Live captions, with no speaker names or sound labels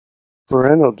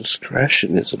Parental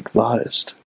discretion is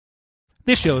advised.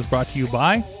 This show is brought to you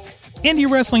by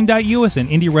IndieWrestling.us and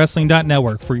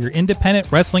IndieWrestling.network for your independent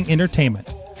wrestling entertainment.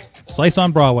 Slice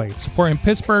on Broadway, supporting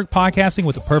Pittsburgh podcasting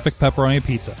with the perfect pepperoni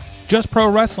pizza. Just Pro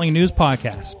Wrestling News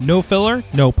Podcast. No filler,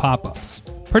 no pop-ups.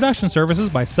 Production services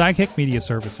by Sidekick Media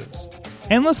Services.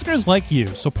 And listeners like you,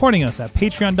 supporting us at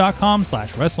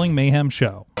patreon.com/Wrestling Mayhem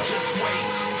Show. Just wait,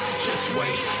 just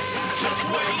wait, just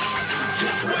wait,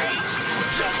 just wait,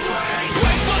 just wait.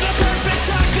 Wait for the perfect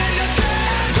time, then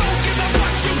attack. Don't give up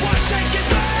what you want, take it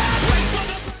back. Wait for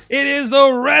the... It is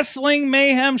the Wrestling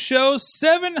Mayhem Show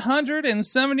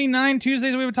 779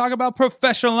 Tuesdays. We would talk about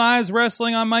professionalized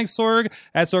wrestling. I'm Mike Sorg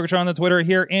at Sorgatron on the Twitter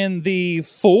here in the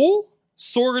full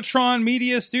Sorgatron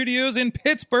Media Studios in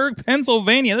Pittsburgh,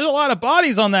 Pennsylvania. There's a lot of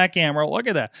bodies on that camera. Look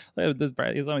at that.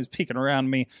 He's always peeking around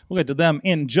me. We'll get to them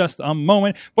in just a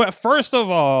moment. But first of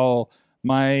all,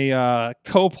 my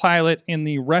co-pilot in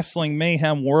the Wrestling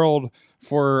Mayhem world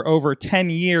for over 10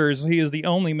 years. He is the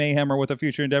only Mayhemmer with a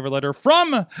future endeavor letter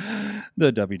from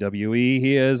the WWE.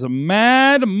 He is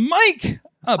Mad Mike.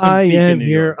 I am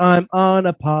here. I'm on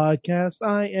a podcast.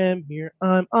 I am here.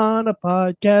 I'm on a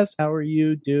podcast. How are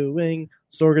you doing,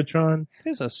 Sorgatron? It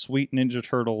is a sweet Ninja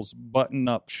Turtles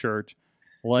button-up shirt.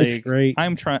 Like, it's great.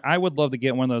 I would love to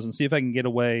get one of those and see if I can get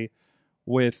away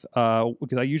with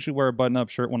because I usually wear a button-up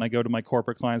shirt when I go to my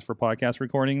corporate clients for podcast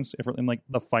recordings, if in like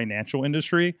the financial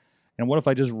industry. And what if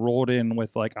I just rolled in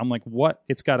with like, I'm like, what?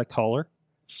 It's got a color.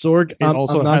 Sorg. It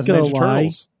also I'm not has gonna Ninja lie.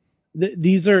 Turtles.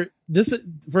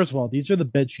 First of all, these are the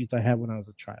bed sheets I had when I was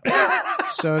a child.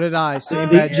 So did I. Same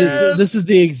bed sheets. This is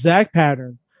the exact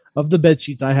pattern of the bed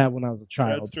sheets I had when I was a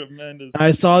child. That's tremendous.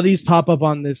 I saw these pop up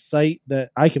on this site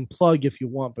that I can plug if you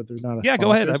want, but they're not. Yeah,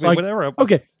 go ahead. I mean, whatever.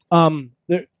 Okay.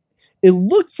 It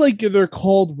looks like they're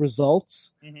called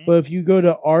Results, but if you go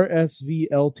to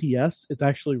RSVLTS, it's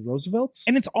actually Roosevelt's.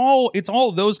 And it's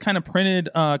all those kind of printed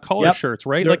color shirts,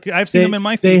 right? Like I've seen them in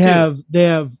my feed. They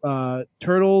have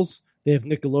Turtles. They have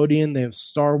Nickelodeon, they have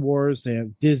Star Wars, they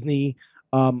have Disney.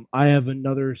 I have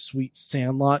another sweet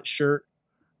Sandlot shirt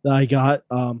that I got.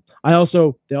 They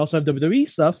also have WWE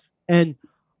stuff, and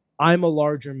I'm a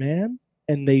larger man,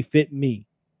 and they fit me.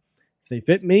 If they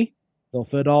fit me, they'll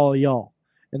fit all of y'all.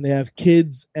 And they have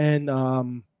kids and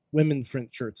women print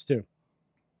shirts too.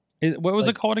 What was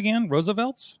it called again?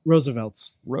 Roosevelt's?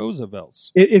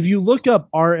 Roosevelt's. If you look up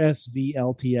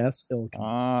RSVLTS, it'll come.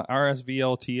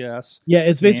 RSVLTS. Yeah,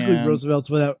 it's basically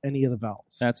Roosevelt's without any of the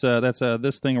vowels. That's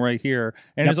this thing right here,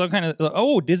 and there's all kind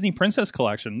of Disney Princess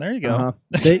Collection. There you go. Uh-huh.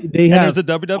 They and have there's a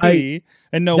WWE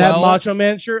and Noel. That Macho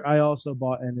Man shirt I also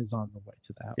bought and is on the way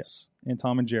to the house. Yes, and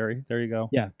Tom and Jerry. There you go.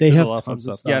 Yeah, there's have a lot tons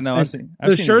of of stuff. Yeah, no, I've seen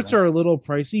the shirts are a little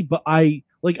pricey, but I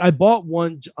bought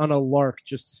one on a lark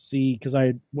just to see because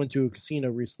I went to a casino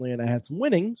recently and I had some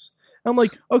winnings. I'm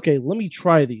like, okay, let me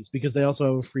try these because they also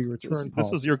have a free return policy.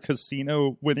 This is your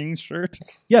casino winnings shirt?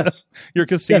 Yes. Your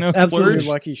casino splurge?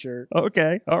 Your lucky shirt.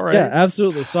 Okay, all right. Yeah,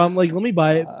 absolutely. So I'm like, let me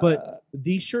buy it, but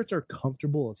these shirts are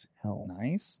comfortable as hell.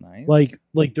 Nice. Like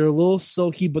they're a little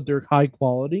silky, but they're high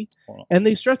quality, and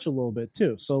they stretch a little bit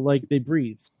too. So like they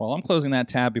breathe. Well, I'm closing that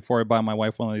tab before I buy my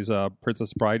wife one of these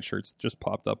Princess Bride shirts that just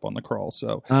popped up on the crawl.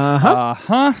 So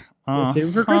We'll save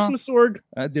it for Christmas, Sorg.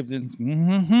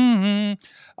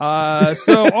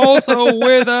 So also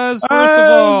with us, first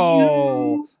of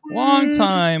all,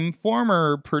 longtime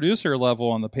former producer level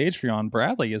on the Patreon,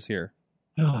 Bradley is here.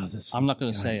 I'm not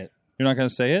going to say it. You're not going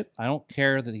to say it? I don't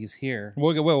care that he's here.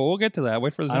 We'll get to that.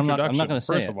 Wait for this introduction. I'm not going to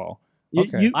say it. First of all.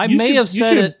 Okay. I may have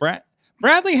said it.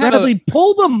 Bradley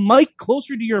pull the mic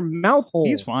closer to your mouth hole.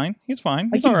 He's fine. He's I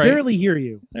can barely hear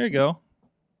you. There you go.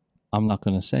 I'm not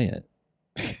going to say it.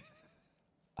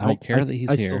 I don't care that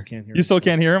he's here. Still can't hear you still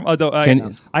can't hear him? Although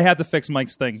I have to fix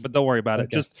Mike's thing, but don't worry about it.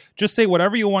 Just say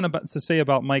whatever you want to say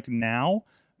about Mike now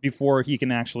before he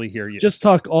can actually hear you. Just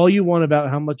talk all you want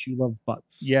about how much you love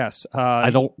butts. Yes.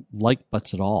 I don't like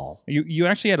butts at all. You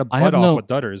actually had a butt off with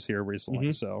Dutters here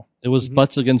recently. So it was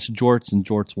butts against jorts, and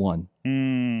jorts won.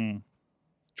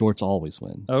 Jorts always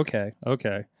win. Okay.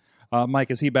 Mike,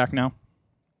 is he back now?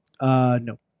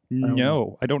 No.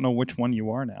 No, I don't know which one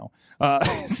you are now.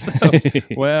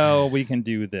 Well, we can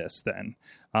do this then.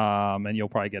 And you'll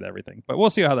probably get everything. But we'll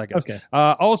see how that goes. Okay.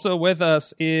 Also with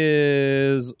us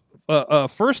is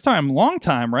first time, long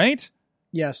time, right?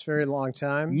 Yes, very long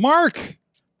time. Mark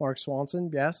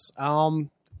Swanson, yes. I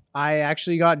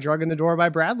actually got drug in the door by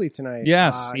Bradley tonight.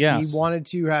 Yes. He wanted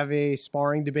to have a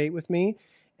sparring debate with me.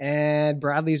 And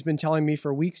Bradley's been telling me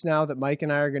for weeks now that Mike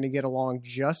and I are going to get along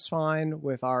just fine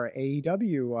with our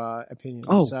AEW opinions.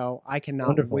 Oh, so I cannot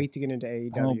wonderful. wait to get into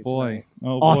AEW. Oh boy. tonight.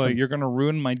 Oh boy. Awesome. You're going to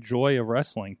ruin my joy of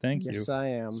wrestling. Thank you. Yes, I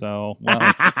am. So,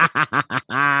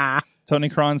 well, Tony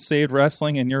Khan saved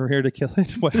wrestling and you're here to kill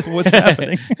it? What's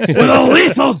happening? With a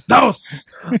lethal dose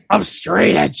of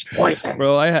straight edge poison.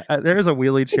 Bro, there's a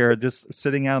wheelie chair just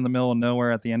sitting out in the middle of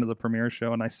nowhere at the end of the premiere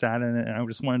show, and I sat in it, and I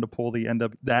just wanted to pull the end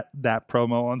of that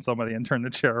promo on somebody and turn the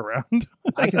chair around.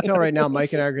 I can tell right now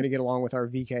Mike and I are going to get along with our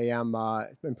VKM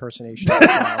impersonation.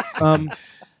 as well.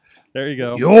 There you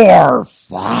go. You're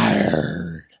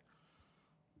fired.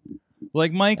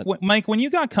 Like Mike, when you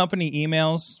got company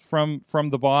emails from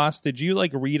the boss, did you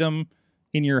like read them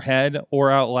in your head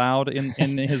or out loud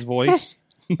in his voice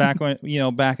back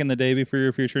in the day before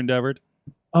your future endeavored?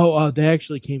 Oh, they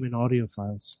actually came in audio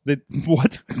files.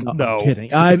 What? No, I'm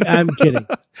kidding. I'm kidding.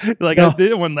 Like No. I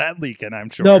didn't want that leaking. I'm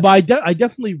sure. No, but I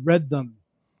definitely read them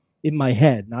in my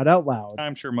head, not out loud.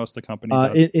 I'm sure most of the company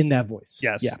does. In that voice.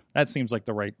 Yes, Yeah. that seems like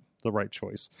the right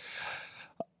choice.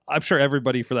 I'm sure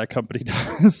everybody for that company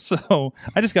does. So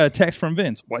I just got a text from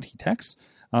Vince. What, he texts?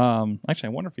 Actually, I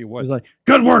wonder if he It was. was like,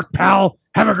 good work, pal.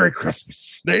 Have a great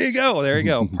Christmas. There you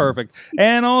go. Perfect.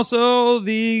 And also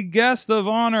the guest of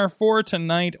honor for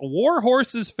tonight,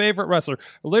 Warhorse's favorite wrestler.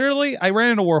 Literally, I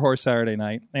ran into Warhorse Saturday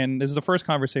night, and this is the first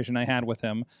conversation I had with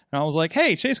him. And I was like,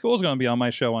 hey, Chase Gold's going to be on my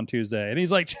show on Tuesday. And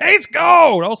he's like, Chase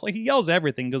Gold! I was like, he yells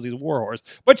everything because he's Warhorse.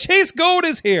 But Chase Gold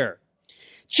is here.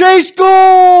 Chase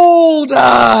Gold! It's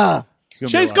gonna be a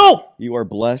Chase lot. Gold! You are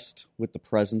blessed with the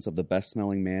presence of the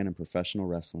best-smelling man in professional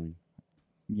wrestling.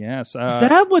 Yes. Is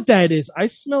that what that is? I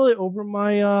smell it over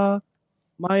my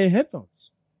my headphones.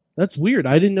 That's weird.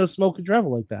 I didn't know smoke could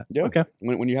travel like that. Yeah. Okay.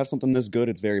 When you have something this good,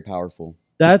 it's very powerful.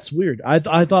 That's weird. I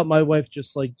thought my wife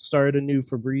just like started a new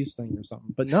Febreze thing or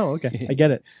something. But no, okay. I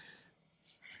get it.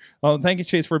 Well, thank you,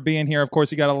 Chase, for being here. Of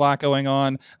course, you got a lot going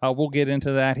on. We'll get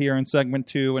into that here in segment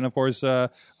 2. And, of course,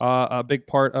 a big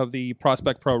part of the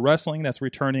Prospect Pro Wrestling that's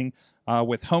returning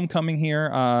with Homecoming here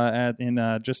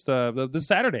this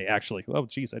Saturday, actually. Oh,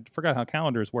 geez, I forgot how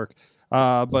calendars work.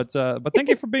 But thank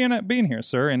you for being here,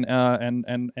 sir,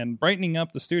 and brightening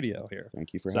up the studio here.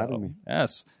 Thank you for having me.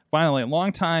 Yes, finally,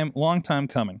 long time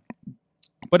coming.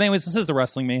 But anyways, this is the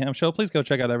Wrestling Mayhem Show. Please go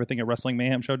check out everything at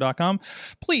WrestlingMayhemShow.com.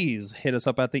 Please hit us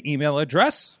up at the email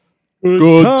address.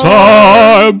 Good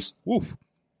times. Oof.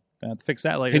 Gonna have to fix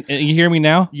that later. Can you hear me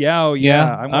now? Yeah, oh Yeah?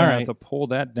 yeah. I'm gonna All have right. to pull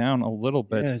that down a little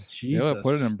bit. Yeah, Jesus.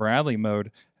 Put it in Bradley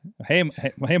mode. Hey,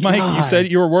 Mike, you God.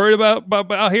 said you were worried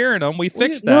about hearing them. We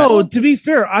fixed that. No, to be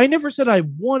fair, I never said I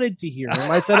wanted to hear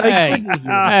him. I said I couldn't hear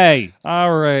him. Hey.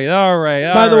 All right.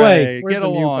 By the way, where's get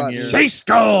the mute along button? here. Chase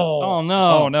Gold! Oh,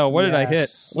 no. Oh no! What did I hit?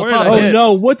 Yes. What did I Oh hit?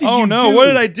 no! What did you Oh do? no! What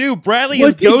did I do? Bradley What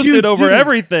is did you ghosted over do?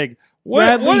 everything.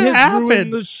 What Bradley has happened?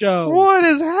 ruined the show. What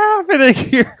is happening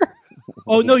here?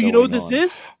 Oh no! What's You know what going this on?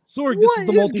 is? Sorg, this What is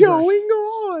the is multiverse. going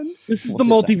on? This is What the is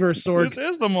multiverse, Sorg. This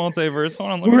is the multiverse.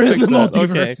 Hold on, let We're me in fix the that.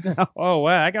 multiverse Okay. now. Oh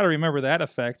wow, I got to remember that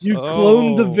effect. You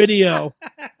cloned the Oh. video.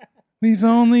 We've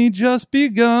only just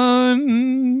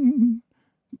begun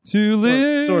to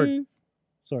live. Sorg.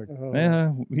 Sorg. Oh,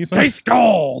 Yeah, we've Chase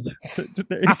Gold!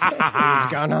 he's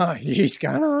gonna.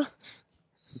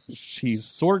 Jeez.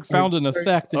 Sorg found an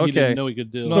effect that he Okay. didn't know he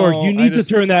could do. No. Sorg, you I need just-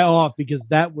 to turn that off because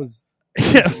that was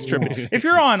Yeah, it's trippy. If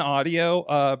you're on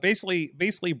audio,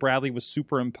 basically Bradley was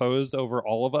superimposed over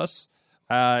all of us.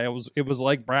 It was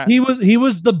like Brad. he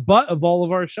was the butt of all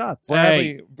of our shots.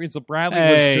 Bradley was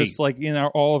Hey. just like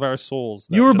all of our souls.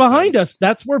 You were behind us.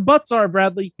 That's where butts are,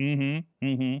 Bradley.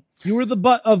 Mm-hmm. You were the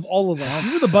butt of all of us.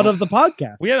 You were the butt of the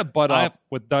podcast. We had a butt off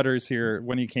with Dutters here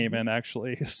when he came in,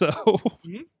 actually. So,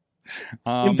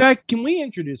 In fact, can we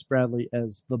introduce Bradley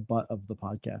as the butt of the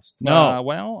podcast? No.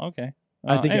 well, okay.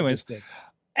 I think anyways. it just did.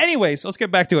 Anyways, let's get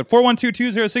back to it.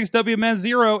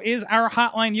 412-206-WMS0 is our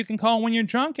hotline you can call when you're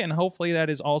drunk, and hopefully that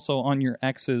is also on your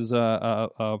ex's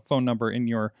phone number in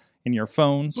your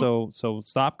phone. So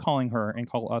stop calling her and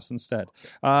call us instead.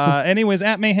 Anyways,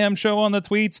 at Mayhem Show on the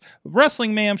tweets,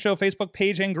 Wrestling Mayhem Show Facebook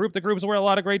page and group. The group is where a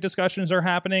lot of great discussions are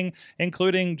happening,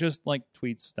 including just like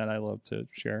tweets that I love to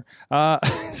share. I'm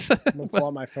gonna pull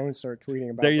out my phone and start tweeting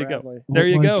about There you Bradley. go. There Oh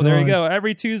you my go. There you God. go.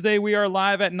 Every Tuesday, we are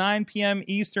live at 9 p.m.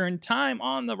 Eastern Time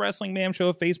on the Wrestling Mayhem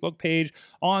Show Facebook page,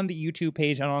 on the YouTube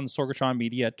page, and on the Sorgatron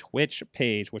Media Twitch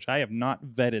page, which I have not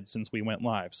vetted since we went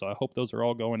live. So I hope those are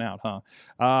all going out, huh?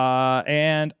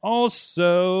 And also,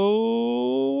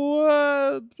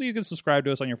 you can subscribe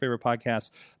to us on your favorite podcast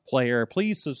player.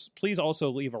 Please also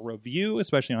leave a review,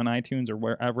 especially on iTunes or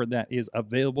wherever that is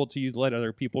available to you, to let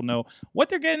other people know what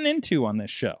they're getting into on this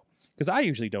show. because I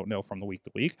usually don't know from the week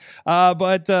to week.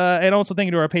 And also thank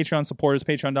you to our Patreon supporters,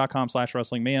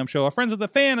 patreon.com/Wrestling Mayhem Show. Our friends at the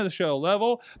fan of the show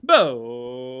level,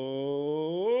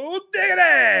 Bo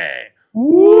Diggity!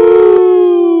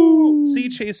 Woo! See,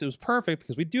 Chase, it was perfect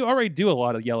because we already do a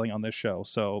lot of yelling on this show,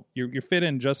 so you're fit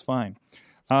in just fine.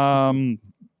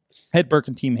 Head Burke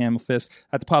and Team Hammerfist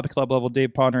at the Poppy Club level, Dave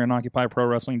Podner and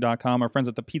OccupyProWrestling.com. Our friends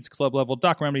at the Pizza Club level,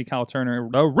 Doc Remedy, Kyle Turner,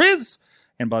 The Riz,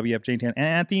 and Bobby F. J10. And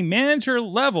at the manager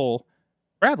level,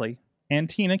 Bradley and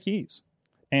Tina Keys.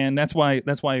 And that's why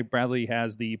Bradley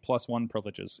has the +1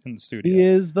 privileges in the studio. He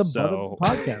is the butt of the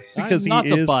podcast. Because I'm not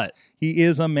the butt. He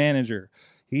is a manager.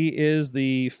 He is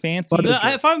the fancy. But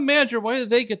if I'm a manager, why do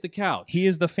they get the couch? He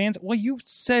is the fancy. Well, you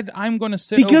said I'm going to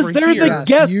sit because over they're here. the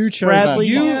guests. You chose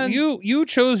Bradley. that You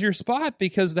chose your spot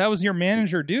because that was your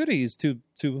manager duties to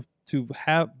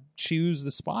choose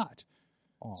the spot,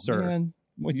 sir. Man.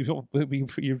 Well,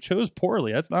 you chose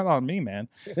poorly. That's not on me, man.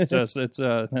 It's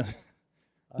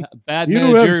Bad You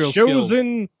managerial have skills.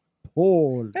 chosen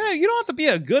Paul. Hey, you don't have to be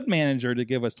a good manager to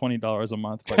give us $20 a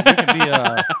month, but you can be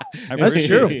a. That's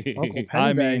true. Uncle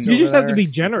I mean, Pennybags You over just have to there. be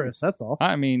generous. That's all.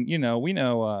 I mean, we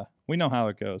know how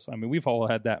it goes. I mean, we've all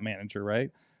had that manager,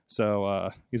 right? So,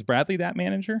 is Bradley that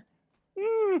manager?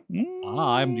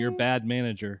 I'm your bad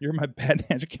manager. You're my bad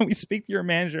manager. Can we speak to your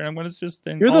manager? And I'm going to just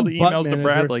send You're all the the butt emails to manager.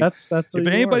 Bradley. That's If what you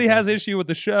anybody are, has man. issue with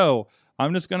the show,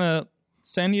 I'm just going to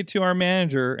send you to our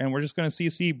manager, and we're just going to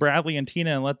CC Bradley and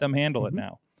Tina and let them handle it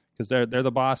now because they're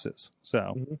the bosses.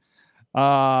 So,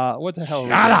 what the hell?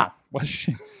 Shut up.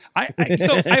 I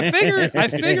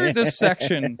figured this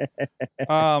section.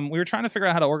 We were trying to figure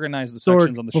out how to organize the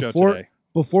sections on the show today.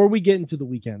 Before we get into the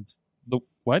weekend, The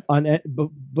what?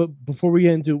 but before we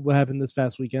get into what happened this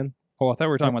past weekend, Oh, I thought we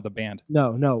were talking about the band.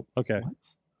 no. Okay.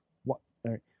 What?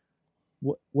 All right.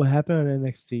 What happened on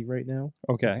NXT right now?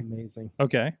 Okay. It's amazing.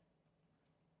 Okay.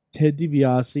 Ted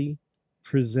DiBiase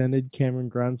presented Cameron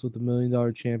Grimes with the $1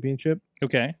 Million Championship.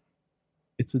 Okay.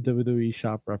 It's a WWE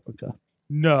shop replica.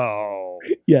 No.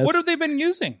 Yes. What have they been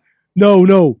using? No.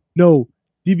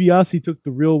 DiBiase took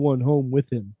the real one home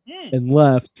with him and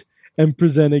left and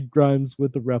presented Grimes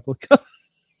with the replica.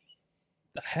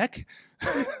 The heck?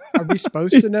 Are we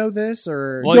supposed to know this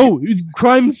or? Well, No,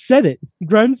 Grimes said it.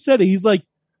 He's like,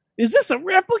 "Is this a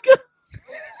replica?"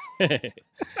 And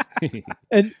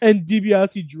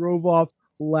DiBiase drove off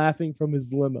laughing from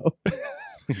his limo.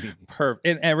 Perfect.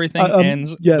 And everything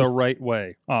ends yes. the right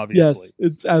way, obviously.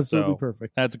 Yes, it's absolutely So,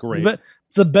 perfect. That's great.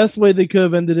 It's the best way they could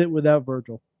have ended it without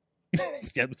Virgil.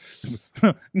 Yeah.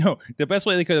 No, the best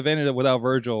way they could have ended it without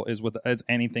Virgil is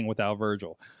anything without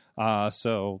Virgil.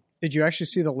 So Did you actually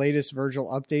see the latest Virgil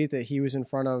update that he was in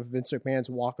front of Vince McMahon's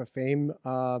Walk of Fame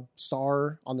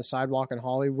star on the sidewalk in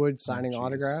Hollywood signing jeez.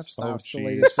 autographs? That Oh, was the jeez.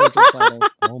 latest Virgil signing.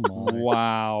 Oh my!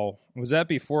 wow. Was that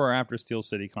before or after Steel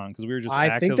City Con? Because we were just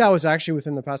I think that was actually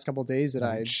within the past couple of days that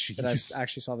I jeez.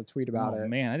 actually saw the tweet about it.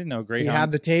 Man, I didn't know He Greyhound.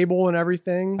 had the table and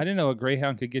everything. I didn't know a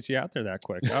Greyhound could get you out there that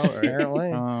quick. All right. Apparently.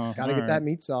 Got Got to get that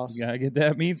meat sauce. Gotta get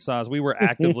that meat sauce. We were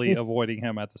actively avoiding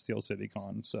him at the Steel City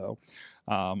Con, so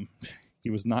he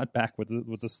was not back with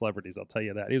the celebrities. I'll tell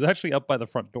you that. He was actually up by the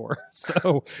front door,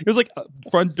 so it was like a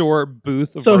front door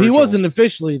booth. Of So he Virgil. wasn't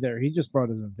officially there. He just brought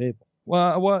his own table.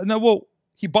 Well,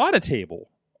 he bought a table,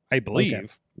 I believe. Okay.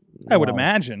 I would Wow.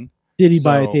 imagine. Did he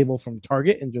buy a So- table from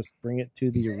Target and just bring it to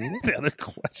the arena? The other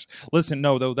question. Listen,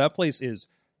 no, though that place is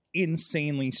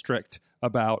insanely strict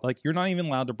about you're not even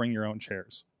allowed to bring your own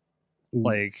chairs.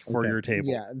 For okay. your table.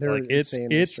 Yeah, they're it's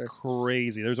insanely strict.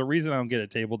 crazy. There's a reason I don't get a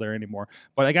table there anymore.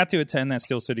 But I got to attend that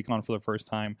Steel City Con for the first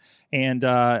time, and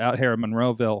out here in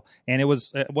Monroeville, and it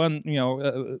was the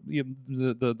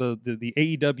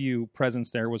AEW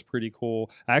presence there was pretty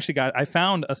cool. I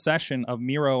found a session of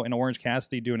Miro and Orange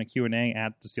Cassidy doing a Q&A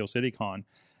at the Steel City Con,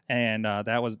 and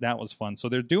that was fun. So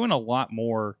they're doing a lot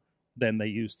more than they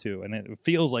used to, and it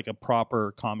feels like a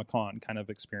proper Comic-Con kind of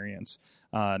experience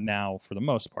now for the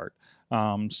most part.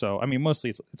 So I mean, mostly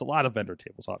it's a lot of vendor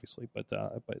tables, obviously, but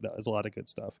there's a lot of good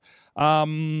stuff.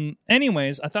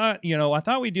 Anyways, I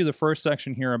thought we'd do the first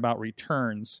section here about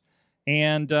returns,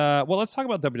 and let's talk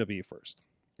about WWE first.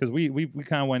 Because we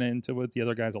kind of went into with the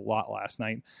other guys a lot last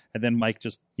night, and then Mike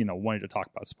just wanted to talk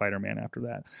about Spider-Man after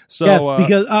that. So yes,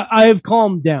 because I have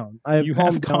calmed down. You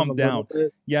have calmed a down. little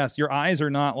bit. Yes, your eyes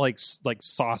are not like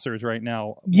saucers right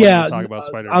now. Yeah, talk about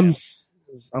Spider-Man.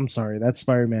 I'm sorry. That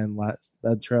Spider-Man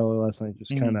that trailer last night just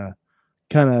Mhm.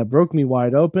 kind of broke me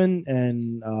wide open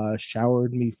and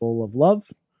showered me full of love.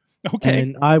 Okay.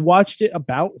 And I watched it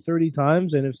about 30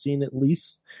 times and have seen at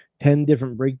least 10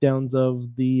 different breakdowns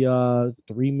of the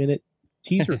 3-minute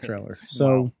teaser trailer.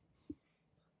 So Wow.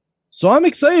 So I'm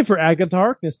excited for Agatha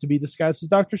Harkness to be disguised as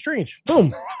Doctor Strange.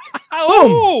 Boom.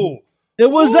 Oh, It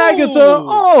was Ooh. Agatha.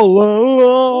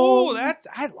 oh, that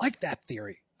I like that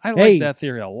theory. I like Hey. that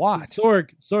theory a lot.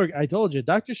 Sorg, I told you,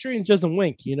 Doctor Strange doesn't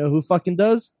wink. You know who fucking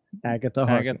does? Agatha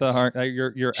Harkness. Agatha Hart,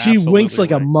 you're She absolutely winks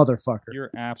like right. a motherfucker.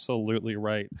 You're absolutely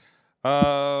right.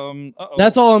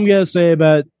 That's all I'm gonna say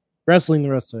about wrestling the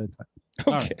rest of the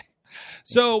time. Okay.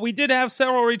 So we did have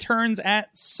several returns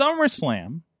at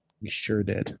SummerSlam. We sure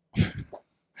did.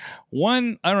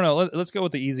 One, I don't know. Let's go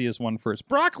with the easiest one first.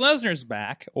 Brock Lesnar's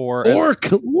back, Orc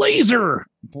Laser.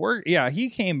 yeah, he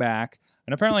came back,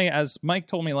 and apparently, as Mike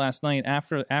told me last night,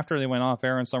 after they went off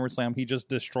air on SummerSlam, he just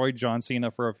destroyed John Cena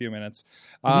for a few minutes.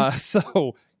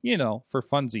 So for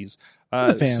funsies.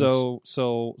 The fans.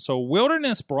 So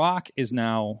Wilderness Brock is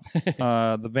now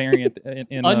the variant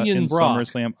in Onion Brock.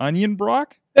 SummerSlam. Onion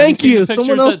Brock. Thank Have you you. seen the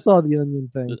Someone pictures else saw the onion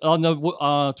thing. On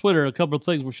the Twitter, a couple of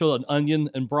things were showing Onion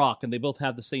and Brock, and they both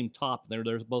have the same top. They're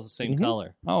both the same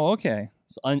color. Oh, okay.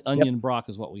 So Onion Brock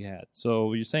is what we had.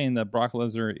 So you're saying that Brock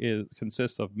Lesnar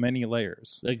consists of many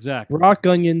layers. Exactly. Rock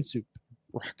onion soup.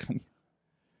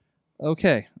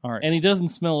 Okay, all right. And he doesn't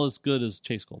smell as good as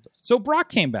Chase Cole does. So Brock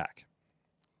came back.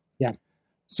 Yeah.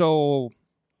 So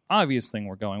obvious thing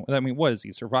we're going with. I mean, what is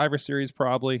he? Survivor Series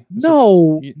probably?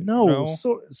 No. No?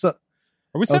 So Are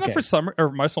we setting Okay. up for Summer or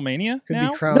WrestleMania Could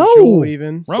now? be Crown No. Jewel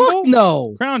even. Rumble? fuck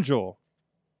no. Crown Jewel.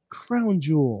 Crown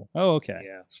Jewel. Oh, okay.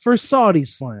 It's for Saudi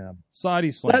Slam. Saudi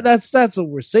Slam. That's what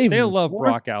we're saving. They this love for.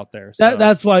 Brock out there. So.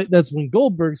 That's when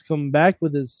Goldberg's coming back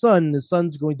with his son. His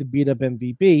son's going to beat up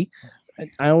MVP.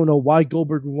 I don't know why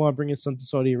Goldberg would want to bring his son to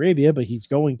Saudi Arabia, but he's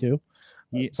going to.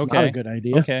 Yeah, It's not a good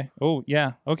idea. Okay. Oh,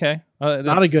 yeah. Okay.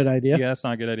 Not a good idea. Yeah, that's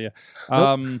not a good idea.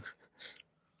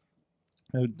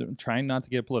 Nope. Trying not to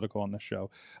get political on this show.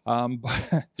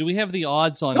 Do we have the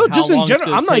odds on No, how just in long general. it's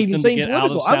going I'm to not take even them saying to get out of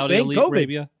political. I'm Saudi saying COVID.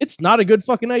 Arabia? It's not a good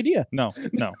fucking idea. No.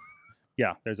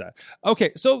 Yeah, there's that.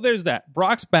 Okay, so there's that.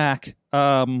 Brock's back.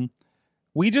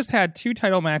 We just had 2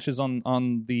 title matches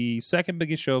on the second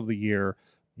biggest show of the year,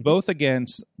 both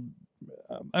against,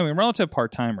 relative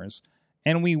part-timers.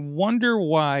 And we wonder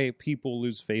why people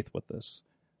lose faith with this.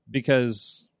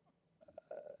 Because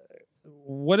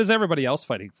what is everybody else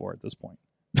fighting for at this point?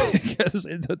 Because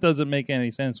it doesn't make any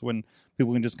sense when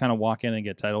people can just kind of walk in and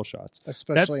get title shots.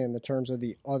 Especially in the terms of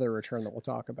the other return that we'll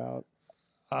talk about.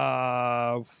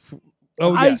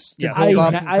 Yes. To I- build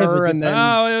up I have a her and then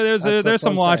there's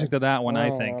some what I'm logic saying. to that one. I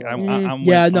Oh, think. I I'm don't with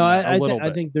Yeah, on no, that I a little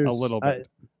think bit, there's a little bit.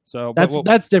 So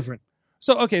that's different.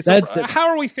 So okay. So That's it. how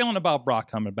are we feeling about Brock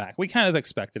coming back? We kind of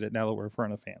expected it now that we're in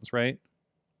front of fans, right?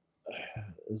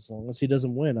 As long as he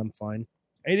doesn't win, I'm fine.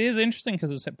 It is interesting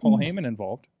because it's Paul Heyman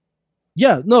involved.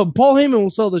 Yeah, no, Paul Heyman will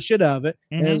sell the shit out of it,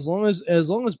 and Mhm. as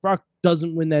long as Brock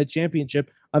doesn't win that championship,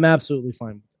 I'm absolutely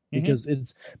fine with it.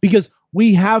 Mhm. because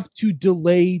we have to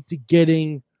delay to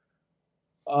getting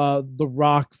The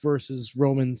Rock versus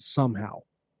Roman somehow.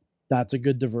 That's a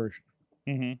good diversion.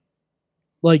 Mm-hmm.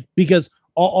 Like, because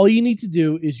all you need to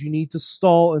do is you need to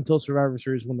stall until Survivor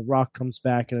Series when The Rock comes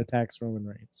back and attacks Roman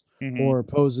Reigns Mhm. or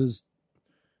opposes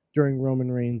during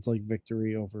Roman Reigns'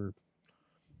 victory over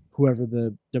whoever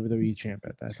the WWE champ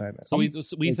at that time is. So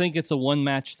we think it's a one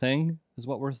match thing, is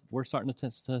what we're starting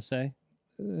to say.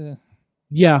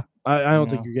 Yeah, I don't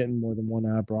No. think you're getting more than one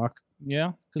out of Brock.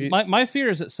 Yeah. Because my fear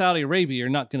is that Saudi Arabia, you're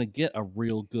not going to get a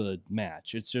real good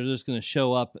match. They're just going to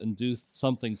show up and do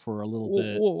something for a little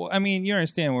bit. Well, I mean, you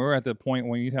understand we're at the point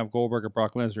when you have Goldberg or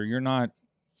Brock Lesnar.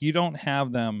 You don't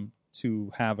have them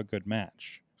to have a good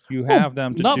match. You have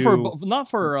them to not do for what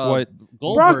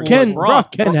Goldberg.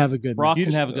 Brock can have a good Brock match.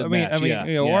 can have a good match. I mean,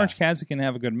 yeah, Orange Cassidy can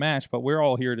have a good match, but we're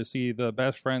all here to see the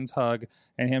best friends hug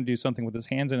and him do something with his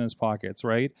hands in his pockets,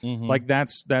 right? Mhm. Like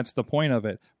that's the point of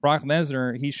it. Brock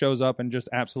Lesnar, he shows up and just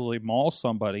absolutely mauls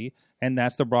somebody, and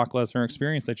that's the Brock Lesnar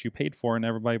experience that you paid for and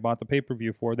everybody bought the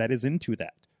pay-per-view for. That is into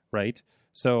that, right?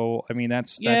 So, I mean,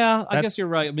 that's I guess you're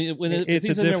right. I mean, if it's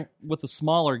he's a in there with a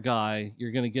smaller guy,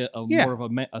 you're going to get more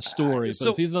of a story. But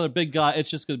so- if he's another big guy, it's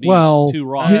just going to be Well, too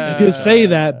raw. you say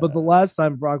that, but the last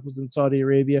time Brock was in Saudi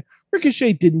Arabia,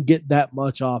 Ricochet didn't get that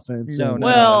much offense. No, And- no,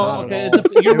 Well, not okay, at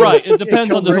all. you're right. It depends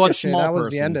killed on what Ricochet. small That was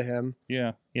person. the end of him.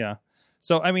 yeah.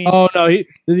 So, I mean, Oh no,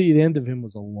 the end of him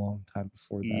was a long time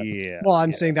before that. yeah. Well,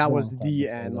 I'm saying that Long was time the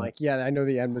before end. that. I know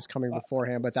the end was coming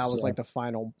beforehand, but that was so- the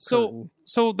final So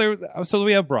curtain. so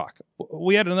we have Brock.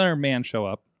 We had another man show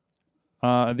up,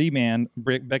 the man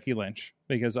Becky Lynch,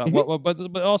 because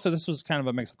but also this was kind of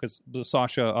a mix up because the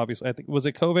Sasha obviously I think was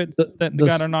it COVID that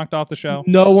got her knocked off the show.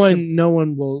 No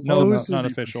one will. No, know not for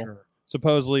official. sure.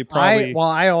 supposedly probably.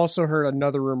 I also heard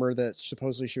another rumor that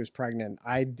supposedly she was pregnant.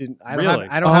 I don't Really?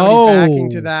 have any backing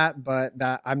to that, but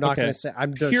that I'm not Okay. going to say.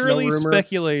 I'm just Purely no rumor,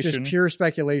 speculation. just pure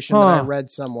speculation that I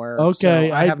read somewhere. Okay,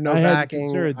 so I have no I hadn't backing.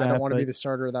 considered I don't that, want to be but- the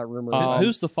starter of that rumor.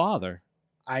 Who's the father?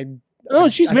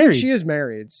 She's I married. think she is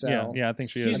married. So Yeah, I think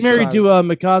she She's is. married to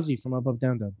Mikaze from Up Up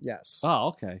Down Down. yes. Oh,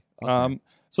 okay. So,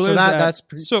 So there's that.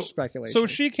 that's so speculation. So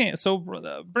she can't. So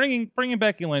bringing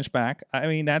Becky Lynch back. I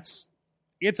mean,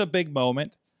 it's a big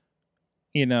moment.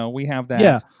 You know, we have that.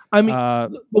 Yeah, I mean,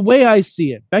 the way I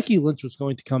see it, Becky Lynch was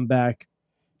going to come back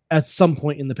at some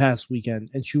point in the past weekend,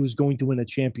 and she was going to win a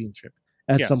championship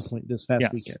at Yes. some point this past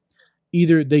Yes. weekend.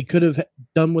 Either they could have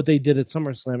done what they did at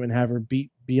SummerSlam and have her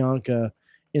beat Bianca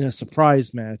in a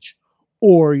surprise match,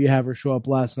 or you have her show up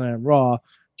last night on Raw,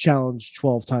 challenge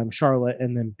 12-time Charlotte,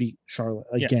 and then beat Charlotte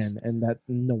again, and that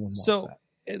no one wants So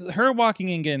that. her walking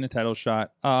in getting a title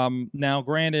shot. Now,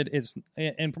 granted, it's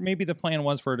and maybe the plan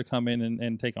was for her to come in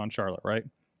and take on Charlotte, right?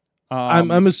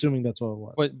 I'm assuming that's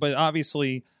all it was. But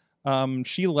obviously,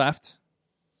 she left.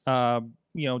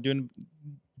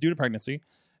 Due to pregnancy.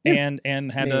 Yeah.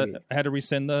 And had to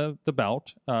rescind the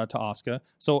belt to Asuka.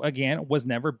 So again, was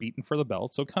never beaten for the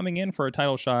belt. So coming in for a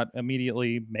title shot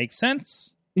immediately makes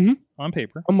sense on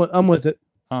paper. I'm with it.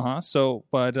 So,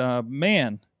 but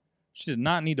man, she did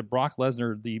not need to Brock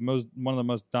Lesnar, one of the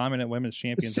most dominant women's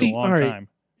champions in a long time.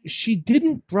 She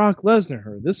didn't Brock Lesnar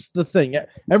her. This is the thing.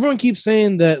 Everyone keeps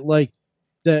saying that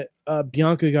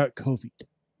Bianca got COVID.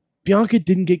 Bianca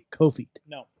didn't get COVID.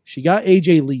 No, she got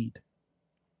AJ lead.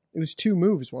 It was 2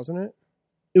 moves, wasn't it?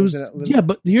 It was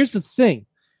but here's the thing.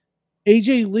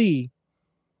 AJ Lee,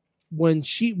 when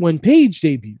Paige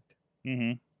debuted,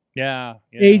 yeah,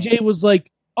 AJ was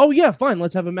like, "Oh yeah, fine,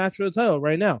 let's have a match for the title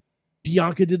right now."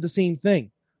 Bianca did the same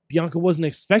thing. Bianca wasn't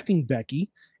expecting Becky,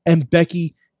 and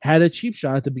Becky had a cheap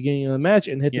shot at the beginning of the match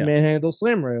and hit the manhandle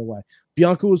slam right away.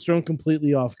 Bianca was thrown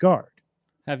completely off guard.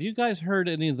 Have you guys heard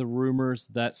any of the rumors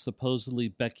that supposedly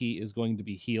Becky is going to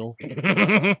be heel?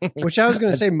 Which I was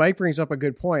going to say, Mike brings up a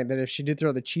good point that if she did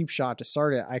throw the cheap shot to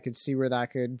start it, I could see where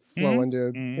that could flow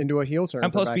into a heel turn.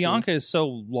 And plus, Bianca is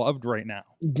so loved right now.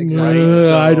 Exactly.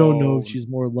 I don't know if she's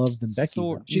more loved than Becky.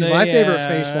 She's my favorite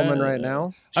face woman right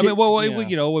now. I mean,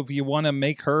 if you want to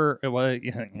make her,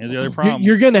 here's the other problem.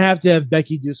 You're going to have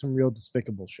Becky do some real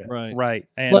despicable shit. Right.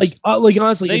 And like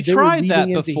honestly, they if they tried were that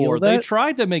leading into before. heel They that-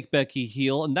 tried to make Becky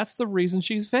heel, and that's the reason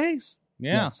she's face.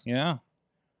 Yeah.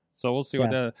 So we'll see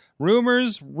what Yeah. the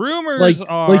rumors like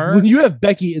are. when you have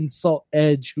Becky insult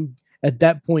Edge, who at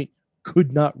that point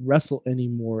could not wrestle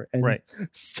anymore, and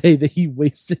say that he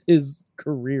wasted his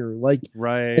career,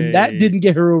 and that didn't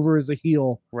get her over as a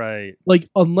heel, right? Like,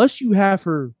 unless you have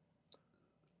her,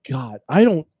 God, I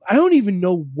don't even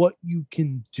know what you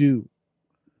can do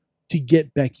to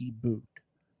get Becky booed,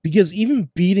 because even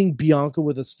beating Bianca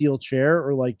with a steel chair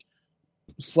or like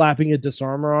slapping a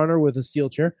disarmer on her with a steel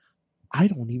chair, I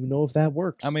don't even know if that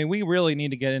works. I mean, we really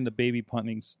need to get into baby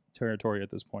punting territory at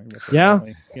this point. Yeah.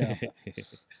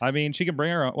 I mean, she can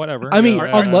bring her own, whatever. I mean,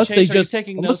 unless they Chase, are you just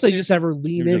taking unless notes they here? just have her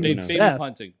lean in Baby with Seth.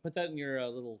 punting. Put that in your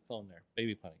little phone there.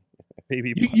 Baby punting.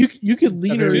 Baby You could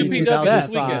lean her WWE into 2PW Seth.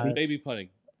 this weekend. Baby punting.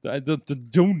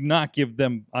 Do not give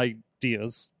them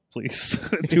ideas, please.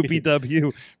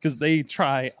 2PW, because they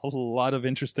try a lot of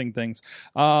interesting things.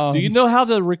 Do you know how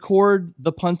to record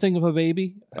the punting of a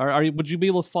baby? Would you be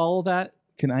able to follow that?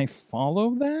 Can I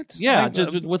follow that? Yeah,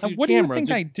 just with your what camera. do you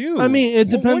think I do? I mean, it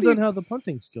What depends do on you- how the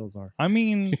punting skills are. I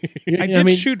mean, I I did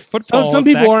mean, shoot football. some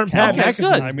if people that aren't Pat counts. Okay,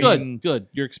 good, McAfee. I mean, good.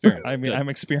 You're experienced. I mean, Good. I'm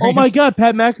experienced. Oh my God,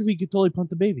 Pat McAfee could totally punt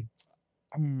the baby.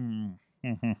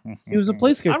 He was a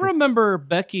place I kicker. remember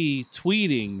Becky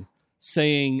tweeting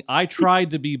saying, "I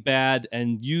tried to be bad,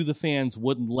 and you, the fans,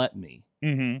 wouldn't let me."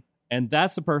 Mm-hmm. And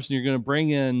that's the person you're going to bring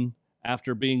in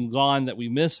after being gone. That we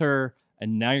miss her,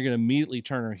 and now you're going to immediately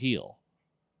turn her heel.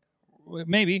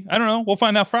 Maybe, I don't know. We'll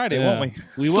find out Friday, won't we?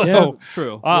 We will. So,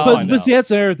 True. But see, that's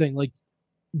the other thing. Like,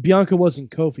 Bianca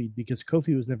wasn't Kofi because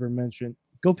Kofi was never mentioned.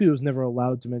 Kofi was never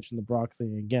allowed to mention the Brock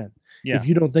thing again. Yeah. If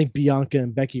you don't think Bianca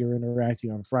and Becky are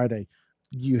interacting on Friday,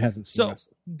 you haven't seen So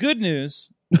wrestling. good news.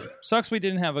 Sucks we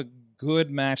didn't have a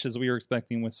good match as we were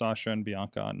expecting with Sasha and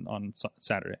Bianca on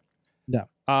Saturday.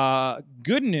 No.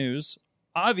 Good news.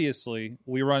 Obviously,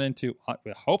 we run into. I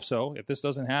hope so. If this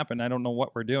doesn't happen, I don't know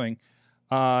what we're doing.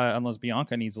 Unless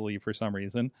Bianca needs to leave for some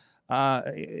reason.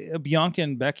 Bianca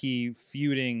and Becky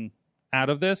feuding out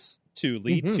of this to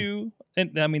lead to,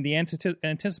 and I mean, the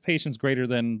anticipation's greater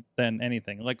than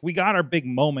anything. Like, we got our big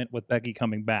moment with Becky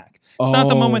coming back. It's not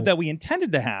the moment that we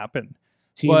intended to happen.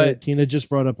 Tina just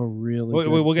brought up a really.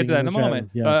 We'll get thing to that in a the chat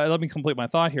moment. room. Yeah. Let me complete my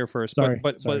thought here first. Sorry.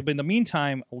 But in the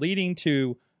meantime, leading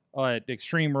to at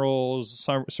Extreme Rules,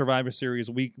 Survivor Series,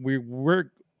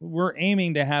 we're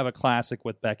aiming to have a classic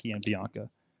with Becky and Bianca,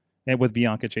 and with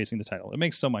Bianca chasing the title. It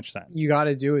makes so much sense. You got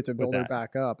to do it to build her that.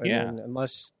 back up. I Yeah. mean,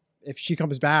 unless if she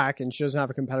comes back and she doesn't have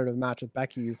a competitive match with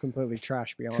Becky, you completely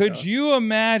trash Bianca. Could you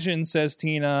imagine, says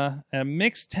Tina, a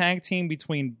mixed tag team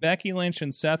between Becky Lynch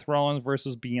and Seth Rollins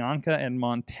versus Bianca and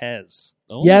Montez?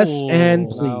 Yes, Oh. and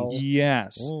wow. please.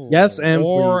 Yes. Oh. Yes, and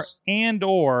or please.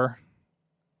 or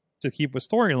to keep with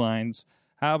storylines,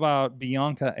 how about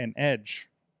Bianca and Edge?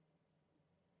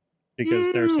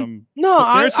 Because there's some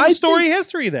I story think-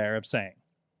 history there. I'm saying.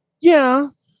 yeah.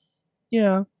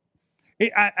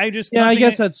 I just Yeah, I nothing-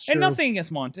 guess that's true. and nothing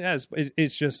against Montez.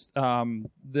 It's just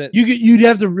that You'd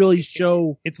have to really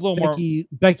show it's a little more.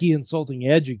 Becky insulting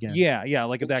Edge again. Yeah,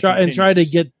 like if that Try to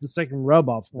continues. get the second rub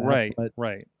off of that. right, But,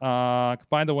 right.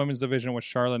 Combine the women's division with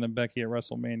Charlotte and Becky at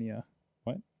WrestleMania.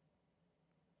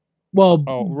 well,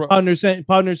 Oh,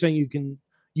 Podner's saying you can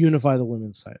unify the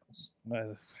women's titles. I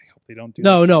hope they don't do.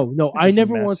 No, that. no. I just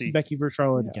never want to messy. see Becky versus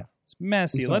Charlotte Yeah. again. It's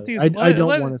messy. I'm Let sorry. these. I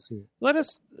don't want to see it. Let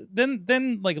us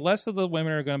then like less of the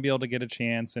women are going to be able to get a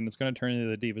chance, and it's going to turn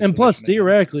into the divas. And plus, division again.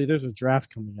 theoretically, there's a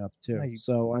draft coming up too. Yeah, you-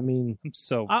 So I mean, I'm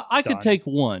so I could done take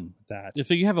one. with that. If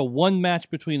you have a one match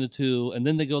between the two and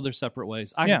then they go their separate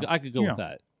ways, I could go Yeah. with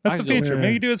that. That's I the could go with future. that.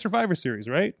 Maybe do a Survivor Series,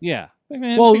 right? Yeah,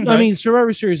 well, I mean,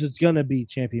 Survivor Series, it's gonna be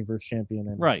champion versus champion,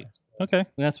 anyway. right. okay. And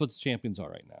that's what the champions are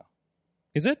right now.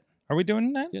 Is it? Are we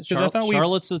doing that? Yeah, Because I thought we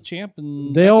Charlotte's the champ,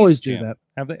 and They Becky's always the do champ.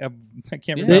 that. have. I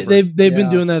can't Yeah. remember. They've been Yeah,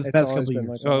 doing that the it's past always couple been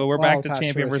years. like Oh, we're well, back to past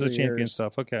champion 2 or versus 3 champion years.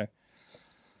 stuff. Okay.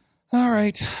 All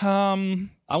right.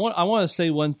 I want to say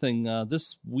one thing.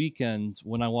 This weekend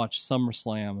when I watched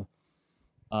SummerSlam,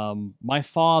 my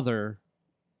father,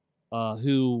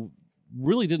 who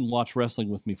really didn't watch wrestling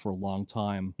with me for a long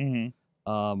time, Mhm.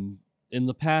 in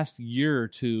the past year or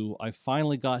two, I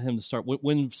finally got him to start.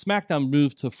 When SmackDown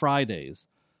moved to Fridays,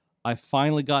 I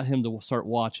finally got him to start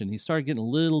watching. He started getting a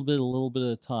little bit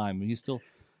at a time. And he still.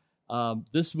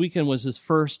 This weekend was his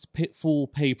first full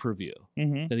pay-per-view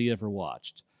Mhm. that he ever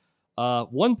watched.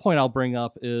 One point I'll bring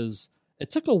up is it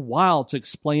took a while to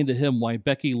explain to him why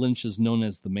Becky Lynch is known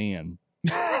as the Man.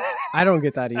 I don't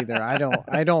get that either. I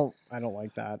don't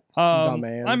like that. The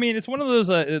Man. I mean, it's one of those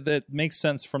that makes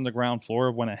sense from the ground floor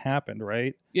of when it happened,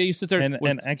 right? Yeah, you sit there And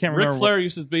I can't Ric remember. Flair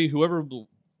used to be whoever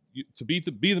to be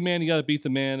the man. You got to beat the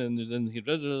man, and then he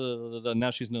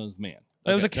now she's known as the Man.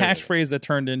 It was a Okay, there it is. catchphrase that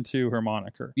turned into her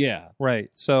moniker. Yeah, Right.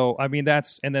 So, I mean,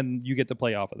 and then you get to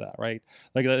play off of that, right?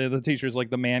 Like the teacher's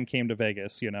like, the man came to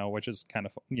Vegas, which is kind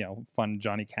of, fun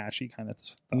Johnny Cashy kind of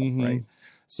stuff, Mhm. right?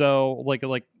 So, like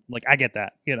I get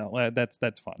that,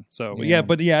 that's fun. So, Yeah.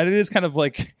 it is kind of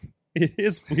like, it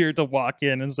is weird to walk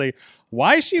in and say,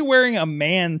 why is she wearing a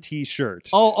Man t-shirt?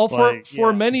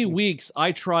 For many weeks,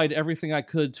 I tried everything I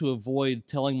could to avoid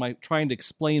trying to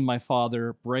explain my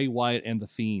father, Bray Wyatt, and the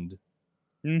Fiend.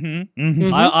 Mm-hmm.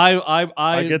 Mhm.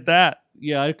 I get that.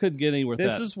 Yeah, I couldn't get anywhere with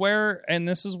This that.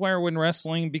 is where when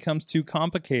wrestling becomes too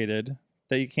complicated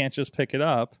that you can't just pick it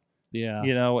up, Yeah.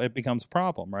 it becomes a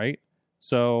problem, right?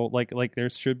 So like there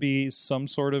should be some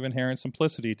sort of inherent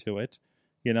simplicity to it.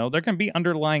 There can be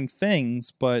underlying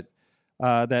things, but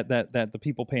that the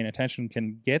people paying attention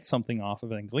can get something off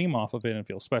of it and gleam off of it and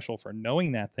feel special for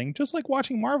knowing that thing, just like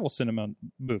watching Marvel cinema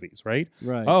movies, right?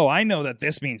 Right. Oh, I know that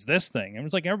this means this thing. And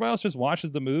it's like everybody else just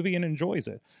watches the movie and enjoys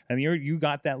it. And you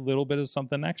got that little bit of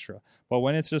something extra. But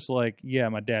when it's just like, yeah,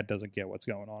 my dad doesn't get what's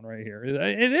going on right here.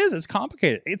 It's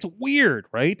complicated. It's weird,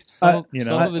 right? Some of it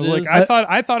Like is.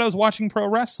 I thought I was watching pro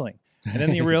wrestling. And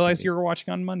then you realize you were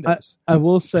watching on Mondays. I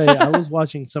will say I was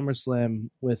watching SummerSlam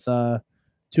with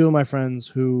two of my friends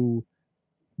who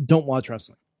don't watch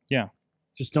wrestling. Yeah.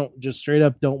 Just straight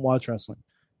up don't watch wrestling.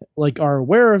 Like are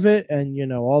aware of it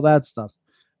and all that stuff,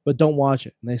 but don't watch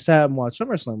it. And they sat and watched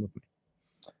SummerSlam with me.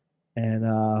 And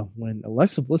when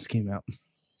Alexa Bliss came out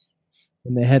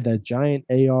and they had that giant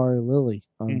AR Lily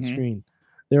on the screen,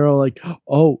 they were all like,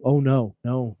 oh no,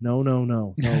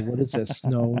 what is this?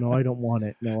 No, I don't want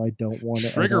it. No, I don't want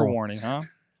it. Trigger warning, huh?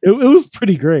 It was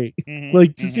pretty great. Mhm,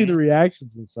 Like to see mhm. the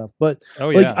reactions and stuff. But Oh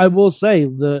like yeah. I will say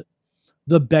the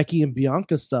Becky and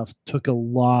Bianca stuff took a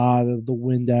lot of the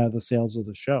wind out of the sails of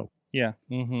the show. Yeah.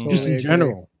 Mhm. Just Totally in agree.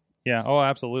 general. Yeah. Oh,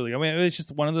 absolutely. I mean, it's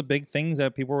just one of the big things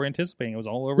that people were anticipating. It was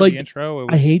all over Like, the intro. It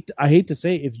I was, hate to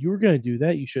say if you were gonna do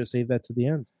that, you should have saved that to the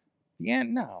end. Yeah,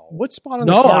 no. What spot on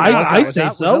No, the card I- was that? I Was say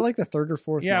that, so. Was that like the third or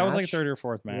fourth Yeah, match? it was like third or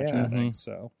fourth match, Yeah. I think. Mhm.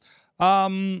 So,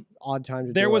 Odd time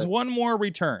to there do was it. one more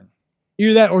return.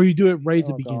 Either that or you do it right at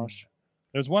the Oh, beginning. gosh.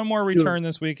 There's one more return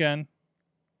this weekend.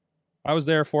 I was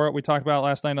there for it. We talked about it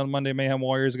last night on Monday Mayhem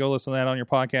Warriors. Go listen to that on your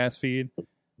podcast feed.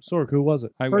 Sorg, who was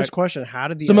it? First question: how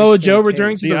did the Samoa ice cream Joe taste?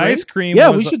 returning to the the ice ring? cream. Yeah,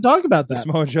 was, we should talk about the that.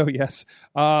 Samoa Joe. Yes.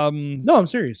 No, I'm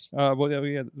serious. Well,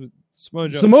 yeah, Samoa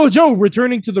Joe. Samoa Joe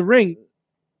returning to the ring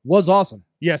was awesome.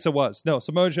 Yes, it was. No,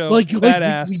 Samoa Joe, Like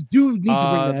badass. we do need to bring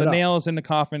that the up. nail is in the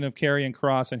coffin of Karrion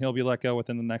Kross, and he'll be let go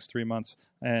within the next 3 months.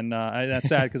 And that's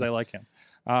sad because I like him.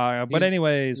 But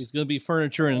anyways, He's going to be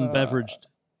furniture and beveraged.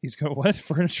 he's going what?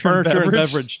 Furniture and And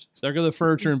beverage? beveraged. They're going to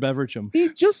furniture and beverage him. He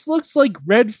just looks like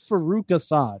Red Farouk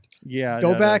Assad. Yeah.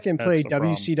 Go no, back that- and that's play the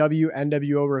problem. WCW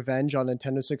NWO Revenge on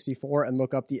Nintendo 64 and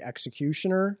look up the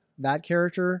Executioner. That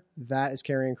character, that is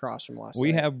Karrion Kross from last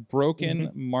We night. have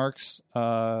broken Mark's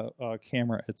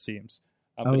camera, it seems.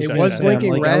 It was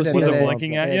blinking red, and Was then it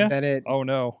blinking at you? and then it, Oh,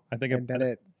 no. I think and then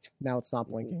it. Now it's not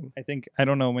blinking. I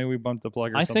don't know. Maybe we bumped the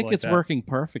plug or I something think like it's that. working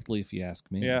perfectly, if you ask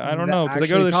me. Yeah, I don't That- know. Because I go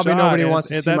to actually, the probably shot. nobody and wants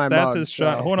to see my that's mug, his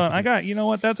shot. so- Hold on. You know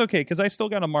what? That's okay because I still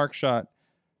got a Mark shot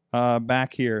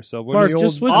back here. So we'll Mark, just,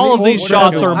 just with all the of these old shots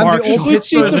Bradley. are I'm Mark the old shots.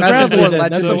 Pittsburgh Bradley, Messenger then. legend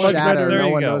That's of much Shatter. better. there No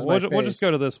you one go. knows my We'll just face.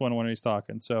 go to this one when he's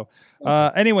talking. So,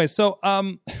 anyway, so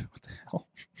what the hell?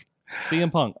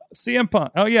 CM Punk. CM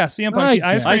Punk. Oh yeah, CM Punk. I The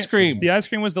ice guess. cream. Ice cream. The ice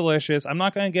cream was delicious. I'm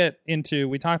not going to get into.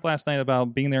 We talked last night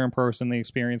about being there in person, the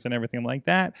experience, and everything like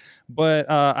that. But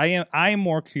I am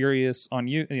more curious on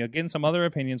you know, getting some other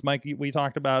opinions. Mike, we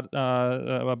talked about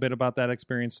a bit about that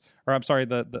experience, or I'm sorry,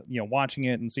 the watching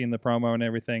it and seeing the promo and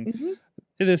everything. Mhm.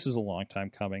 This is a long time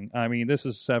coming. I mean, this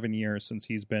is 7 years since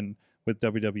he's been with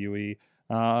WWE.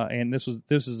 And this is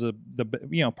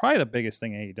probably the biggest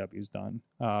thing AEW's done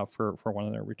for one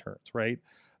of their returns, right?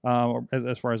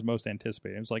 As far as most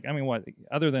anticipated, it's like, I mean, what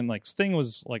other than like Sting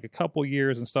was like a couple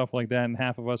years and stuff like that, and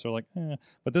half of us are like,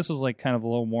 but this was like kind of a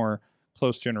little more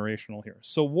close generational here.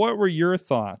 So, what were your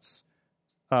thoughts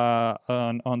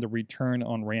on the return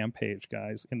on Rampage,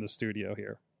 guys, in the studio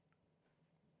here?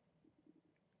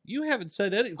 You haven't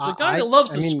said anything. The I- guy that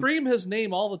loves I to mean- scream his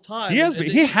name all the time. He has and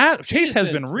been, it- Chase has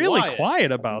been been really quiet.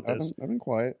 quiet about this. I've been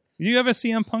quiet. You have a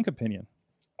CM Punk opinion.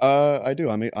 I do.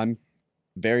 I mean, I'm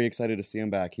very excited to see him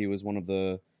back. He was one of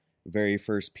the very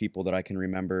first people that I can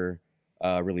remember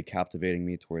really captivating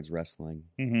me towards wrestling.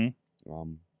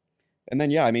 Mm-hmm. And then,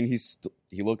 yeah, I mean,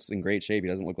 he looks in great shape. He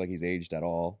doesn't look like he's aged at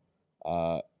all.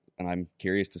 And I'm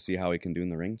curious to see how he can do in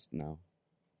the rings now.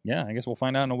 Yeah, I guess we'll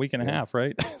find out in a week and a Yeah. half,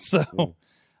 right? So,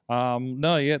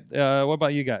 no, yeah. What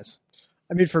about you guys?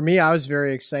 I mean, for me, I was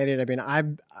very excited. I mean,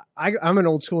 I'm an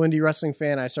old school indie wrestling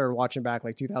fan. I started watching back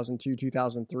like 2002,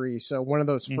 2003. So one of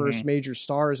those first major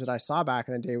stars that I saw back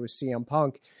in the day was CM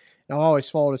Punk. And I've always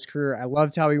followed his career. I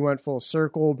loved how he went full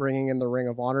circle, bringing in the Ring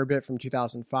of Honor bit from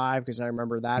 2005, because I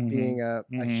remember that being a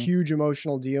huge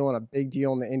emotional deal and a big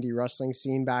deal in the indie wrestling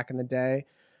scene back in the day.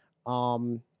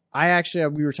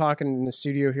 We were talking in the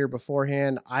studio here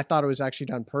beforehand. I thought it was actually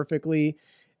done perfectly.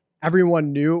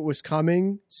 Everyone knew it was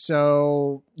coming,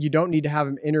 so you don't need to have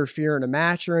him interfere in a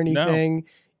match or anything.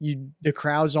 The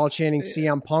crowd's all chanting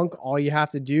CM Punk. All you have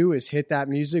to do is hit that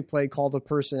music, play Call the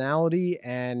Personality,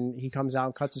 and he comes out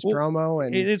and cuts his promo.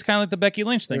 And It's kind of like the Becky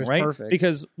Lynch thing, was right? perfect.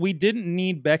 Because we didn't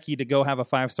need Becky to go have a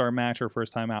 5-star match her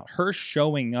first time out. Her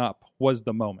showing up was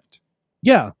the moment.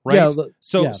 Yeah, Right. Yeah, look,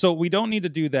 So yeah. so we don't need to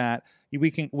do that.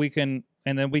 We can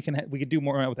and then we can do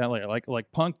more with that later.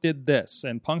 Like Punk did this,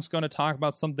 and Punk's going to talk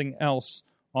about something else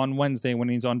on Wednesday when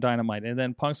he's on Dynamite, and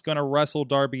then Punk's going to wrestle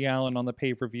Darby Allin on the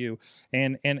pay-per-view,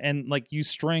 and like you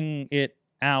string it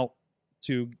out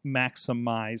to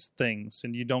maximize things,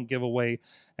 and you don't give away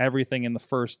everything in the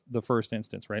first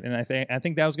instance, right? And I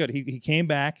think that was good. He came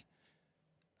back,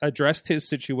 addressed his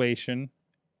situation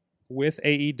with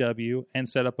AEW, and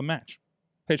set up a match.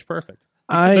 Pitch perfect.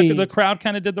 The crowd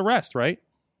kind of did the rest, right?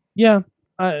 Yeah,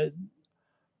 I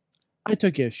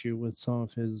took issue with some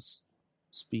of his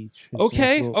speech.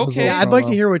 Okay. yeah, I'd like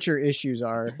to hear what your issues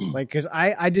are. Like, because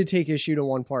I did take issue to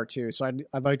one part too. So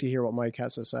I'd like to hear what Mike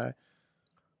has to say.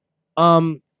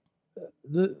 I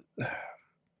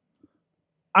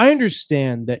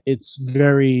understand that it's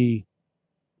very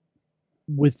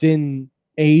within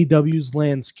AEW's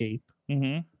landscape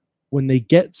Mm-hmm. when they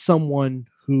get someone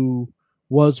who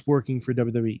was working for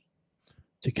WWE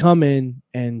to come in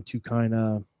and to kind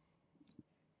of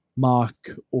mock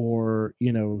or,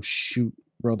 shoot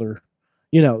brother,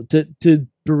 to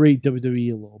berate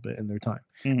WWE a little bit in their time.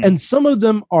 Mhm. And some of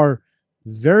them are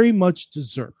very much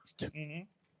deserved. Mhm.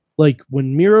 Like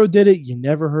when Miro did it, you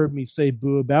never heard me say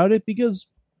boo about it because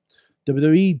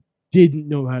WWE didn't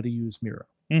know how to use Miro.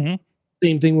 Mm-hmm.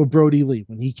 Same thing with Brody Lee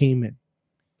when he came in.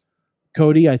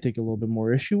 Cody, I take a little bit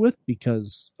more issue with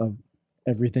because of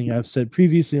everything I've said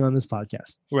previously on this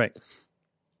podcast. Right.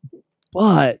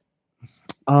 But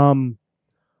I'm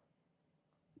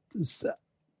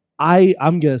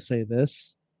gonna say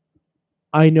this.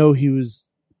 I know he was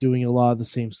doing a lot of the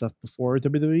same stuff before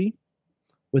WWE.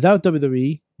 Without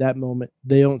WWE, that moment,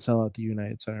 they don't sell out the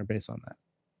United Center based on that.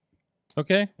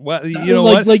 Okay. Well, you know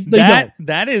what?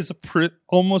 That is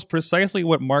almost precisely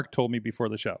what Mark told me before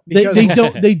the show. They don't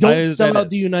That sell out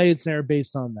is. the United Center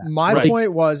based on that. My Right.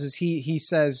 point was he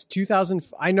says 2000.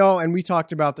 I know, and we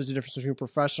talked about there's a difference between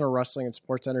professional wrestling and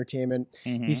sports entertainment.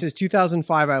 Mhm. He says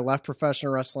 2005, I left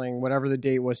professional wrestling. Whatever the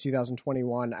date was,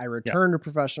 2021, I returned to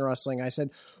professional wrestling. I said,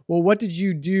 well, what did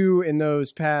you do in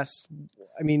those past?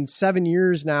 7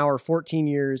 years now or 14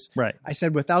 years. Right. I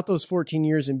said, without those 14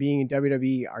 years and being in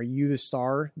WWE, are you the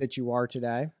star that you are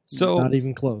today? So Not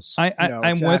even close. I'm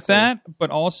exactly. with that,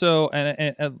 but also,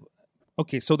 and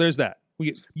okay, so there's that.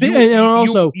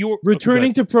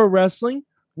 Returning to pro wrestling,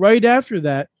 right after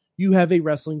that, you have a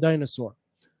wrestling dinosaur.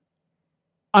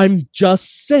 I'm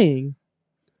just saying,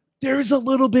 there's a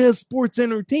little bit of sports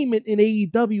entertainment in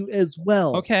AEW as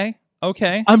well. Okay.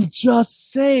 I'm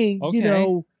just saying,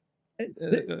 Okay.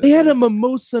 they had a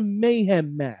Mimosa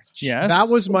Mayhem match. Yes. That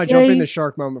was my Okay. jumping the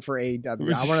shark moment for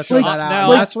AEW. I want to throw Like, that out.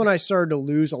 now- That's when I started to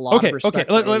lose a lot Okay. of respect. Okay.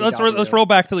 for Let's AEW. roll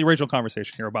back to the original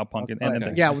conversation here about Punk and But,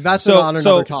 things. yeah, well, that's So- on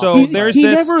so- another topic. so he, there's he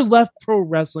this- never left pro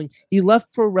wrestling. He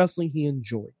left pro wrestling he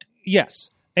enjoyed. Yes.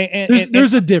 And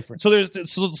There's a difference. So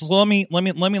let me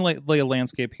lay a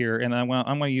landscape here, and I'm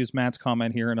going to use Matt's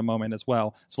comment here in a moment as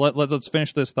well. So let's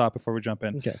finish this thought before we jump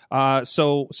in. Okay.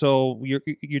 So you're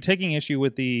taking issue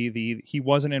with the he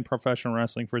wasn't in professional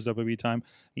wrestling for his WWE time.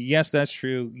 Yes, that's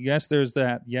true. Yes, there's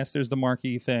that. Yes, there's the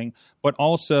marquee thing, but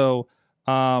also,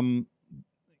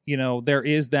 there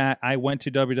is that I went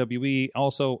to WWE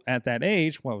also at that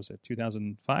age. What was it?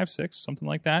 2005, 6, something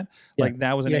like that. Yeah. Like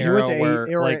that was an Yeah, he era went to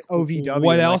where like OVW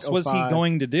what in, else like, was he 05.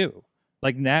 going to do?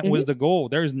 Like that was the goal.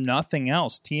 There's nothing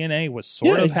else. TNA was sort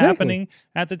Yeah, of exactly. happening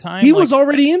at the time. he Like, was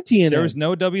already in TNA. there was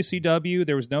no WCW.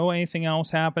 There was no anything else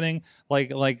happening. Like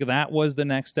that was the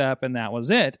next step, and that was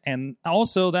it. And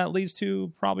also that leads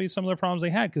to probably some of the problems they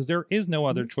had because there is no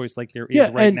other choice like there is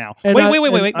right and- now. and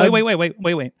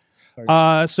Wait.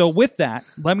 Sorry. So with that,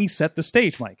 let me set the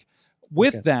stage, Mike.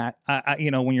 With Okay. that,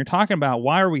 when you're talking about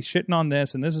why are we shitting on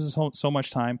this and this is so much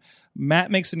time,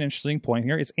 Matt makes an interesting point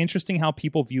here. It's interesting how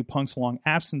people view Punk's long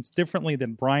absence differently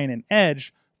than Bryan and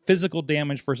Edge. Physical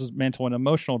damage versus mental and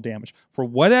emotional damage. For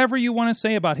whatever you want to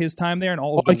say about his time there and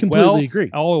I completely agree.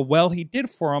 all well he did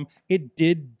for him, it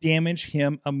did damage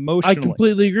him emotionally I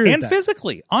completely agree with and that.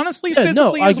 physically. Honestly, Yeah,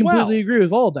 physically I as well. completely agree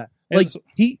with all of that. Like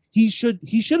It's- he should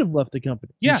have left the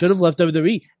company. Yes. He should have left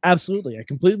WWE. Absolutely. I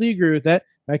completely agree with that.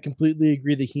 I completely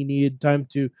agree that he needed time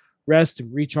to rest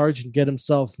and recharge and get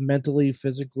himself mentally,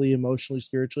 physically, emotionally,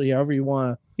 spiritually, however you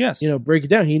want Yes. to, break it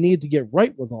down. He needed to get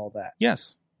right with all that.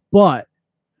 Yes. But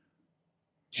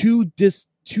to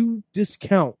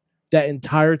discount that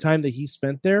entire time that he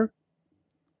spent there,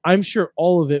 I'm sure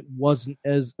all of it wasn't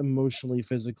as emotionally,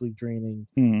 physically draining.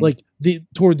 Mhm. Like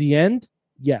toward the end,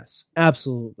 yes,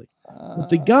 absolutely. But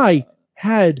the guy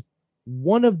had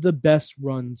one of the best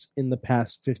runs in the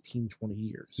past 15, 20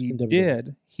 years. He in WWE.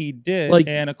 did. He did. Like-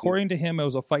 and according to him, it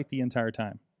was a fight the entire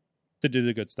time to do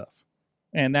the good stuff.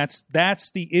 And that's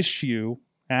the issue.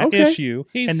 Okay.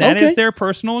 And that is okay. their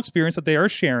personal experience that they are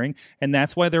sharing, and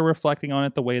that's why they're reflecting on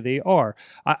it the way they are.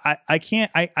 I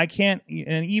can't,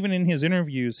 and even in his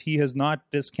interviews, he has not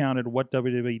discounted what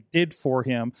WWE did for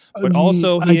him, but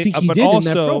also I think he did in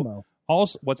that promo.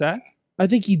 also, what's that? I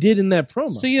think he did in that promo.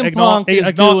 CM Punk is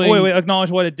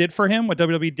Acknowledge what it did for him, what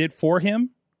WWE did for him.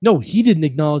 No, he didn't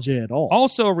acknowledge it at all.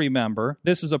 Also, remember,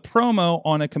 this is a promo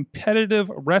on a competitive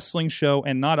wrestling show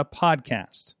and not a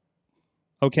podcast.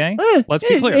 Okay? Let's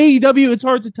be clear. AEW, it's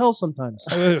hard to tell sometimes.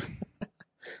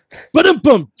 But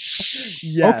boom.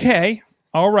 Yes. Okay.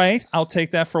 All right. I'll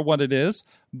take that for what it is.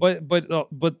 But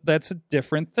that's a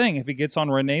different thing. If he gets on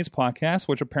Renee's podcast,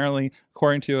 which apparently,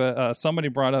 according to somebody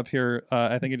brought up here,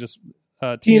 I think it just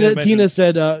Tina mentioned-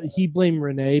 said he blamed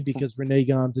Renee because Renee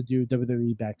got him to do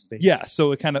WWE backstage. Yeah,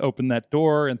 so it kind of opened that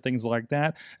door and things like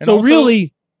that. And So also-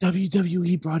 really,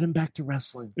 WWE brought him back to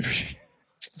wrestling.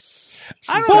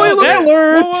 I don't Spoiler know. That,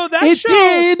 alert! well, that It show,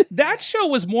 did! That show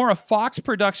was more a Fox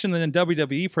production than a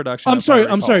WWE production. I'm if I sorry.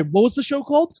 recall. What was the show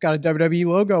called? It's got a WWE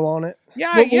logo on it.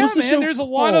 Yeah, What yeah, was the man. show There's a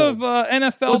lot called? of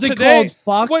NFL Was it Today. called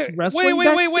Fox wait, Wrestling wait.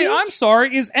 Backstage? I'm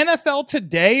sorry. Is NFL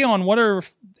Today on what are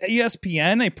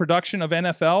ESPN a production of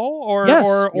NFL or Yes.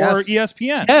 or Yes.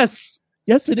 ESPN?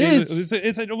 Yes, it is.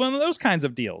 It's one of those kinds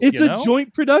of deals. It's you a know?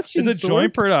 joint production. It's a Sorg.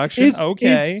 joint production.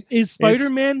 Okay. Is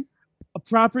Spider-Man a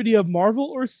property of Marvel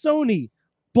or Sony?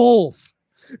 Both.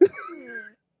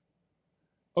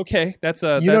 Okay, that's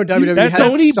a WWE that's has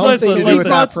Sony something listen, to do listen, with that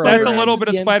that's a program. little bit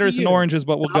of The spiders and MCU, oranges,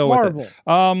 but we'll not go Marvel. with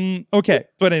it. Okay,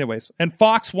 but anyways, and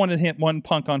Fox wanted him one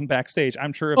Punk on backstage.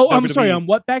 I'm sure. If Oh, WWE, I'm sorry. On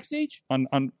what backstage? on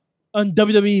On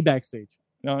WWE backstage.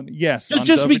 yes, Just- on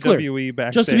just to be clear. WWE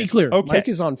backstage. Just to be clear. Okay. Mike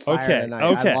is on fire Okay, tonight.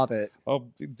 okay. I love it. Oh,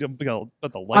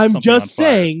 but the lights I'm something on just fire.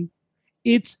 saying,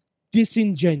 it's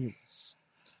disingenuous.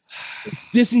 It's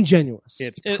disingenuous.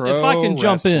 It's If pro I can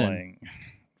jump in. wrestling.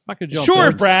 If I could jump Sure,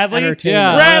 in. Bradley. Entertainment.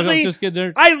 Yeah, Bradley, just get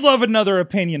there. I love another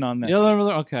opinion on this.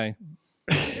 Okay.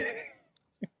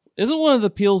 Isn't one of the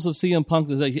appeals of CM Punk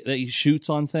is that he shoots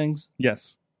on things?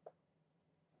 Yes.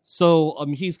 So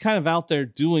he's kind of out there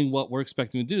doing what we're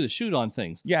expecting him to do, to shoot on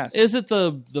things. Yes. Is it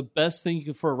the best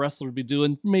thing for a wrestler to be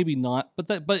doing? Maybe not,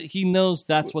 but he knows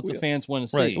that's what the fans want to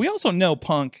see. Right. We also know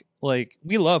Punk, like,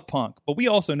 we love Punk, but we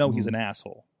also know he's an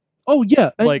asshole. Oh yeah.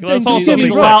 Like, let's don't also get me be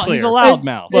he's, quite loud, clear. he's a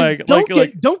loudmouth.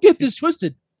 Like- don't get this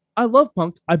twisted. I love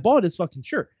Punk. I bought his fucking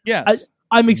shirt. Yes.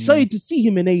 I'm excited to see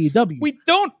him in AEW.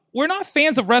 We're not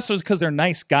fans of wrestlers because they're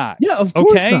nice guys. yeah, of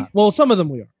course Okay? not. Well, some of them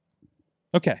we are.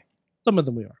 Okay. Some of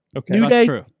them we are. Okay. New That's Day,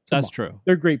 true. That's true.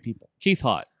 They're great people. Keith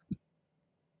Hott.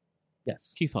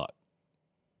 Yes. Keith Hott.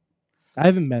 I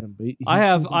haven't met him, but he I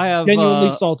have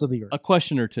genuinely salt of the earth. a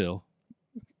question or two.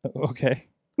 Okay.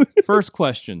 First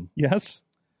question, Yes.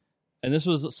 and this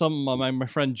was something my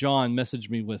friend John messaged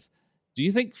me with. Do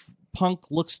you think Punk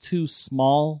looks too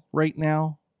small right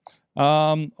now?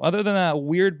 Other than that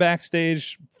weird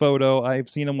backstage photo, I've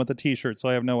seen him with a T-shirt, so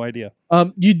I have no idea.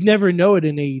 You'd never know it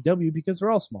in AEW because they're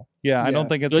all small. Yeah, I Yeah. don't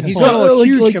think it's. But He's Well, going to look like-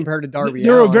 huge like- compared to Darby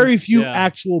There are Allin. very few Yeah.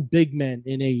 actual big men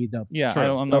in AEW. Yeah, True.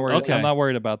 I'm not worried. Okay. I'm not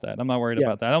worried about that. I'm not worried Yeah.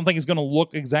 about that. I don't think he's going to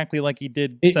look exactly like he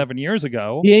did It- 7 years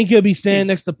ago. He ain't gonna be standing He's-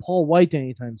 next to Paul White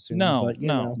anytime soon. No, but, you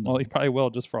no. know. Well, he probably will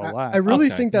just for a laugh. I really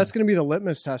Okay. think that's going to be the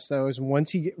litmus test, though, is when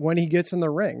he gets in the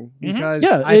ring, Mhm. because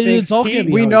Yeah, I think it's all gonna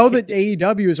be we how know he- that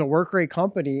AEW is a work rate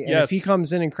company, and Yes. if he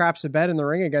comes in and craps a bed in the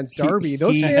ring against He- Darby,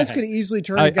 those he- fans could easily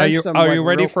turn Are against you him. are you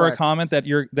ready real for a quick. comment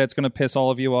that's going to piss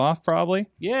all of you off? Probably.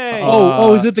 Yay!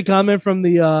 Oh, is it the comment from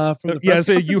the Yeah, press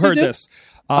so conference you he heard did? this.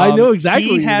 I know exactly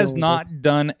what He you're has going with not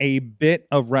done a bit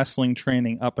of wrestling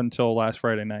training up until last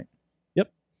Friday night. Yep.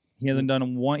 He hasn't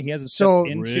done one. He hasn't So,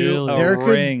 stepped into Really? a There could-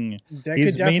 ring. That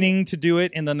He's could definitely- meaning to do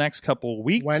it in the next couple of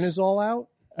weeks. when is all out?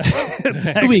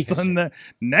 next, weeks.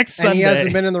 next And Sunday. he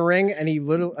hasn't been in the ring, and he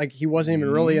wasn't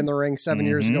even really in the ring 7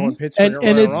 years ago in Pittsburgh.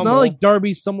 And at it's Royal not Rumble. like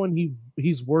Darby's someone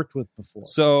he's worked with before.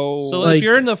 So So like- if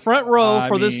you're in the front row I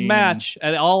for this mean- match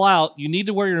at All Out, you need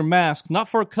to wear your mask, not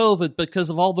for COVID, because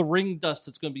of all the ring dust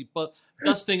that's going to be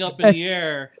dusting up in the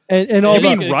air. and all you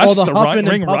the mean all rust? The The huffing and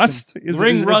ring puffing. rust?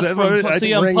 Ring rust that from what-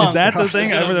 CM ring Punk. Is that the Rust. thing?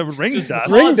 The ring Just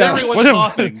dust. Ring cause dust. everyone's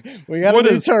coughing. We got What a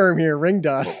new is- term here: ring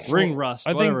dust. Ring rust,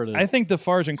 I think whatever it is. I think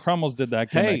Defarge and Crumbles did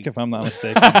that gimmick, Hey. if I'm not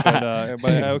mistaken. but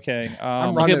okay. I'm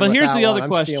Okay, running but with here's that the one. other I'm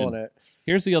question. stealing it.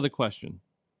 Here's the other question.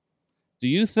 Do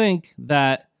you think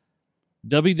that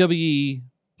WWE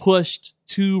pushed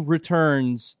 2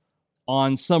 returns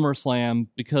on SummerSlam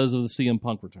because of the CM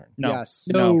Punk return? No. Yes.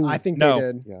 No. I think No. they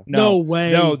did. Yeah. No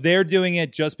way. No, they're doing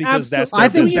it just because that's their I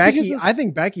think business.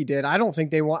 Becky- Becky did. I don't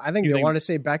think they want. I think You they think- want to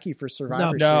say Becky for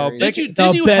Survivor No, Series. Becky-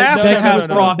 Did you No, have to Becky have was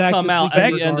Brock back come this out weekend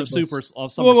at the end of regardless.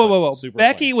 SummerSlam? Whoa. SummerSlam.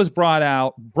 Becky was brought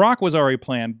out. Brock was already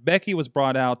planned. Becky was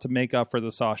brought out to make up for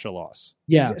the Sasha loss.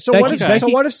 Yeah. So Becky- what if Becky- so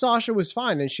what if Sasha was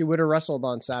fine and she would have wrestled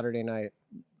on Saturday night?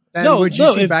 Then No, would you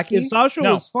no, see if, Becky? If Sasha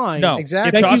No. was fine, No, Exactly.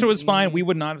 If Becky- Sasha was fine, we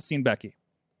would not have seen Becky.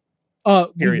 we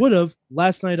Period. would have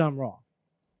last night on Raw.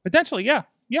 Potentially, yeah.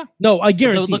 No, I The,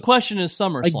 guarantee. the it. question is I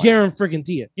SummerSlam.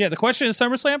 guarantee it. Yeah, the question is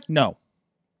SummerSlam? No.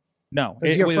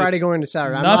 Because you got Friday going to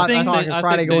Saturday. I'm Nothing- not talking I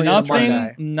Friday think going to Nothing,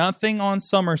 Monday. nothing on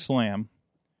SummerSlam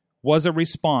was a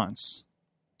response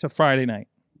to Friday night.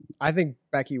 I think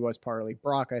Becky was partly.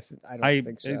 Brock, I don't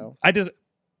think so. I just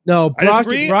No, I Brock,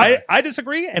 disagree. Brock, I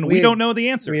disagree, and we We- don't know the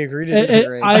answer. We agree to and- and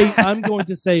disagree. I'm going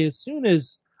to say as soon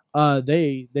as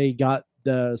they got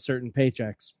the certain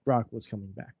paychecks, Brock was coming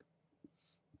back.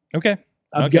 Okay.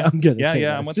 I'm, Okay. I'm gonna Yeah, say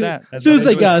yeah, that. I'm with Soon- that. As soon as I they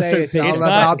would got a say certain it's all It's paycheck.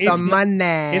 not- about it's the not-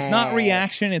 money. It's not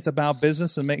reaction. It's about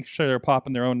business and making sure they're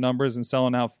popping their own numbers and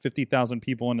selling out 50,000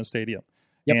 people in a stadium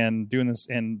Yep. and doing this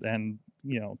and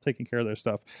taking care of their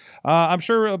stuff. I'm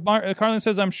sure Carlin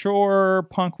says I'm sure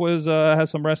Punk was has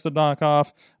some rest to knock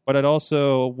off, but I'd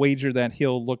also wager that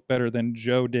he'll look better than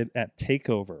Joe did at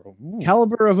Takeover. Ooh.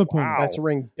 Caliber of opponent. Wow. That's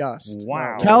ring dust.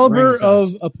 Wow. No, Caliber ring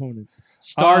of dust. opponent.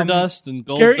 Stardust and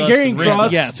gold Gary, dust Gary and and ring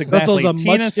Cross Yes, dust. exactly. wrestles a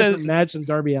Tina much says- different match than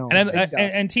Darby Allin. And, Big dust.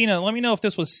 and Tina, let me know if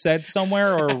this was said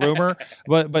somewhere or a rumor,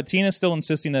 but Tina's still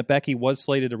insisting that Becky was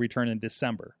slated to return in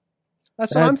December.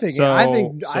 That's what I'm thinking. So- I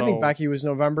think so- Becky was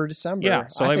November, December. Yeah,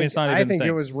 so I mean, think, it's not I even think a it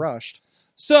thing. was rushed.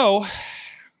 So,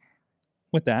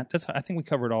 with that, I think we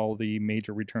covered all the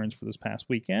major returns for this past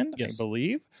weekend, Yes. I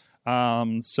believe.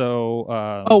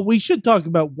 We should talk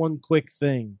about one quick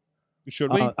thing.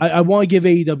 Should we? I want to give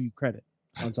AEW credit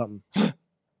on something.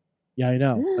 Yeah, I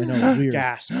know. It's weird.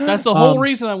 Gasp. That's the whole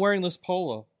reason I'm wearing this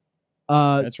polo.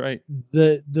 That's right.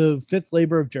 The fifth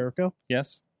labor of Jericho,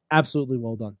 Yes. absolutely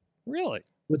well done. Really?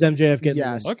 With MJF getting the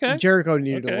Yes. win. Okay. Jericho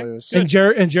needed Okay. to lose. and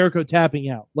Jericho tapping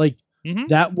out. Like Mhm.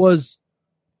 that was,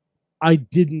 I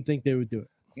didn't think they would do it.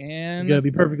 I'm And gonna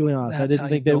be perfectly honest. I that's how didn't you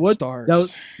think they build would. stars. That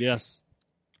was- Yes.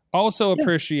 Also Yeah.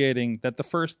 appreciating that the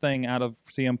first thing out of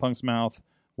CM Punk's mouth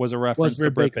was a reference to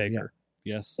Britt Britt Baker, Baker.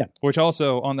 Yes. Yeah. Which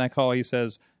also on that call he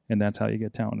says, and that's how you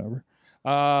get talent over.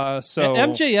 So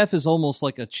MJF is almost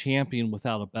like a champion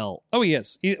without a belt. oh, he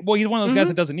is. He's one of those guys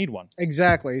that doesn't need one.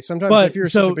 Exactly. Sometimes But- if you're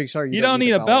such so a big star, You don't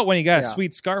need a belt when you got a Yeah.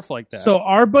 sweet scarf like that. So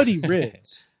our buddy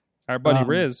Riz, our buddy um,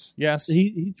 Riz, yes,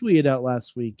 he tweeted out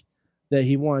last week that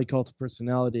he wanted Cult of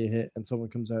Personality to hit, and someone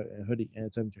comes out in a hoodie, and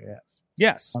it's MJF.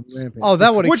 yes. On Rampage. Oh,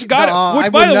 that would Which got it. Which, I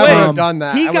by would the never way, have done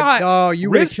that. he I would- got- Oh, you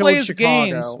would have Riz killed plays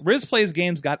Chicago. games. Riz plays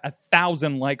games got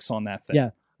 1,000 likes on that thing.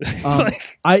 Yeah. It's Um,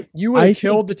 like, You would I have think-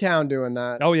 killed the town doing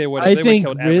that. oh yeah, what I they think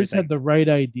would Riz have killed had the right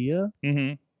idea,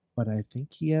 everything. but I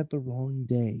think he had the wrong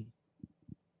day.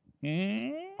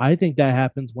 Mm-hmm. I think that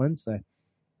happens Wednesday.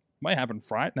 Might happen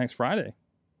next Friday.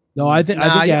 No, I think Nah,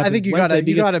 it I think you happens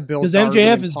gotta Wednesday build because Darby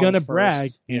MJF and is Punk gonna first.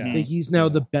 brag Yeah. that he's now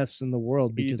the best in the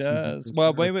world He because does. beat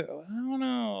Well, Chris maybe I don't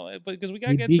know, because we gotta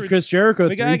Jericho. He get beat through. Chris Jericho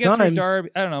We gotta three get through times. Darby.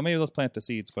 I don't know. Maybe let's plant the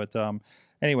seeds. But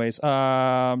anyways,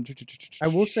 I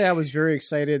will say I was very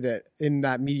excited that in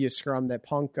that media scrum that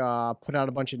Punk put out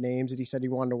a bunch of names that he said he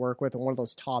wanted to work with, and one of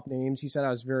those top names he said I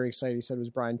was very excited. He said it was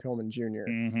Brian Pillman Jr.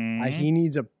 Mhm. He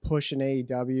needs a push in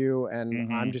AEW, and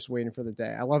Mhm. I'm just waiting for the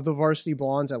day. I love the Varsity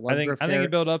Blondes. I love I think Griff you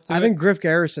Garrison. build up to. I it. think Griff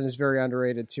Garrison is very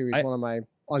underrated too. He's I- one of my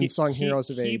unsung heroes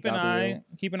of keep AEW.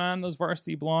 Keep an eye on those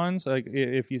Varsity Blondes. Like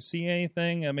if you see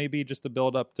anything, maybe just to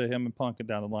build up to him and Punk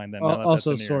down the line. Then now that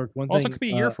Also, that's in the air. Sorg, one Also thing, could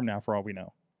be a year from now for all we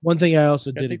know. one thing I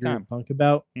also Gotta did take agree time. with Punk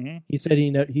about. Mhm. He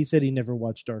said he never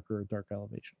watched Darker or Dark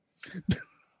Elevation.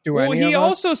 Do Well, any he of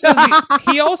us? also says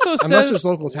he also Unless says there's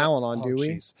local talent on, do we?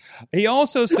 jeez. He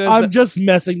also says I'm that, just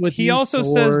messing with you. he also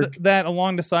says Sorg. that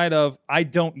along the side of I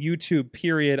don't YouTube.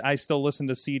 Period. I still listen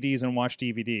to CDs and watch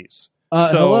DVDs. So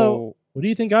Hello. What do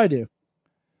you think I do?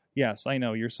 yes, I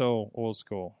know you're so old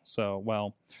school. So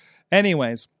well,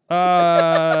 anyways,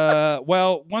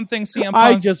 well, one thing CM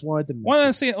I Punk. just wanted to.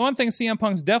 One thing CM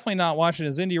Punk's definitely not watching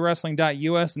is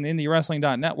IndieWrestling.us and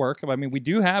IndieWrestling.network. I mean, we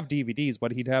do have DVDs,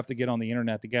 but he'd have to get on the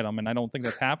internet to get them, and I don't think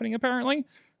that's happening apparently,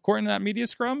 according to that media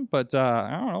scrum. But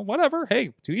I don't know, whatever.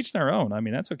 Hey, to each their own. I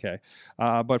mean, that's okay.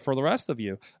 But for the rest of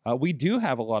you, we do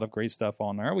have a lot of great stuff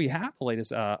on there. We have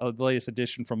the latest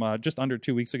edition from just under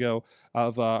 2 weeks ago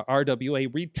of RWA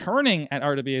returning at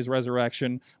RWA's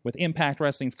Resurrection with Impact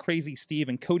Wrestling's Crazy Steve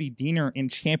and Cody Deaner in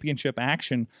championship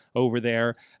action over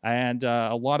there, and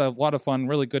a lot of fun.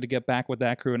 Really good to get back with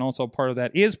that crew, and also part of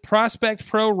that is Prospect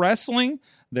Pro Wrestling.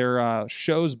 Their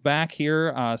shows back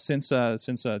here since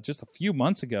just a few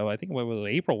months ago. I think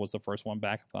April was the first one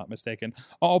back, if I'm not mistaken.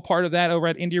 All part of that over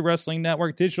at Indie Wrestling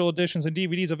Network. Digital editions and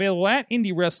DVDs available at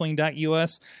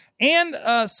IndieWrestling.us.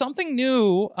 And something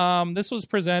new. This was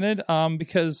presented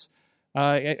because.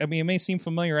 I mean, it may seem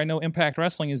familiar. I know Impact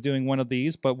Wrestling is doing one of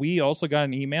these, but we also got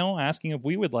an email asking if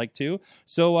we would like to.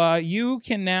 So you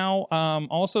can now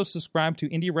also subscribe to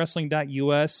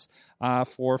IndieWrestling.us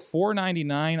for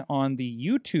 $4.99 on the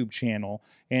YouTube channel,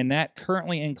 and that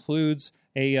currently includes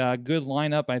a good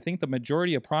lineup. I think the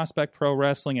majority of Prospect Pro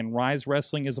Wrestling and Rise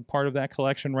Wrestling is a part of that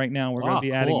collection right now. We're going to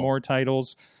be adding cool. more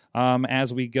titles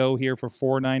as we go here for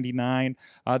 $4.99.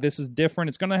 This is different.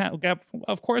 It's going to have,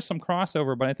 of course, some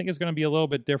crossover, but I think it's going to be a little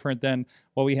bit different than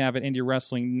what we have at Indie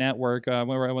Wrestling Network.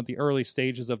 We're at the early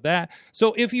stages of that.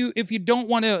 So if you don't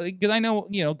want to, because I know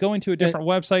going to a different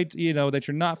website, that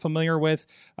you're not familiar with,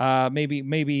 but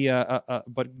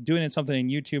doing it something in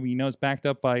YouTube, it's backed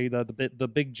up by the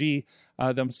Big G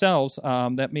themselves.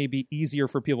 That may be easier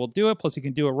for people to do it. Plus, you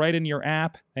can do it right in your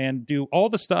app and do all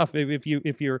the stuff. If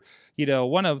you're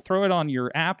want to throw it on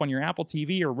your app, on your Apple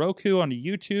TV or Roku, on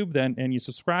YouTube, and you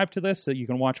subscribe to this, so you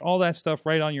can watch all that stuff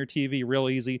right on your TV real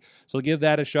easy. So give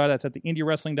that a shot. That's at the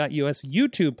IndieWrestling.us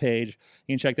YouTube page.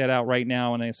 You can check that out right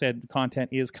now. And I said content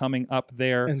is coming up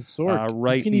there And Sorg,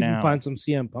 right you can now. even find some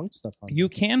CM Punk stuff on You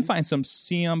can find some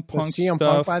CM Punk Does CM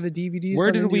stuff. Punk buy the DVDs? Where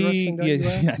on did we?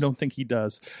 IndieWrestling.us? Yeah, I don't think he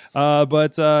does.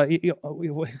 But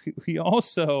he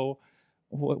also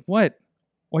what?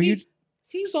 Are you?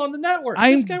 He's on the network.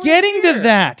 I'm This guy right getting to here.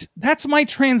 that. That's my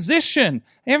transition.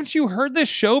 Haven't you heard this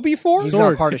show before? He's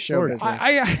Sorg, not part of show Sorg.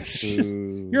 business.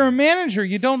 You're a manager.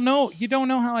 You don't know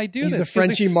how I do He's this. the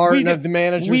Frenchie Martin of the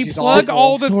managers. We He's plug awful.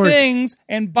 all the Sorg. things,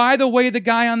 and by the way, the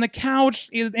guy on the couch,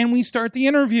 and we start the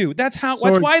interview. That's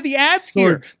Sorg. why the ad's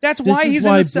here. Sorg. That's This why is he's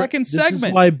in why the Bra- second This segment.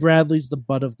 is why Bradley's the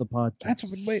butt of the podcast. That's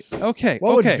wait. Okay.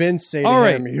 What okay. would Vince say to All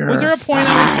right. him? You're Was there a point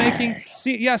I was fired. making?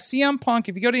 CM Punk,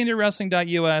 if you go to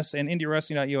IndieWrestling.us and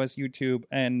IndieWrestling.us YouTube,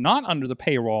 and not under the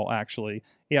paywall, actually,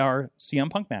 are CM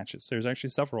Punk matches. There's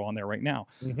actually several on there right now.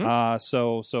 Mhm.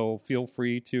 So feel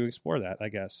free to explore that, I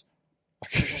guess.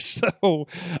 So,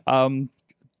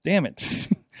 damn it.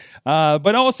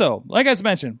 But also, like I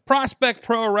mentioned, Prospect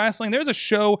Pro Wrestling. There's a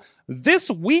show this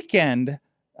weekend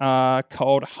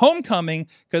called Homecoming,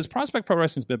 because Prospect Pro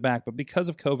Wrestling's been back, but because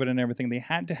of COVID and everything, they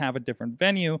had to have a different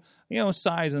venue,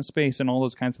 size and space and all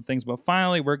those kinds of things. But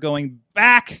finally, we're going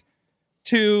back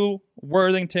to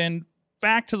Worthington,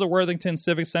 back to the Worthington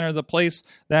Civic Center, the place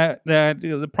that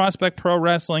the Prospect Pro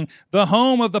Wrestling, the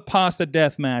home of the Pasta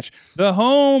Death match, the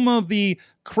home of the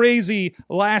crazy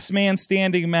last man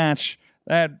standing match.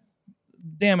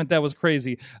 Damn it, that was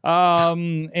crazy.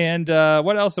 And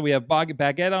what else do we have?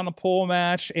 Baguette on a pole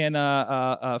match, and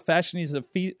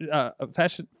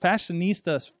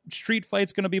fashionista street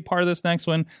fight's going to be part of this next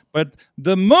one. But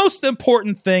the most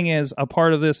important thing is a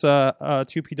part of this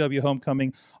 2PW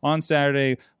Homecoming on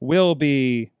Saturday will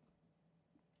be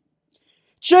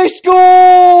Chase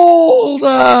Gold!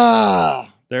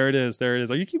 there. It is.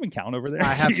 Are you keeping count over there?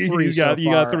 I have 3 you so got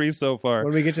far. 3 so far.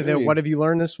 When we get to the what have you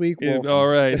learned this week? Yeah, We'll- all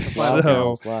right.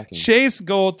 So, Slacking. Chase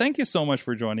Gold, thank you so much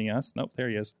for joining us. Nope, there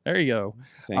he is. There you go.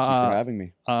 Thank you for having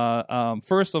me.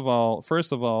 First of all,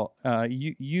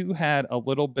 you had a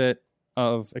little bit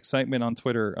of excitement on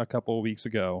Twitter a couple of weeks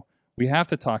ago. We have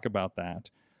to talk about that.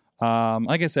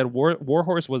 Like I said,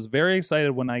 Warhorse was very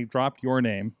excited when I dropped your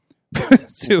name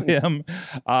to him.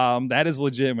 That is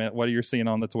legitimate. What you're seeing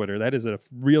on the Twitter, that is a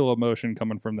real emotion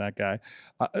coming from that guy.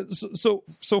 So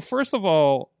first of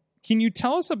all, can you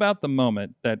tell us about the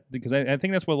moment because I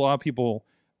think that's what a lot of people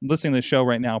listening to the show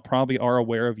right now probably are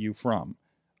aware of you from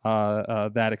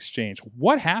that exchange.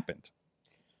 What happened?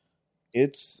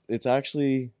 It's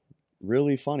actually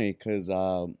really funny because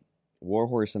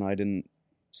Warhorse and I didn't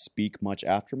speak much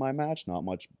after my match, not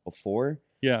much before,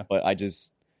 Yeah. but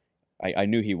I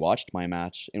knew he watched my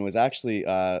match, and it was actually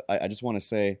I just want to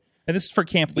say, And this is for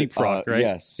Camp Leapfrog, right?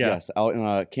 Yes, Yeah. yes, out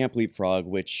in Camp Leapfrog,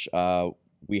 which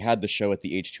we had the show at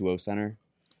the H2O Center,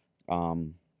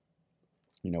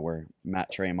 where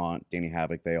Matt Tremont, Danny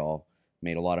Havoc, they all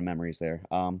made a lot of memories there.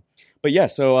 But yeah,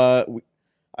 so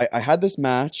I had this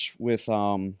match with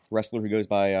a wrestler who goes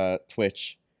by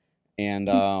Twitch, and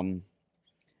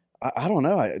I don't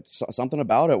know, it's something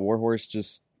about it. Warhorse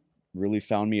just really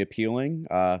found me appealing.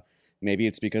 Maybe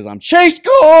it's because I'm Chase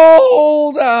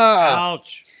Gold.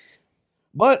 Ouch.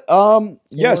 But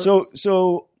yeah,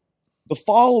 so the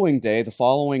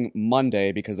following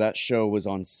Monday, because that show was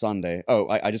on Sunday. Oh,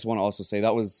 I just want to also say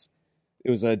it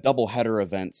was a double header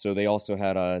event. So they also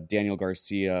had Daniel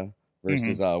Garcia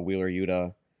versus Wheeler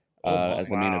Yuta as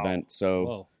the main event. So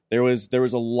Whoa. there was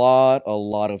a lot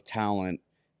of talent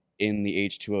in the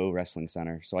H2O Wrestling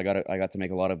Center. So I got to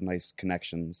make a lot of nice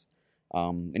connections.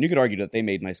 And you could argue that they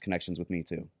made nice connections with me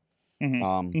too.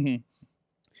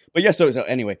 But yeah, so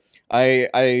anyway,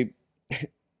 I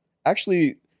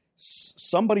actually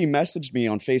somebody messaged me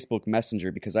on Facebook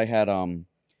Messenger because I had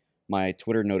my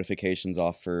Twitter notifications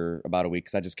off for about a week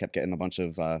because I just kept getting a bunch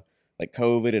of like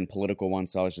COVID and political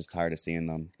ones, so I was just tired of seeing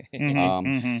them.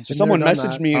 So someone done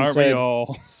messaged that. me and Are we said,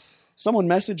 all? someone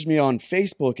messaged me on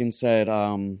Facebook and said,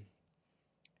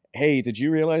 "Hey, did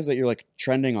you realize that you're like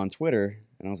trending on Twitter?"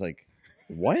 And I was like,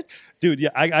 "What?" Dude, yeah,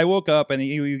 I woke up and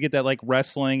you get that like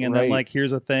wrestling and then Right. like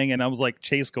here's a thing, and I was like,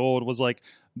 Chase Gold was like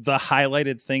the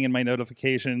highlighted thing in my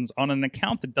notifications on an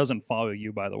account that doesn't follow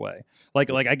you, by the way.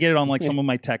 Like I get it on like some of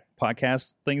my tech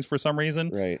podcast things for some reason,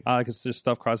 Right. because just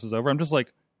stuff crosses over. I'm just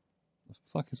like, what the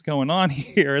fuck is going on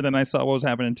here? Then I saw what was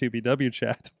happening in 2PW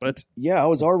chat, but Yeah, I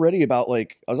was already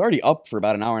up for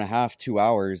about an hour and a half, 2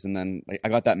 hours, and then I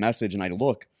got that message and I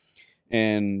look,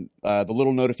 and the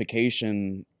little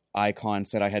notification icon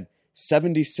said I had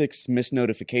 76 missed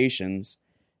notifications,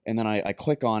 and then I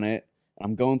click on it, and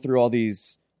I'm going through all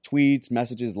these tweets,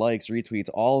 messages, likes, retweets,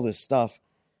 all this stuff,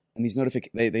 and these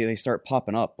they start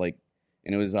popping up, like,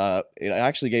 and it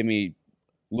actually gave me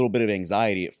a little bit of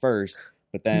anxiety at first,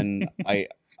 but then I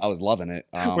was loving it.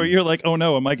 where you're like, oh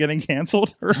no, am I getting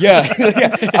canceled? Yeah,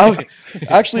 yeah.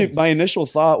 Actually, my initial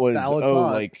thought was, Valid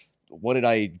thought. like, what did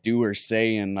I do or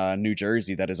say in New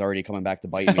Jersey that is already coming back to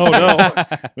bite me? Oh no,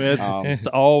 It's it's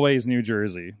always New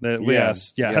Jersey. Yeah,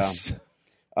 Yes.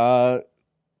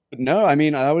 No, I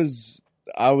mean, I was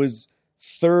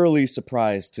thoroughly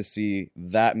surprised to see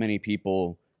that many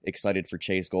people excited for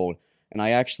Chase Gold, and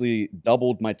I actually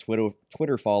doubled my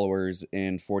Twitter followers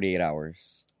in 48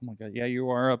 hours. Oh my god, yeah, you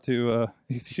are up to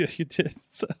you did.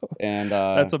 So And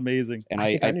that's amazing. And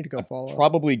I think I need to go follow.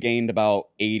 probably gained about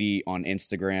 80 on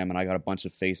Instagram, and I got a bunch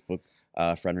of Facebook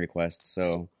friend requests.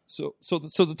 So So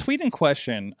the tweet in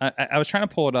question, I was trying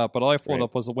to pull it up, but all I pulled Right.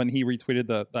 up was when he retweeted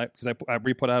because I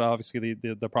re-put out obviously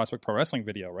the Prospect Pro Wrestling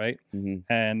video, right, mhm.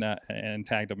 and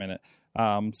tagged him in it.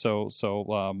 So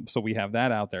we have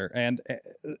that out there, and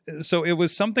so it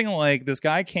was something like this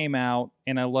guy came out,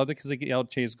 and I loved it because he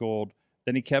yelled Chase Gold.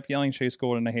 Then he kept yelling Chase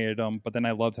Gold, and I hated him, but then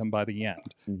I loved him by the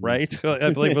end, Mhm. right? I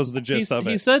believe was the gist of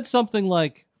He it. said something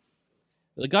like,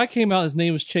 the guy came out, his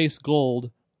name is Chase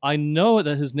Gold. I know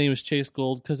that his name is Chase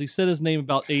Gold because he said his name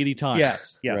about 80 times.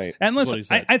 Yes. Right. And That's what listen, he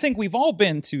said. I think we've all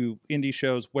been to indie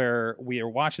shows where we are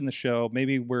watching the show.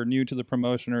 Maybe we're new to the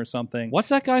promotion or something. What's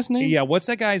that guy's name? Yeah, what's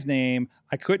that guy's name?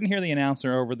 I couldn't hear the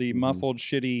announcer over the Mhm. muffled,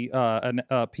 shitty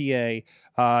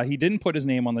PA. He didn't put his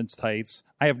name on the tights.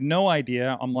 I have no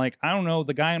idea. I'm like, I don't know.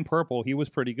 The guy in purple, he was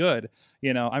pretty good.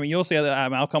 You know, I mean, you'll say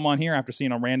that I'll come on here after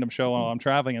seeing a random show while I'm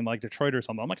traveling in like Detroit or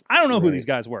something. I'm like, I don't know who Right. these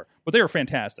guys were, but they were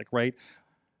fantastic, right?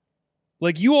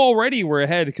 Like you already were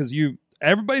ahead because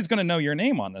everybody's going to know your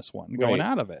name on this one going Right.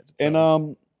 out of it. So-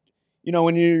 And you know,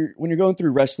 when you're going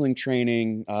through wrestling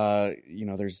training, you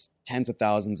know, there's tens of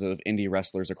thousands of indie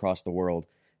wrestlers across the world,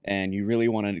 and you really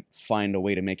want to find a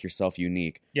way to make yourself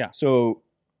unique. Yeah. So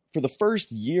for the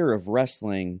first year of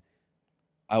wrestling,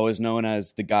 I was known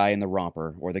as the guy in the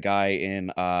romper, or the guy in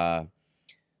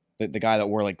the guy that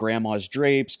wore like grandma's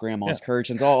drapes, grandma's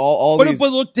curtains, all but these. it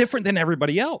looked different than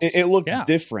everybody else. It looked Yeah.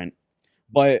 different,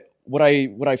 but what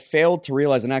I failed to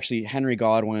realize, and actually Henry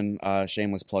Godwin,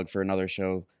 shameless plug for another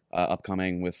show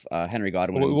upcoming with Henry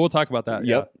Godwin. We'll talk about that.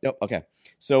 Yep. Okay.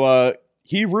 So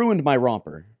he ruined my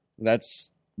romper.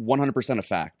 That's 100% a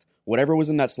fact. Whatever was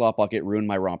in that slot bucket ruined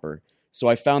my romper. So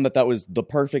I found that was the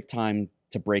perfect time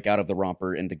to break out of the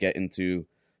romper and to get into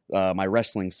my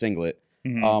wrestling singlet.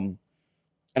 Yeah. Mhm.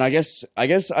 And I guess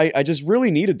I just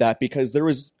really needed that because there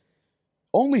was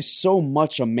only so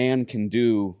much a man can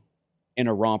do in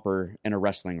a romper in a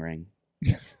wrestling ring.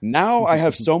 Now I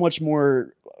have so much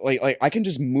more, like I can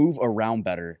just move around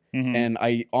better. Mhm. And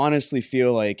I honestly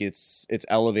feel like it's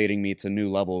elevating me to new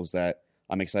levels that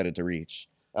I'm excited to reach.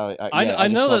 I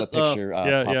just know saw that, the picture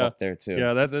pop up there too.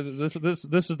 Yeah,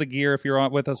 this is the gear. If you're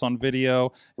with us on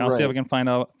video, and I'll see if I Right.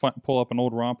 can pull up an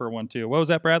old romper one too. What was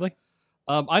that, Bradley?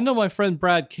 I know my friend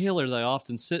Brad Kaler that I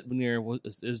often sit near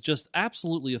is just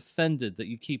absolutely offended that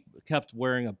you kept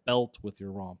wearing a belt with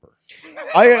your romper.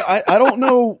 I don't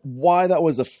know why that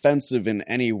was offensive in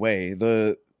any way.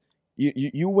 Are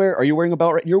you wearing a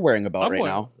belt? You're wearing a belt I'm right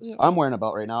wearing- now. yeah. I'm wearing a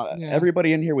belt right now. Yeah.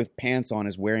 Everybody in here with pants on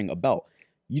is wearing a belt.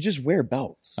 You just wear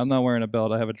belts. I'm not wearing a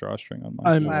belt. I have a drawstring on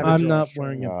mine. I have a I'm not drawstring.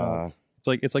 wearing a belt.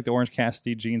 It's like the Orange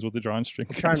Cassidy jeans with the drawstring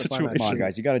I'm trying to find that situation. Come on,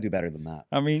 guys, you got to do better than that.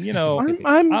 I mean, you know,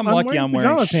 I'm lucky wearing I'm wearing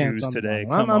pajama shoes pants on today.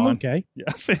 tomorrow. Come I'm on. okay. Yeah,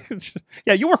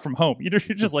 yeah. You work from home. You're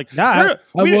just like Nah,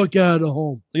 I we- work out of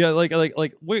home. Yeah, like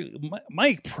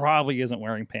Mike probably isn't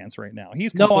wearing pants right now.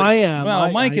 He's No, complete- I am.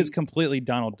 Well, Mike I- is completely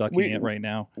Donald Ducking We- it right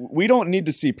now. We don't need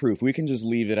to see proof. We can just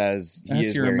leave it as he That's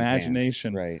is your wearing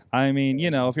imagination. pants. Right. I mean, you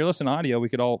know, if you're listening to audio, we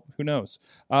could all. Who knows?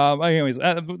 Anyways,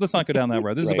 let's not go down that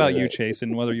road. This is Right, about you, right. Chase,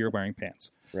 and whether you're wearing pants.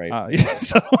 Right. Yeah,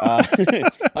 so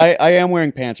I am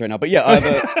wearing pants right now, but yeah,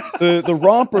 the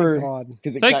romper. God.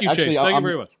 Because Thank you, Chase. Thank you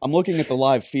very much. I'm looking at the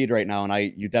live feed right now,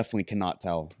 and you definitely cannot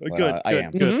tell. But, good, I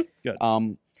am. good.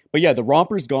 But yeah, the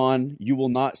romper's gone. You will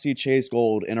not see Chase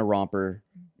Gold in a romper,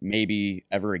 maybe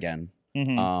ever again.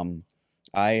 Mhm.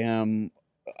 I am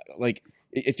like,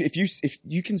 if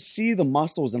you can see the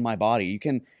muscles in my body, you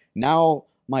can now.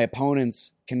 My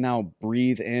opponents can now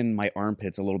breathe in my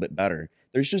armpits a little bit better.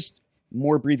 There's just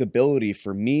more breathability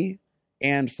for me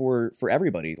and for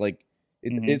everybody. Like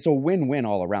Mhm. it's a win-win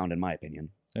all around, in my opinion.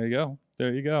 There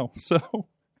you go. So,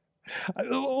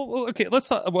 okay, let's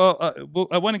talk. Well,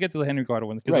 I want to get to the Henry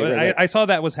Godwin because Right. I saw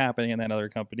that was happening in that other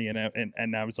company,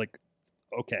 and I was like,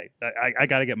 okay, I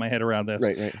got to get my head around this.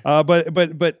 Right.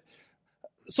 But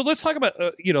so let's talk about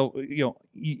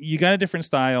you got a different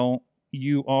style.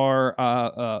 You are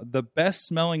the best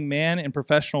smelling man in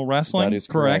professional wrestling. That is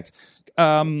correct.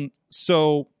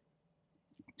 So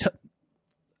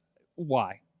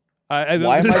why? Why am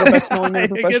I the best smelling man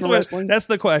in I guess professional wrestling? That's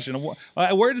the question.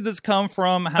 Where did this come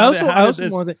from? I How also did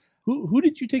this? want to. Who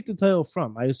did you take the title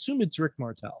from? I assume it's Rick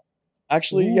Martel.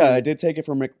 Actually, Ooh. yeah, I did take it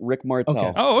from Rick Martel.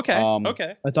 Okay. Oh, okay. Um,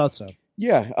 okay. I thought so.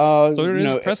 Yeah. So there you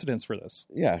is know, precedence for this.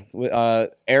 Yeah.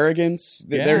 Arrogance.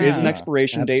 There is an Yeah,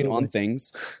 expiration date on absolutely.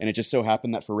 things. And it just so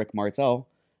happened that for Rick Martel,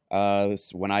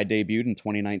 when I debuted in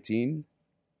 2019,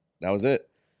 that was it.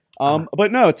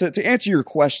 But no, to answer your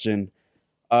question,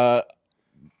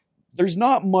 there's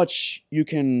not much you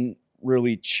can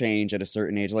really change at a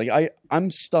certain age. Like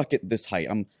I'm stuck at this height.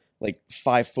 I'm like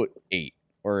 5'8"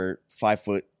 or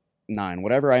 5'9",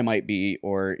 whatever I might be,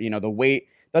 or the weight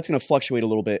that's going to fluctuate a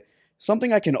little bit.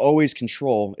 Something I can always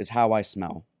control is how I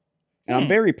smell, and I'm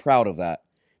very proud of that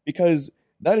because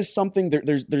that is something.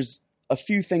 There's a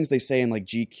few things they say in like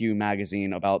GQ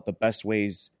magazine about the best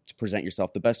ways to present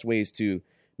yourself, the best ways to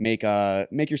make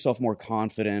yourself more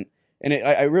confident. And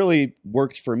I really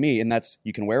worked for me, and that's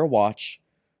you can wear a watch,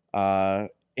 or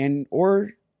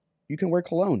you can wear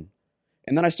cologne.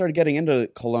 And then I started getting into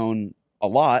cologne a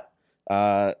lot.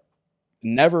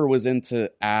 Never was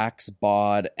into Axe,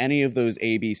 Bod, any of those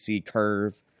ABC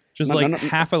Curve. Just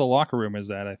half of the locker room is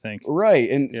that, I think. Right.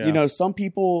 And, Yeah. Some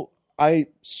people, I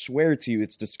swear to you,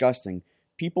 it's disgusting.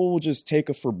 People will just take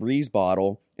a Febreze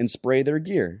bottle and spray their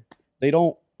gear.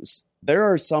 There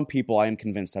are some people I am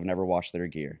convinced have never washed their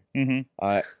gear. Mm-hmm.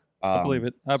 I believe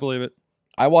it. I believe it.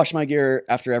 I wash my gear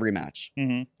after every match.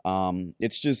 Mm-hmm.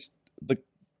 It's just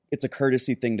it's a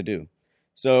courtesy thing to do.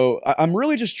 So I'm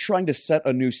really just trying to set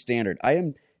a new standard. I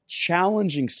am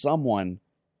challenging someone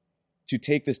to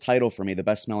take this title for me, the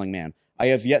best smelling man. I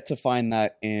have yet to find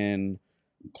that in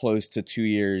close to 2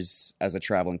 years as a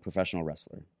traveling professional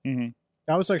wrestler. Mm-hmm.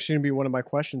 That was actually going to be one of my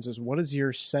questions is what is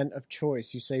your scent of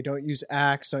choice? You say don't use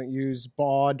Axe, don't use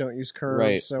Bod, don't use Curve.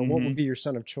 Right. So what would be your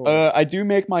scent of choice? I do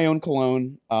make my own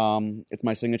cologne. It's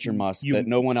my signature must that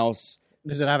no one else.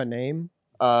 Does it have a name?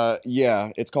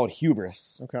 Yeah, it's called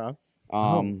Hubris. Okay.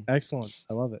 Excellent.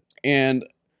 I love it. And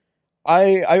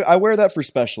I wear that for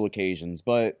special occasions,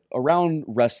 but around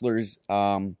wrestlers,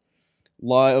 love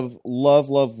my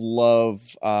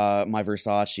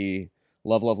Versace,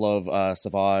 love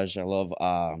Savage. I love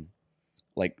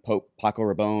like Paco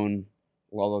Rabanne,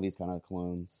 all of these kind of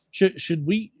colognes. Should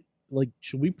we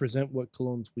present what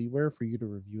colognes we wear for you to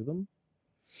review them?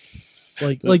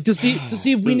 Like to see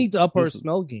if we need to up our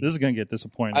smell game. This is going to get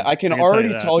disappointing. I can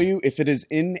already tell you if it is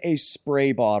in a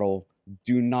spray bottle,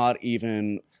 do not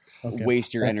even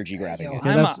waste your energy grabbing it.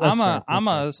 I'm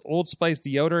a Old Spice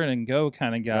deodorant and go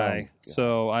kind of guy. Oh,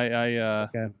 so I All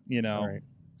right.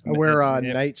 I wear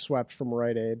Night Swept from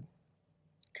Rite Aid.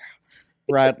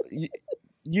 Brad,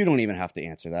 you don't even have to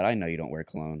answer that. I know you don't wear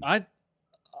cologne.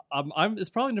 It's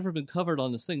probably never been covered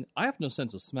on this thing. I have no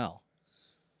sense of smell.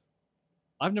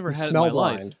 I've never had Smell it in my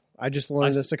blind. life. I just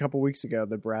learned this a couple weeks ago.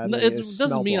 That Bradley It is doesn't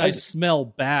smell mean blind. I smell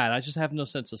bad. I just have no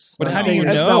sense of smell. But how I'm do you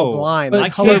saying know? Smell blind. But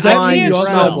Like I can't- colorblind. I can't and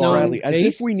smell smell Bradley, blind. as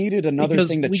if we needed another Because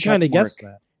thing to we check kind of mark. guessed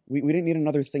that. We didn't need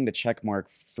another thing to check mark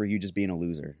for you just being a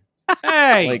loser.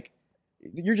 Hey, Like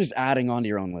you're just adding on to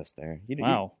your own list there. You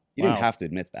didn't have to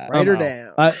admit that. Write her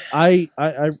Wow. down. I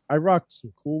rocked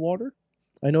some cool water.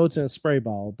 I know it's in a spray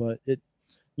bottle, but it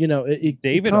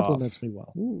David compliments me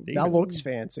well. Ooh, David. that looks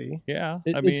fancy. Yeah.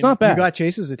 It's not You bad. got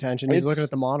Chase's attention. He's It's- looking at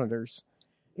the monitors.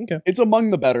 Okay. It's among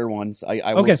the better ones.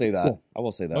 I will Okay, say that. cool. I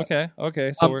will say that.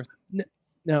 Okay. So we're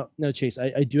Now, Chase,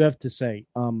 I do have to say,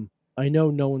 I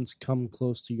know no one's come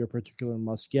close to your particular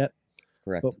musk yet,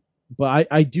 Correct. but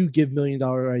I do give $1 million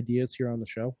ideas here on the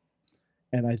show,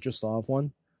 and I just thought of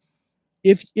one.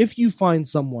 If you find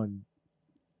someone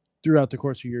throughout the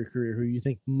course of your career who you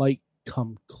think might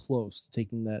come close to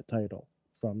taking that title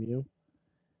from you,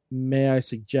 may I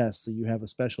suggest that you have a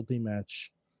specialty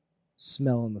match,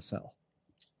 Smell in the Cell.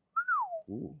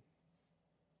 Ooh.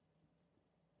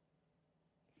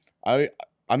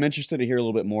 I'm interested to hear a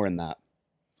little bit more in that.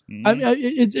 I mean,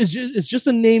 it's just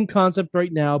a name concept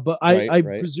right now, but I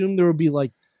Right. presume there will be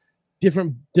like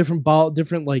different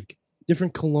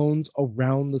colognes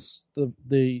around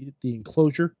the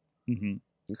enclosure, Okay.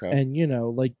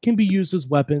 and like can be used as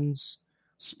weapons,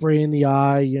 spray in the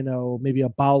eye, maybe a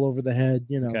bowel over the head,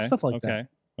 stuff like that.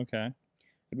 Okay.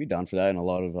 I'd be down for that, and a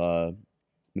lot of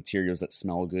materials that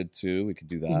smell good too. We could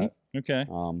do that. Okay.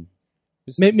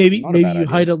 Maybe Not a bad you idea.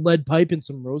 hide a lead pipe and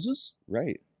some roses.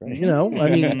 Right. I mean,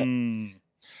 Mm.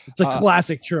 It's a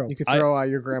classic trope. You could throw out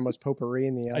your grandma's potpourri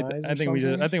in the eyes. I think we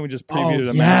just Oh, previewed a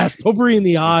yes, match. potpourri in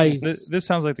the eyes. This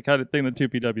sounds like the kind of thing that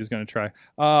 2PW is going to try.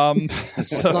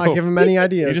 Let's not give him any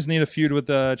ideas. You just need a feud with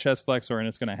the chest flexor, and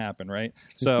it's going to happen, right?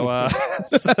 So,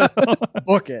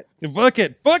 Book it.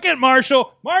 book it,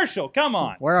 Marshall. Marshall, come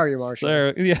on. Where are you, Marshall?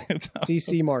 So, yeah.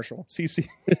 CC Marshall. CC.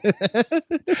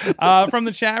 From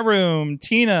the chat room,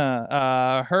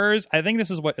 Tina, hers. I think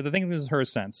this is her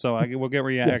sense. So we'll get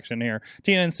reaction here.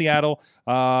 Tina in Seattle.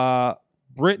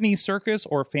 Britney Circus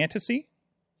or Fantasy?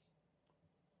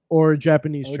 Or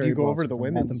Japanese Oh, do cherry you go over blossom the from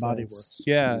women's Bath and Body sense? Works.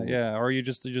 Yeah. Or are you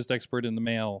just expert in the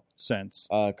male sense?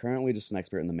 Currently just an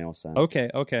expert in the male sense. Okay.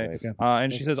 Right.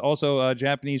 And she says also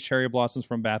Japanese cherry blossoms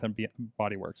from Bath and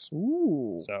Body Works.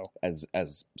 Ooh. So As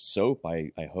soap,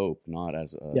 I hope, not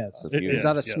as a Yes. perfume. Is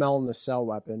that a Yes. smell in the cell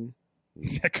weapon?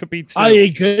 that could be too.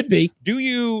 It could be.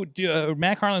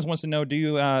 Matt Carlins wants to know, do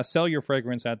you sell your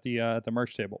fragrance at the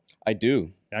merch table? I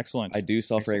do. Excellent. I do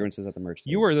sell Excellent. fragrances at the merch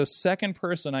table. You were the second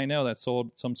person I know that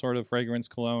sold some sort of fragrance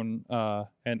cologne,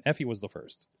 and Effie was the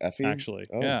first, Effie? actually.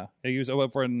 Oh. Yeah, he was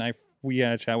over and we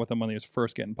had a chat with him when he was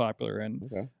first getting popular, and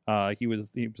Okay. he was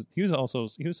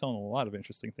selling a lot of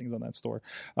interesting things on that store.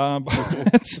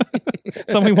 But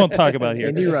some we won't talk about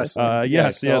here. Indie wrestling.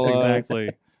 Yes, Yeah, so, exactly.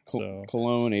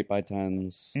 Cologne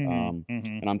 8x10s. Mhm.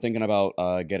 And I'm thinking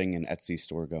about getting an Etsy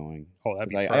store going. Oh, that'd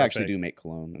be Because I actually do perfect. make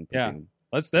cologne and Yeah. perfume.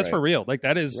 That's Right. for real. Like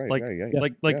that is Right, like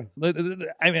yeah.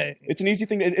 I mean, It's an easy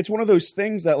thing. It's one of those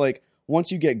things that like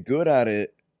once you get good at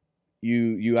it,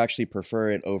 you actually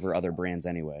prefer it over other brands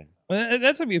anyway.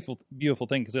 that's a beautiful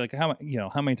thing because like how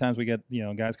many times we get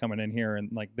guys coming in here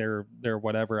and like they're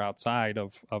whatever outside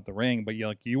of the ring, but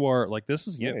you are like this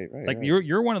is you. Right, Like right.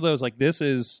 you're one of those like this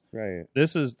is Right.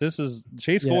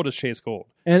 Chase Gold is Chase Gold.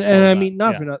 And All I that, mean,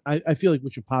 not yeah. for not. I feel like we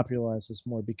should popularize this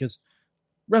more because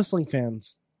wrestling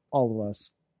fans, all of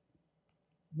us,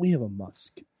 we have a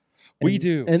musk. We And-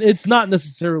 do. and it's not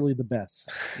necessarily the best.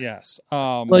 Yes.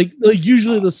 Like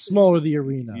usually the smaller the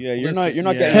arena. Yeah, you're Listen,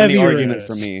 not yeah. getting any Heavier argument it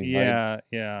from is. me.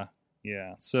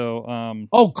 Yeah. So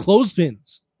Oh,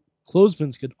 clothespins.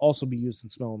 Clothespins could also be used in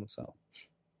smell in the cell.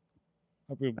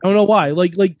 I don't know why.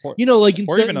 Like Or-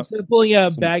 instead of pulling out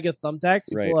a some- bag of thumbtacks,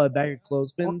 you Right. pull out a bag of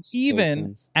clothespins. even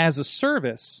Clothespins. as a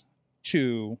service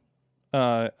to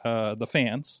the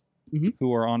fans Mhm.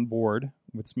 who are on board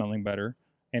with smelling better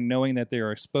and knowing that they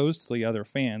are exposed to the other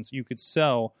fans, you could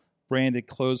sell branded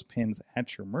clothespins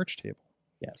at your merch table.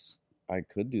 Yes. I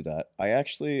could do that. I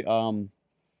actually,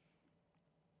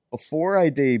 before I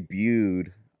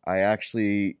debuted, I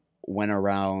actually went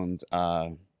around,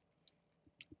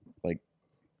 like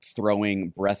throwing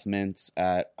breath mints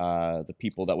at the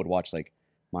people that would watch like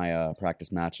my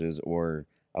practice matches, or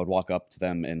I would walk up to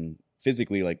them and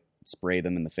physically like spray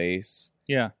them in the face.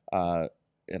 Yeah.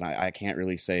 And I can't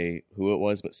really say who it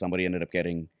was, but somebody ended up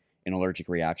getting an allergic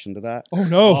reaction to that. Oh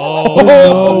no! Oh,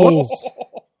 no.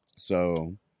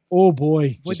 So Oh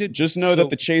boy. just know that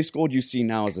the Chase Gold you see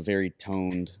now is a very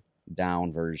toned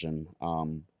down version.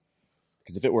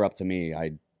 Because if it were up to me,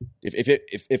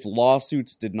 if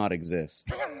lawsuits did not exist,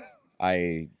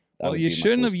 that Well, would you be much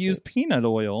shouldn't worse have used fit. peanut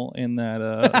oil in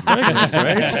that fragrance,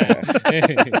 right?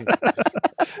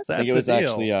 I think it was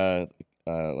actually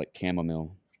like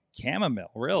chamomile,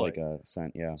 chamomile, really. like a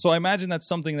scent. Yeah, So I imagine that's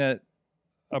something that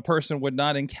a person would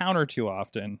not encounter too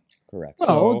often. correct. Well,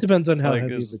 So, it depends on how like,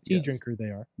 heavy of is- a tea yes. drinker they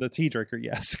are. The tea drinker,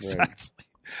 yes, Right. exactly.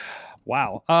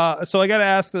 Wow. So I got to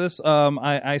ask this.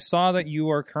 I saw that you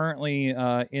are currently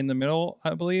in the middle,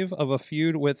 I believe, of a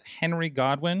feud with Henry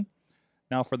Godwin.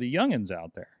 Now, for the youngins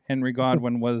out there, Henry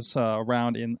Godwin was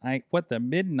around in the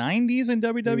mid '90s in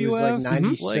WWF. It was like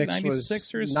 96, Like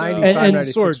 96 or so. 95, And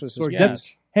 96 Sword, was his Sword, yes.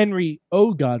 that's Henry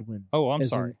O. Godwin. Oh, I'm as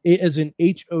sorry. As in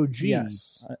HOG.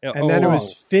 Yes. Oh, And then it wow.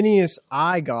 was Phineas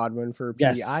I. Godwin for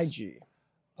Yes. PIG.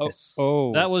 Yes.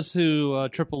 Oh, That was who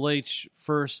Triple H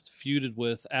first feuded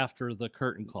with after the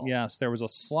curtain call. yes. There was a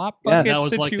slop Yeah, bucket that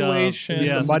was like situation.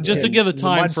 yeah, the mud just to pit. give a The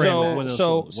time mud frame. pit when match. it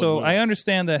So was- so when it I was.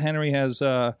 understand that Henry has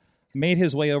made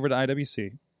his way over to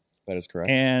IWC, That is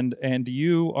correct. and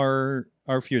you are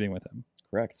feuding with him.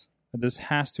 Correct. This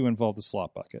has to involve the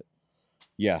slop bucket.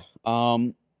 Yeah.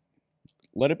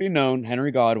 Let it be known, Henry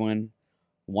Godwin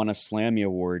won a Slammy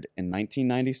Award in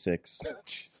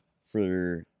 1996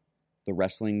 for the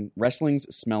wrestling's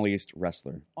smelliest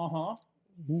wrestler.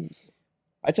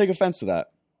 I take offense to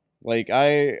that. Like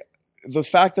the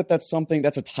fact that that's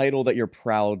a title that you're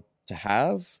proud to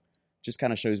have just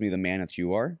kind of shows me the man that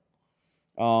you are.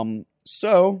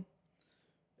 So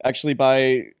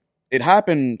actually it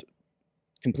happened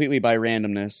completely by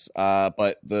randomness,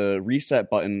 but the reset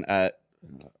button at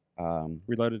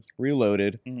Reloaded.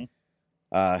 Reloaded Mhm.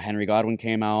 Henry Godwinn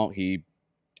came out. He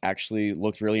actually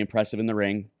looked really impressive in the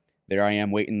ring. There I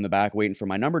am waiting in the back, waiting for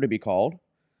my number to be called.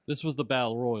 This was the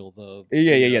Battle Royal, though.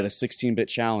 Yeah, the 16-bit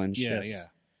challenge. Yeah, Yes. yeah.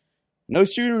 No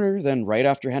sooner than right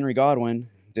after Henry Godwinn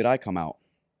did I come out.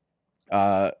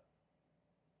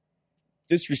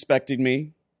 Disrespected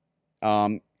me,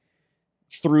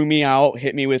 threw me out,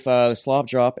 hit me with a slop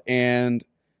drop, and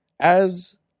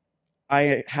as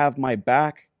I have my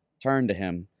back turned to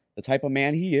him, the type of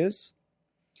man he is,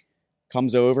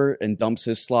 comes over and dumps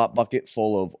his slop bucket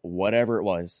full of whatever it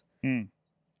was,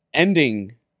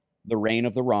 ending the reign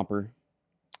of the romper,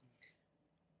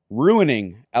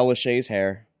 ruining Ella Shea's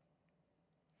hair,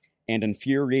 and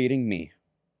infuriating me.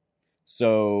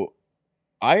 So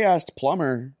I asked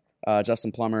Plummer,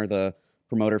 Justin Plummer, the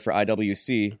promoter for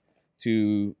IWC,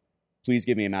 to please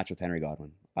give me a match with Henry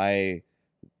Godwinn.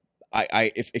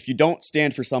 If you don't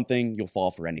stand for something, you'll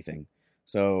fall for anything.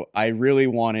 So I really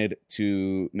wanted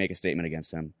to make a statement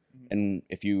against him. And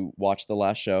if you watch the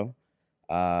last show,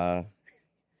 I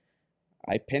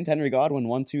pinned Henry Godwinn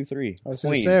 1, 2, 3. I was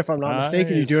going to say, if I'm not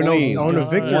mistaken, you do Clean. own a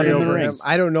victory One in the over ring. him.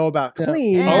 I don't know about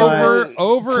clean. Over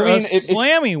Clean, a if-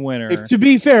 slammy winner. To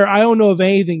be fair, I don't know if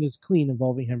anything is clean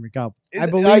involving Henry Godwinn. I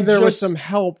believe there was some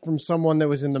help from someone that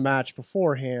was in the match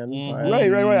beforehand. Mhm. but-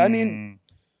 Right. I mean,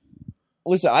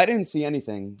 listen, I didn't see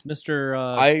anything.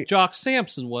 Mr. Jock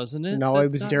Sampson, wasn't it? No,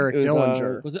 it was Derek It was,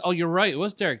 Dillinger. Was it? Oh, you're right. It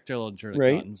was Derek Dillinger that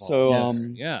Right, got involved. so,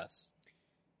 yes.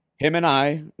 Him and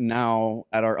I, now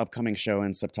at our upcoming show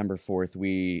in September 4th,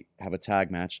 we have a tag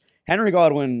match. Henry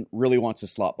Godwinn really wants his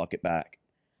slot bucket back.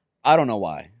 I don't know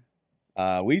why.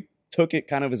 We took it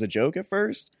kind of as a joke at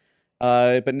first,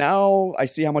 but now I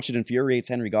see how much it infuriates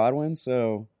Henry Godwinn,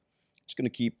 so I'm just going to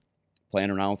keep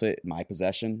playing around with it. My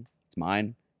possession. It's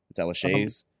mine. It's Ella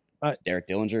Shea's. It's Derek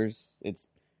Dillinger's. It's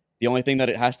the only thing that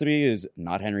it has to be is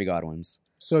not Henry Godwinn's.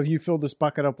 So have you filled this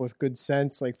bucket up with good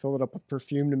sense, like fill it up with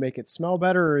perfume to make it smell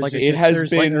better? Or is Like it it just, has there's-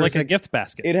 been- there's like a gift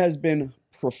basket. It has been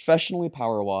professionally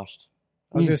power washed.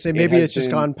 I was going to say, It maybe has it's just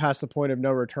been- gone past the point of no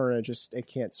return. It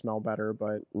can't smell better,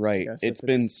 but Right. guess It's if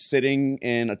been it's- sitting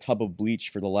in a tub of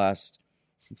bleach for the last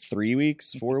 3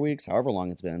 weeks, 4 weeks, however long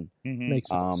it's been. Mhm. Makes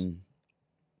sense.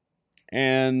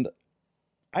 And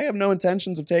I have no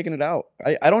intentions of taking it out.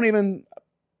 I don't even,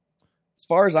 as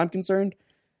far as I'm concerned,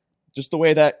 just the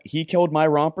way that he killed my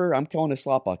romper, I'm killing his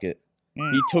slot bucket.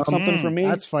 Mm. He took something from me.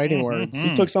 that's fighting Mhm. words.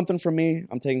 He took something from me.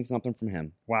 I'm taking something from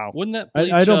him. Wow. Wouldn't that I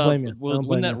bleach, don't blame you. I don't Wouldn't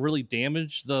blame that you. really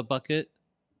damage the bucket?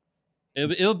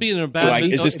 It would be in a Do bad. I-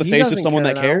 is this the he face of doesn't someone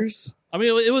care that now. cares? I mean,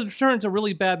 it would turn to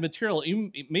really bad material.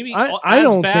 Maybe I as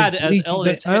don't bad think as bleach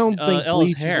Ella's, is, I don't think Ella's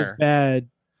bleach is hair. as bad.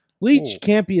 Bleach Ooh.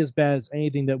 can't be as bad as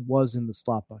anything that was in the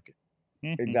slot bucket.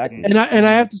 Exactly. And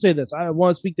I have to say this. I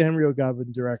want to speak to Henry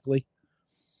Godwinn directly.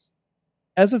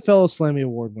 As a fellow Slammy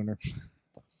Award winner,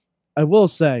 I will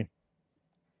say,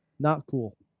 not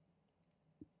cool.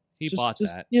 He bought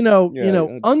that.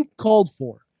 Yeah, uncalled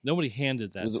for. Nobody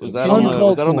handed that. Was, to was him. that on the, Uncalled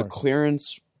was that on the for.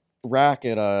 clearance rack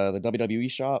at the WWE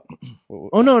shop?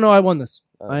 Oh no, I won this.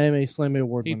 Oh. I am a Slammy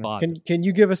Award He winner. bought it. Can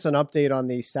you give us an update on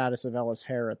the status of Ella's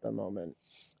hair at the moment?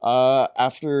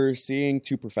 After seeing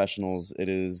two professionals, it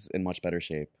is in much better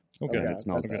shape. Okay. than it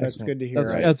smells that's, bad. that's good to hear.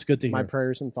 That's good to hear. My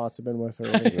prayers and thoughts have been with her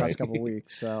over the past Right. couple of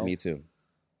weeks. So Me too.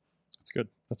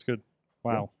 That's good.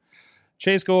 Wow.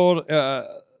 Chase Gold,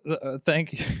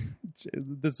 thank you.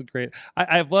 This is great.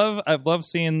 I've loved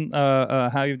seeing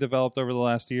how you've developed over the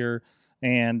last year,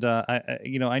 and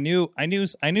I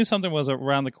knew something was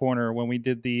around the corner when we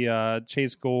did the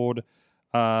Chase Gold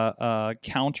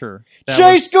counter. That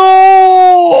Chase was-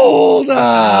 Gold!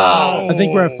 I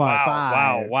think we're at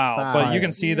 5. Wow. But you can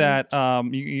Five. see that.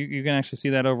 You can actually see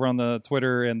that over on the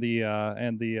Twitter and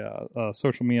the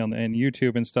social media and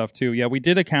YouTube and stuff too. Yeah, we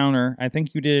did a counter. I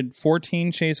think you did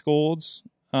 14 Chase Golds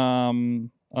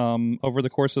over the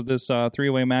course of this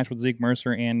 3-way match with Zeke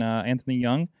Mercer and Anthony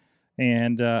Young,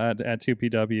 and at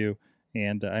 2PW.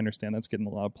 And I understand that's getting a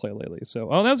lot of play lately. So,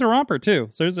 that's a romper too.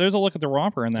 So there's a look at the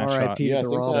romper in that shot. R.I.P. Yeah, I to the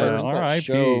think romper. that, All right,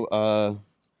 show,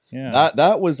 Yeah.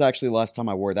 that was actually the last time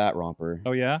I wore that romper.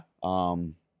 Oh yeah.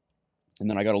 And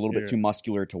then I got a little Here. bit too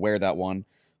muscular to wear that one.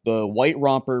 The white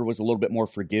romper was a little bit more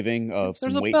forgiving of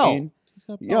There's some a weight belt. gain. He's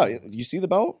got a Yeah, belt. you see the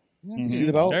belt? Yeah. You see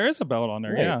the belt? There is a belt on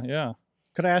there. Right. Yeah.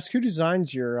 Could I ask who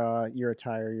designs your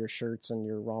attire, your shirts, and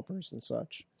your rompers and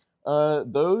such?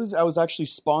 Those I was actually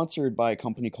sponsored by a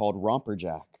company called Romper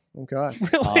Jack. Okay.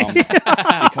 Really?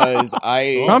 Because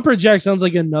I Romper Jack sounds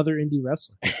like another indie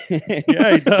wrestler.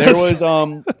 Yeah, he does. there was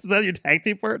Is that your tag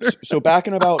team partner? so back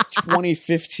in about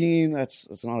 2015,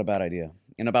 that's not a bad idea.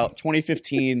 In about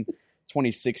 2015,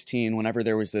 2016, whenever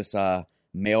there was this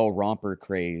male romper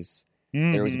craze,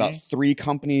 There was about 3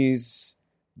 companies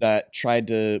that tried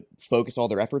to focus all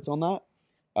their efforts on that.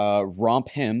 Romp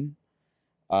Him,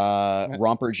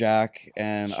 Romper Jack,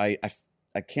 and I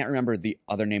can't remember the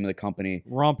other name of the company.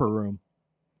 Romper Room.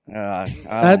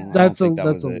 That's a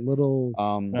little.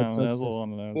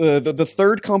 The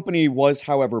third company was,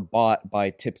 however, bought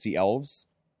by Tipsy Elves.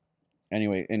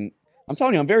 Anyway, and I'm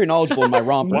telling you, I'm very knowledgeable in my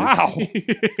rompers. Wow.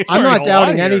 I'm not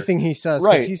doubting here. anything he says.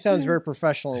 Right. He sounds very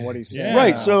professional in what he's saying. Yeah.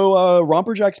 Right. So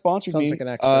Romper Jack sponsored Sounds me. like an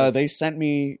expert. They sent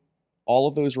me all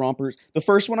of those rompers. The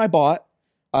first one I bought,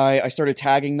 I started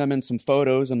tagging them in some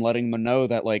photos and letting them know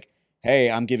that, like, hey,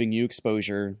 I'm giving you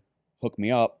exposure. Hook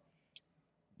me up.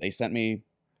 They sent me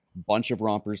a bunch of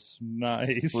rompers.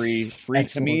 Nice. Free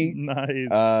to me.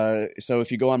 Nice. So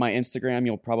if you go on my Instagram,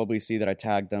 you'll probably see that I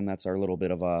tagged them. That's our little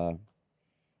bit of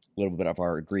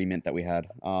our agreement that we had.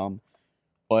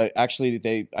 But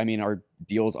actually, our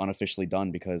deal is unofficially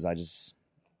done because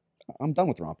I'm done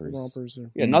with rompers.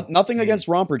 Nothing against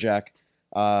Romper Jack.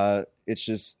 It's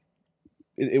just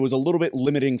it was a little bit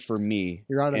limiting for me.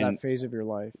 You're out of that phase of your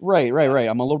life. Right.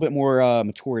 I'm a little bit more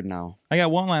matured now. I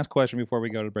got one last question before we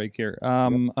go to break here.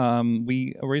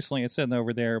 We recently, it's sitting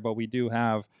over there, but we do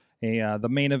have the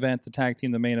main event, the tag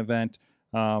team, the main event.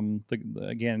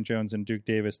 Again, Jones and Duke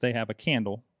Davis, they have a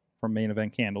candle from Main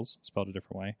Event Candles, spelled a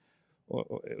different way.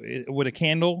 Would a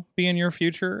candle be in your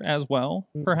future as well,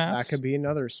 perhaps? That could be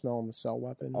another smell in the cell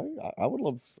weapon. I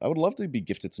would love to be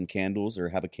gifted some candles or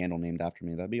have a candle named after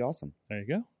me. That'd be awesome. There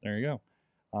you go.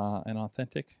 An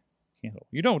authentic candle.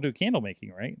 You don't do candle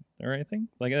making, right? Or anything?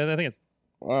 Like, I think it's...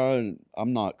 I'm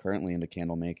not currently into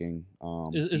candle making.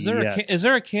 Is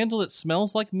there a candle that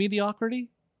smells like mediocrity?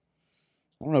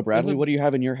 I don't know, Bradley. What do you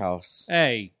have in your house?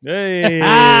 Hey.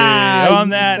 On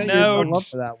that note, Love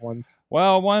for that one.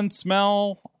 well, one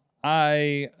smell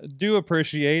I do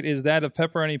appreciate is that of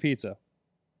pepperoni pizza.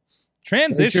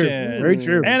 Transition. Very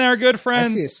true. And our good I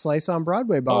friends. see a Slice on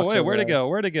Broadway box. Oh, wait, over where'd it there. go?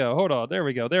 Where'd it go? Hold on. There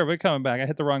we go. We're coming back. I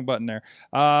hit the wrong button there.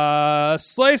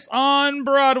 Slice on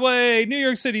Broadway, New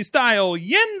York City style.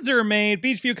 Yinzer made.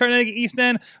 Beachview, Carnegie, East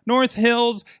End, North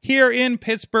Hills, here in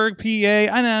Pittsburgh, PA.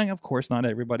 And of course, not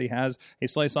everybody has a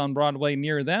Slice on Broadway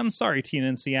near them. Sorry, Tina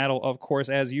in Seattle, of course,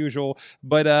 as usual.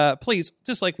 But please,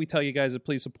 just like we tell you guys to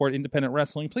please support independent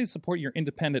wrestling, please support your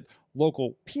independent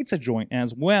local pizza joint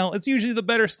as well. It's usually the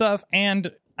better stuff, and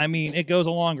I mean, it goes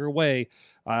a longer way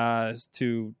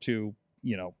to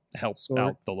help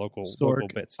out the local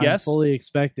bits. Yes, I'm fully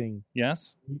expecting.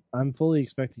 Yes, I'm fully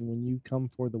expecting when you come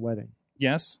for the wedding.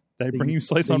 Yes, they bring you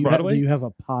Slice on that Broadway. you have a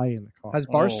pie in the car. Has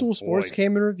Barstool Sports boy.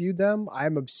 came and reviewed them?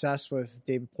 I'm obsessed with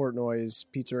David Portnoy's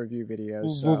pizza review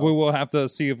videos. So. We will have to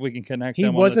see if we can connect. He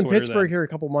them was on the in Twitter Pittsburgh then. here a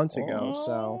couple months ago.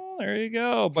 So There you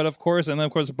go. But of course,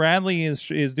 Bradley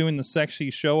is doing the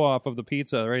sexy show off of the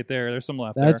pizza right there. There's some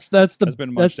left there. That's Has been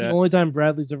the munched at. only time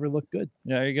Bradley's ever looked good.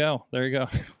 There you go. I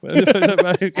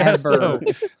guess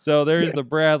so there's the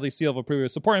Bradley seal of approval.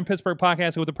 Supporting Pittsburgh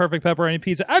podcast with the perfect pepperoni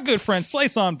pizza. Our good friend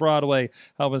Slice on Broadway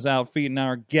help us out, feeding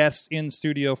our guests in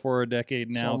studio for a decade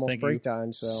it's now. almost Thank break you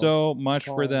time. so much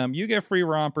for fine. them. You get free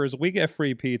rompers. We get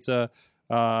free pizza.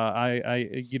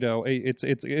 It's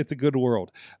a good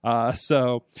world.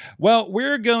 Well,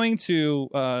 we're going to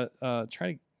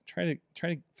try to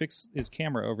fix his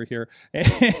camera over here.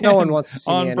 No one wants to see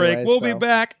on me break. anyway, We'll so. be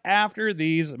back after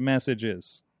these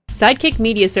messages. Sidekick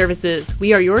Media Services.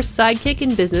 We are your sidekick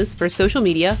in business for social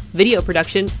media, video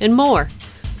production, and more.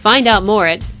 Find out more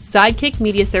at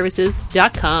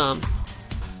sidekickmediaservices.com.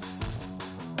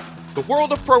 The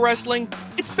world of pro wrestling,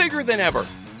 it's bigger than ever.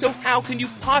 So how can you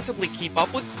possibly keep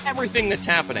up with everything that's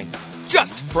happening?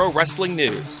 Just pro wrestling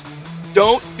news.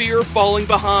 Don't fear falling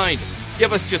behind.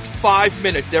 Give us just 5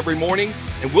 minutes every morning,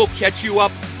 and we'll catch you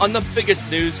up on the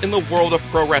biggest news in the world of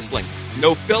pro wrestling.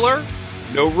 No filler,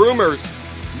 no rumors,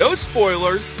 no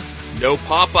spoilers, no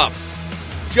pop-ups.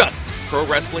 Just pro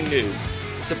wrestling news.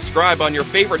 Subscribe on your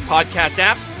favorite podcast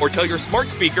app or tell your smart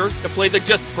speaker to play the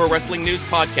Just Pro Wrestling News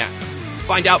podcast.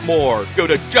 Find out more. Go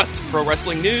to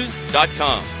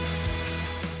justprowrestlingnews.com.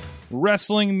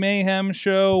 Wrestling Mayhem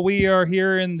Show. We are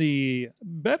here in the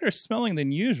better smelling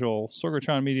than usual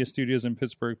Sorgatron Media Studios in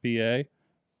Pittsburgh, PA. I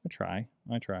try.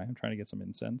 I'm trying to get some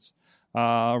incense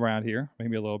around here.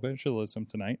 Maybe a little bit. Should list some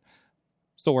tonight.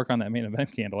 Still work on that main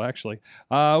event candle, actually.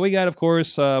 We got, of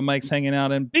course, Mike's hanging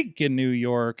out in Beacon, New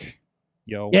York.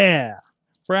 Yo. Yeah.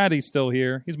 Brady's still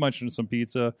here. He's munching some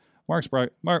pizza. Mark's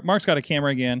got a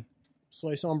camera again.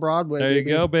 Slice on Broadway. There baby.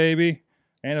 you go, baby.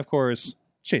 And, of course,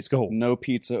 Chase Gold. No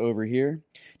pizza over here.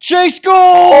 Chase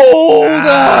Gold!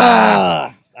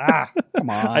 Come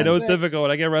on. I know it's difficult.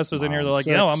 When I get wrestlers in here, they're like,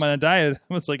 "No, I'm on a diet."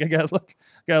 It's like I gotta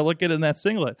look good in that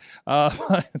singlet.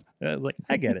 Like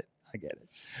I get it.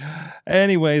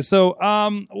 Anyway, so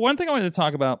one thing I wanted to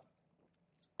talk about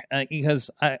because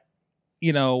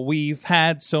we've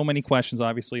had so many questions,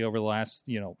 obviously, over the last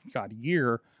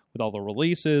year with all the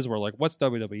releases. We're like, what's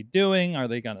WWE doing? Are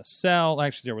they gonna sell?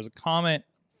 Actually, there was a comment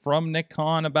from Nick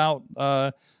Khan about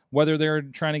whether they're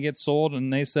trying to get sold,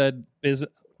 and they said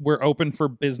we're open for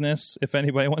business if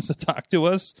anybody wants to talk to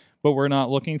us, but we're not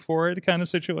looking for it kind of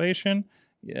situation.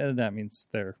 Yeah, that means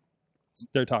they're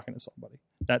talking to somebody.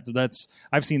 That's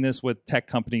I've seen this with tech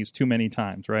companies too many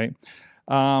times, right?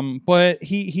 But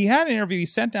he had an interview. He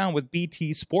sat down with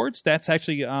BT Sports. That's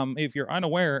actually, if you're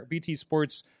unaware, BT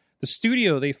Sports, the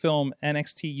studio they film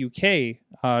NXT UK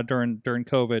during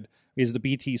COVID is the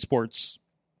BT Sports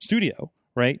studio,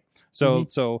 right? So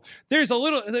so there's a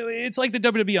little. It's like the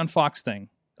WWE on Fox thing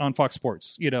on Fox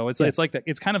Sports. It's like that.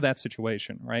 It's kind of that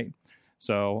situation, right?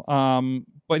 So,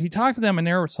 but he talked to them, and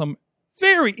there were some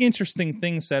very interesting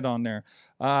things said on there.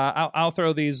 I'll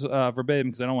throw these verbatim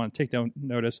because I don't want to take down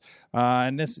notice.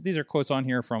 And these are quotes on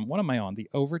here from, what am I on? The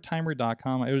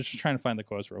Overtimer.com. I was just trying to find the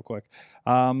quotes real quick.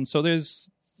 So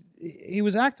he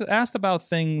was asked about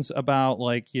things about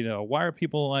like, why are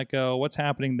people let go? What's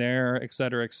happening there, et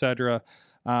cetera, et cetera.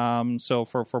 So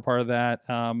for part of that,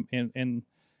 and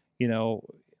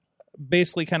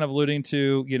basically kind of alluding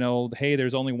to, hey,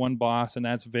 there's only one boss and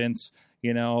that's Vince.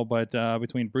 But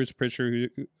between Bruce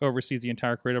Prichard, who oversees the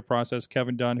entire creative process,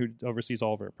 Kevin Dunn, who oversees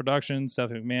all of our production, Seth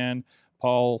McMahon,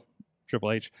 Paul,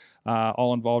 Triple H,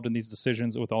 all involved in these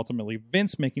decisions, with ultimately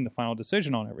Vince making the final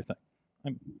decision on everything.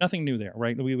 Nothing new there,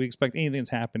 right? We expect anything that's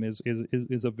happened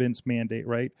is a Vince mandate,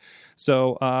 right?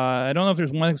 So I don't know if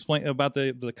there's one explain about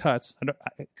the cuts.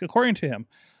 According to him,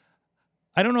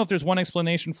 I don't know if there's one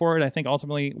explanation for it. I think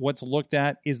ultimately what's looked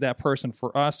at is that person.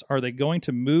 For us, are they going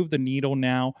to move the needle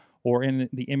now or in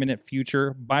the imminent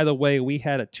future? By the way, we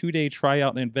had a 2-day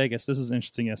tryout in Vegas. This is an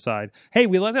interesting aside. Hey,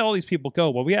 we let all these people go.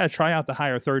 Well, we had a tryout to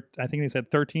hire I think they said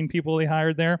 13 people they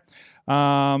hired there.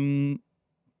 And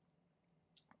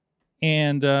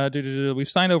we've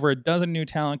signed over a dozen new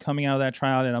talent coming out of that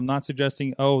tryout. And I'm not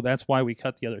suggesting, that's why we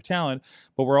cut the other talent,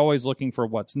 but we're always looking for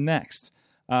what's next.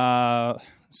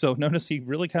 So notice he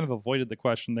really kind of avoided the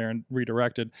question there and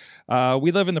redirected.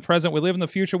 We live in the present. We live in the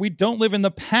future. We don't live in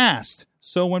the past.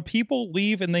 So when people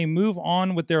leave and they move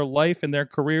on with their life and their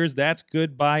careers, that's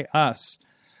good by us.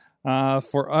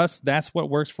 For us, that's what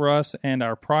works for us and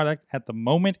our product at the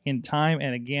moment in time.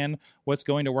 And again, what's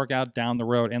going to work out down the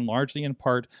road. And largely in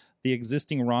part, the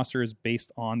existing roster is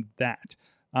based on that.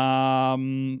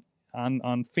 On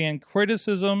fan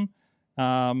criticism,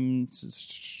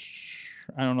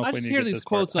 I don't know if I we just need hear to get these this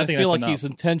part. quotes. I think feel that's like enough. he's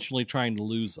intentionally trying to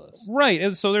lose us. Right.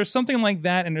 And so there's something like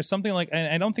that, and there's something like,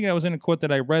 and I don't think I was in a quote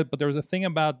that I read, but there was a thing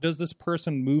about, does this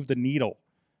person move the needle?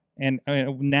 And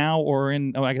now or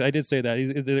in, I did say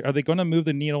that. Are they going to move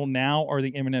the needle now or the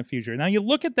imminent future? Now you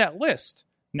look at that list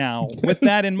now with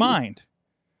that in mind.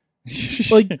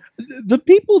 Like the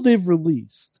people they've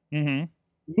released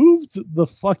moved the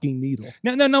fucking needle.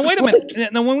 No, wait a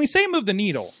minute. Now, when we say move the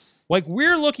needle, like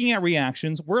we're looking at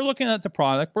reactions, we're looking at the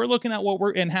product, we're looking at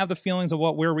and have the feelings of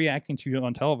what we're reacting to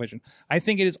on television. I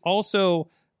think it is also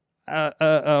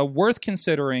worth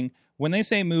considering when they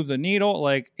say move the needle,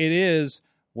 like it is,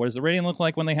 what does the rating look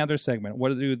like when they have their segment?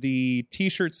 What do the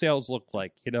t-shirt sales look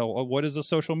like? What is the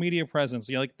social media presence?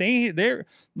 Like they're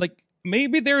like,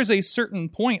 maybe there is a certain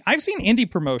point. I've seen indie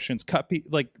promotions cut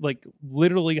like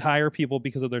literally hire people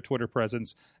because of their Twitter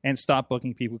presence and stop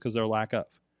booking people because of their lack of.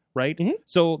 Right.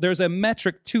 So there's a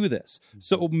metric to this.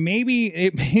 So maybe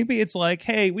it's like,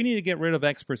 hey, we need to get rid of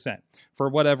X% for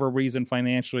whatever reason,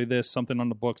 financially, something on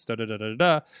the books,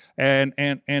 and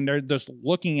they're just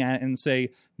looking at it and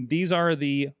say, these are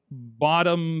the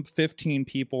bottom 15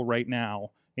 people right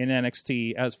now in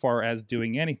NXT as far as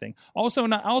doing anything.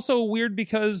 Also weird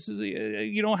because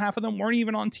half of them weren't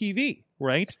even on TV,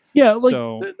 right? Yeah, like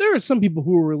there are some people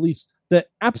who were released that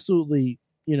absolutely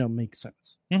make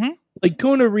sense. Like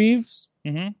Kona Reeves,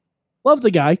 love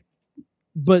the guy,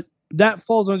 but that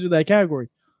falls under that category.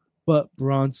 But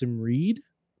Bronson Reed,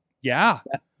 that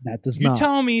does not. You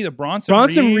tell me the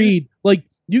Bronson Reed, like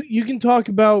you can talk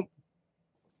about,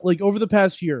 like over the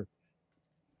past year,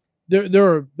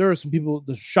 there are some people,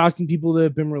 the shocking people that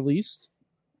have been released.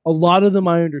 A lot of them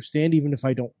I understand, even if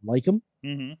I don't like them.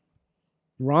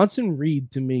 Bronson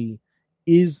Reed to me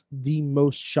is the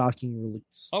most shocking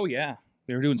release. Oh yeah.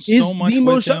 They're doing so much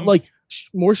with him.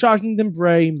 More shocking than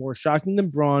Bray, more shocking than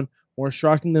Braun, more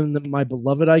shocking than my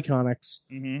beloved Iconics.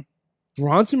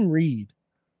 Bronson Reed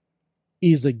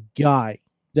is a guy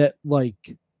that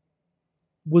like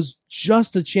was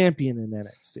just a champion in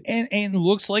NXT. And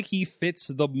looks like he fits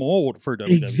the mold for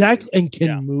WWE. Exactly, and can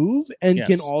Yeah. move and Yes.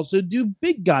 can also do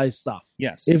big guy stuff.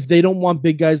 Yes. If they don't want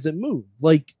big guys that move,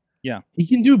 like Yeah. he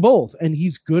can do both, and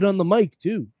he's good on the mic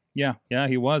too. Yeah,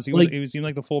 he was. He Like- seemed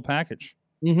like the full package.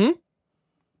 Mm-hmm.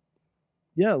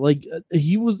 Yeah, like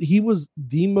he was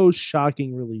the most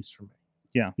shocking release for me.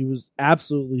 Yeah. He was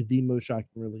absolutely the most shocking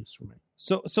release for me.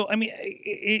 So I mean,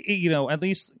 you know, at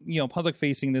least, you know, public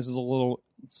facing, this is a little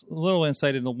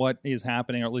insight into what is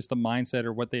happening, or at least the mindset,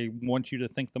 or what they want you to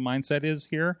think the mindset is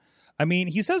here. I mean,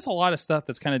 he says a lot of stuff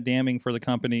that's kind of damning for the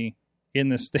company in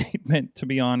this statement, to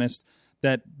be honest,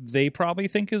 that they probably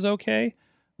think is okay.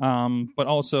 But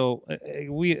also,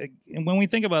 when we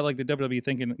think about like the WWE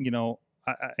thinking, you know,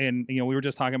 and you know, we were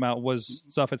just talking about was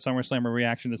stuff at SummerSlam a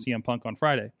reaction to CM Punk on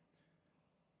Friday.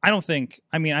 I don't think.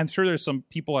 I mean, I'm sure there's some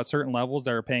people at certain levels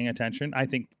that are paying attention. I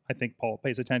think Paul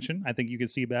pays attention. I think you can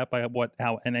see that by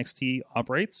how NXT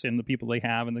operates and the people they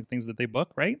have and the things that they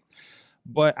book, right?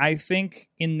 But I think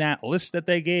in that list that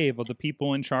they gave of the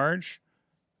people in charge,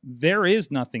 there is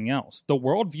nothing else. The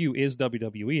worldview is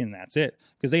WWE, and that's it.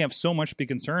 Because they have so much to be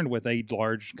concerned with a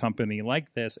large company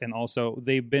like this, and also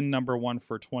they've been number one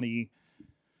for 20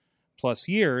 plus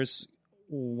years.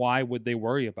 Why would they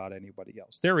worry about anybody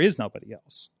else? There is nobody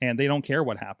else, and they don't care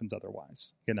what happens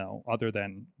otherwise, you know, other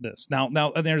than this.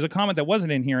 Now, there's a comment that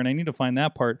wasn't in here, and I need to find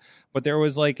that part, but there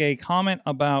was like a comment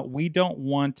about we don't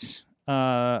want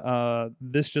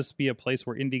this just to be a place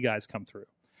where indie guys come through.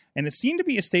 And it seemed to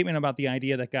be a statement about the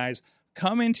idea that guys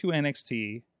come into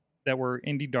NXT that were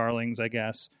indie darlings, I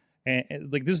guess, and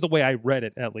like this is the way I read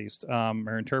it, at least,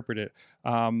 or interpret it,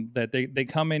 that they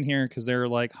come in here because they're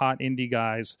like hot indie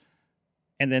guys,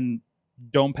 and then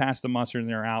don't pass the muster and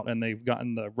they're out, and they've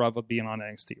gotten the rub of being on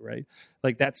NXT, right?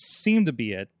 Like that seemed to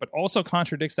be it, but also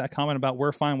contradicts that comment about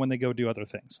we're fine when they go do other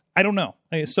things. I don't know.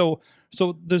 So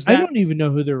there's that. I don't even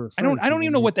know who they're referring to. I don't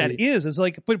even know when what you that say it. is. It's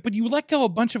like, but you let go a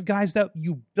bunch of guys that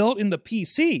you built in the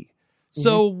PC.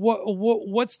 So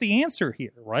what's the answer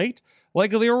here, right? Like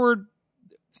there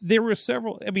were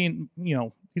several. I mean, you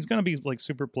know, he's going to be like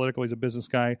super political. He's a business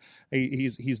guy.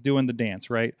 He's doing the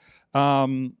dance, right?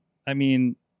 I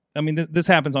mean, this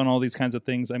happens on all these kinds of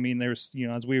things. I mean, there's, you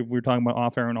know, as we were talking about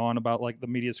off air and on about like the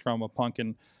media scrum of Punk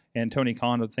and Tony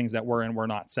Khan, of things that were and were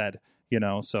not said, you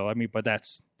know. So I mean, but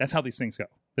that's how these things go.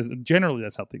 Generally,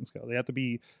 that's how things go. They have to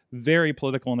be very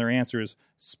political in their answers,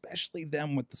 especially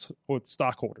them with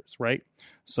stockholders, right?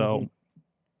 So,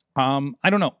 I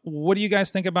don't know. What do you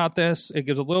guys think about this? It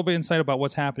gives a little bit of insight about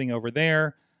what's happening over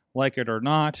there, like it or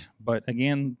not. But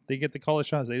again, they get to call the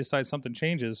shots. They decide something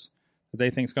changes that they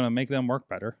think is going to make them work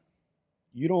better.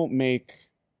 You don't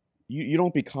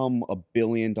become a $1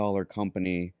 billion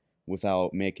company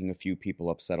without making a few people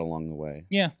upset along the way.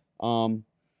 Yeah.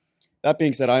 That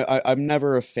being said, I'm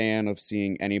never a fan of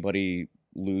seeing anybody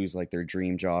lose like their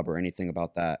dream job or anything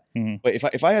about that. Mm-hmm. But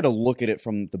if I had to look at it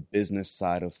from the business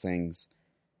side of things,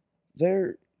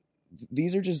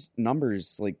 these are just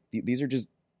numbers. Like these are just,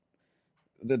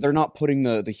 they're not putting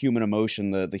the human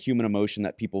emotion, the human emotion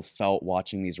that people felt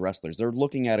watching these wrestlers. They're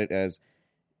looking at it as,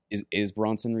 is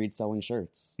Bronson Reed selling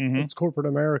shirts? Mm-hmm. It's corporate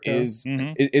America.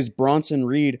 Is Bronson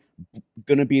Reed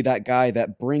going to be that guy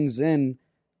that brings in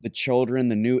the children,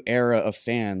 the new era of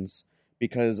fans?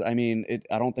 Because, I mean,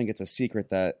 I don't think it's a secret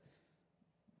that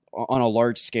on a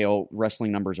large scale,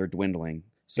 wrestling numbers are dwindling.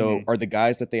 So are the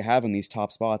guys that they have in these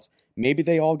top spots, maybe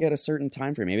they all get a certain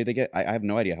time frame. Maybe they get, I have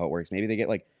no idea how it works. Maybe they get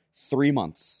like 3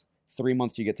 months. 3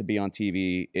 months you get to be on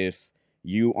TV. If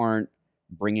you aren't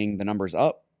bringing the numbers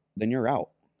up, then you're out.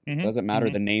 It doesn't matter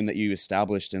the name that you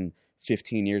established in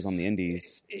 15 years on the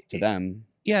indies to them.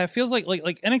 Yeah, it feels like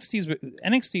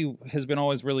NXT has been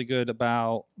always really good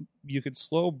about, you could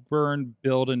slow burn,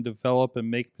 build and develop and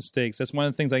make mistakes. That's one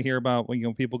of the things I hear about when, you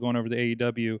know, people going over to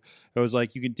AEW. It was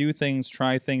like you can do things,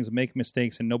 try things, make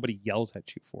mistakes, and nobody yells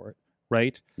at you for it,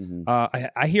 right?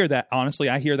 I hear that, honestly.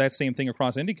 I hear that same thing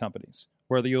across indie companies,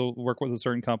 where you'll work with a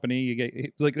certain company. You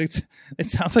get like it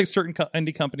sounds like certain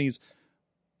indie companies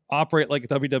operate like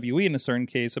WWE in a certain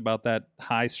case about that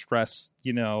high stress,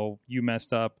 you know, you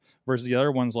messed up, versus the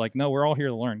other ones like, no, we're all here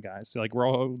to learn, guys. Like, we're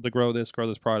all to grow this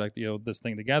product, you know, this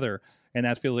thing together. And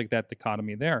that feels like that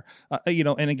dichotomy there. You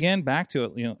know, and again, back to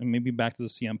it, you know, and maybe back to the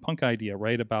CM Punk idea,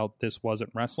 right? About this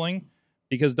wasn't wrestling,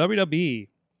 because WWE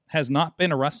has not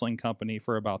been a wrestling company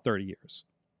for about 30 years,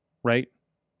 right?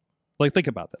 Like, think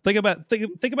about that. Think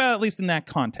about at least in that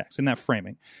context, in that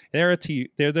framing. They're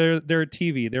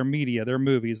TV, they're media, they're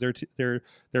movies,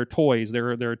 they're toys,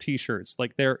 they're t-shirts.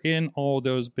 Like, they're in all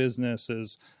those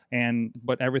businesses,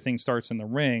 but everything starts in the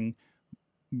ring.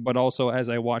 but also as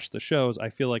I watch the shows, I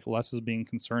feel like less is being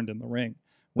concerned in the ring.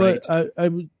 Right? But I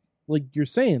would like you're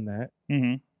saying that.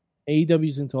 Mm-hmm.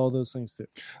 AEW's into all those things too.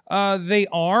 They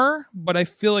are, but I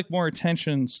feel like more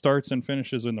attention starts and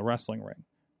finishes in the wrestling ring,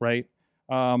 right?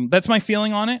 That's my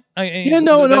feeling on it.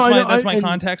 That's my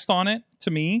context on it.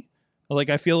 To me, like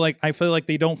I feel like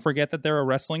they don't forget that they're a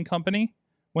wrestling company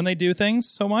when they do things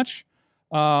so much.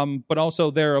 But also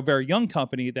they're a very young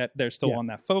company that they're still on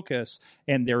that focus,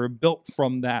 and they're built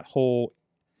from that whole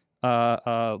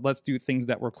let's do things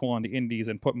that were cool on the indies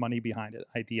and put money behind it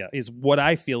idea is what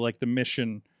I feel like the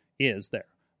mission is there,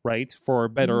 right? For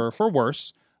better or for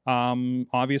worse.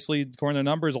 Obviously, according to the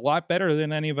numbers, a lot better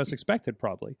than any of us expected,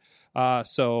 probably.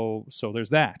 So there's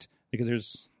that, because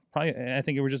there's probably, I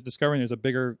think we're just discovering there's a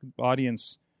bigger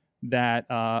audience that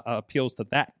appeals to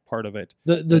that part of it.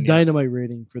 The Dynamite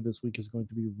rating for this week is going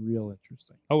to be real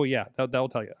interesting. Oh yeah, that'll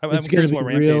tell you. I'm curious what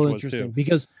Rampage was too,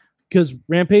 because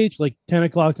Rampage, like 10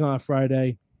 o'clock on a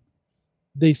Friday,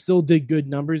 they still did good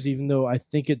numbers, even though I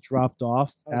think it dropped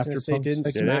off after. Didn't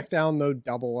SmackDown though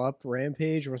double up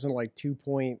Rampage? Wasn't like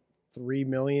 2.3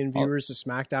 million viewers to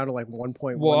SmackDown to like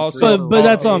 1.1. Well, also, but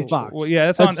that's on Fox. Well,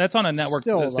 yeah, that's on a network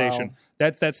station.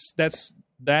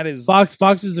 That is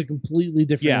Fox is a completely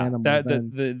different animal.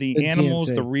 The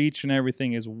animals, TNT. The reach and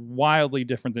everything is wildly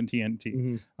different than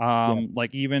TNT. Mm-hmm.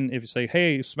 Like even if you say,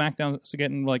 hey, SmackDown's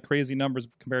getting like crazy numbers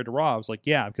compared to Raw, it's like,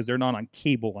 yeah, because they're not on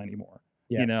cable anymore.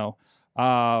 Yeah. You know,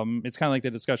 it's kind of like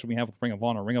the discussion we have with Ring of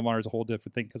Honor. Ring of Honor is a whole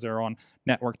different thing because they're on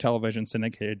network television,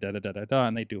 syndicated,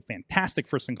 and they do fantastic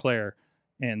for Sinclair,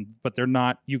 but they're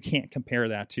not. You can't compare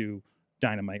that to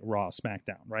Dynamite, Raw,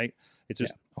 SmackDown, right? It's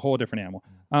just a whole different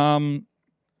animal.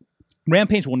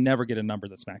 Rampage will never get a number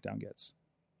that SmackDown gets.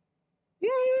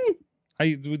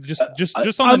 I just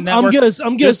on the network.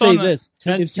 I'm gonna say this: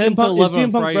 10 if CM to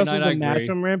 11 Punk Friday wrestles night, I a match agree.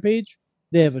 on Rampage,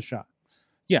 they have a shot.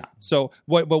 Yeah. So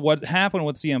what happened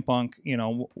with CM Punk,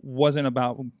 wasn't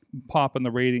about popping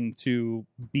the rating to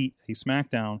beat a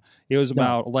SmackDown. It was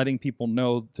about letting people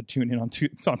know to tune in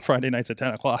on Friday nights at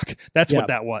 10 o'clock. That's what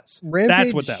that was.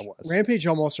 That's what that was. Rampage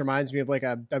almost reminds me of like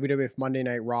a WWF Monday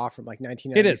Night Raw from like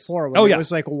 1994. It is. When it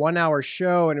was like a 1 hour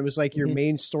show, and it was like your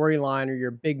main storyline or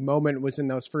your big moment was in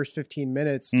those first 15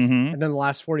 minutes, and then the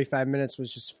last 45 minutes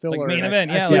was just filler. Like main and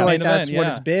event, I feel like that's what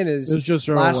it's been. Is it was just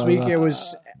last week it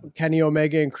was Kenny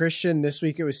Omega and Christian. This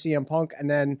week it was CM Punk, and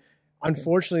then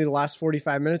unfortunately the last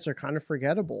 45 minutes are kind of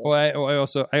forgettable. Well,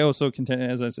 I also contend,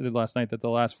 as I said last night, that the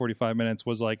last 45 minutes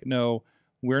was like, no,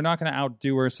 we're not going to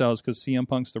outdo ourselves because CM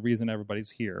Punk's the reason everybody's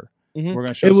here. Mm-hmm. We're going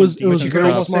to show it was You could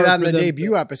almost say smart that in for the them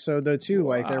debut episode though too.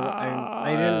 Like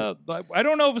I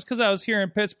don't know if it's because I was here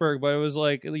in Pittsburgh, but it was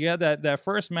like you had that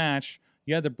first match,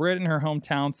 you had the Brit in her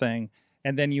hometown thing,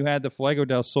 and then you had the Fuego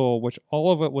del Sol, which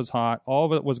all of it was hot, all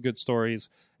of it was good stories,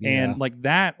 and like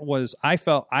that was I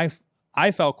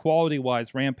felt quality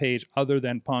wise Rampage, other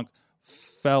than Punk,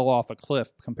 fell off a cliff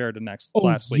compared to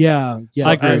last week. Yeah, So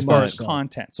I agree as far with as that.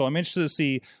 content. So I'm interested to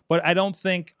see, but I don't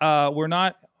think we're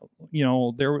not.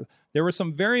 There were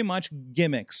some very much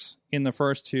gimmicks in the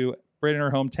first two. Brit in her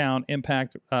hometown,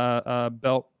 Impact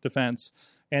belt defense,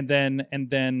 and then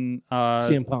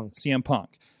CM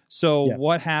Punk. So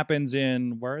what happens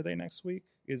where are they next week?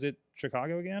 Is it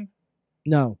Chicago again?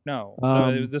 No.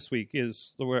 This week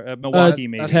is Milwaukee.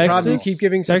 Maybe that's the problem. You keep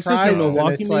giving Texas or surprises, and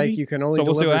Milwaukee, it's like maybe? you can only So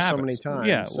we'll see deliver what so happens. many times.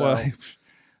 Yeah, so. well,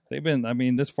 they've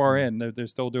been. This far in, they're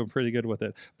still doing pretty good with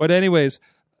it. But anyways,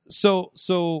 so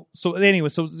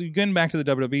getting back to the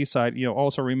WWE side,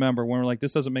 also remember when we're like,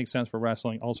 this doesn't make sense for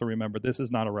wrestling. Also remember, this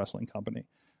is not a wrestling company,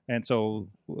 and so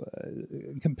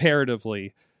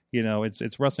comparatively,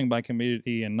 it's wrestling by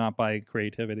community and not by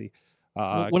creativity.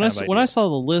 When I saw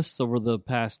the lists over the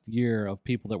past year of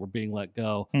people that were being let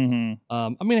go,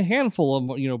 a handful of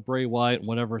them, Bray Wyatt and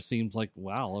whatever seems like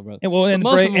wow.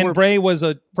 Bray was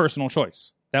a personal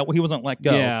choice that he wasn't let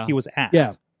go. Yeah. He was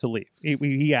asked to leave.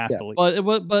 He asked to leave.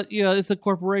 But it's a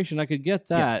corporation. I could get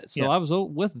that. So I was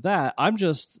with that. I'm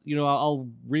just I'll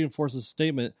reinforce this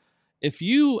statement. If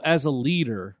you as a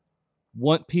leader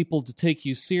want people to take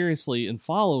you seriously and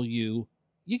follow you,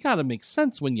 you got to make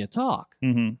sense when you talk.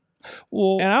 Mm-hmm.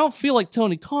 Well, and I don't feel like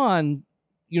Tony Khan,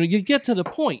 you get to the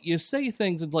point. You say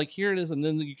things and like, here it is, and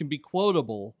then you can be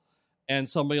quotable. And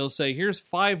somebody will say, here's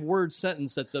 5-word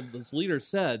sentence that this leader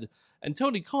said. And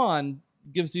Tony Khan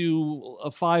gives you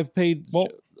a 5-page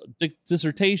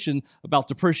dissertation about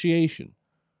depreciation.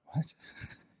 What?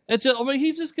 It's just,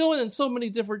 he's just going in so many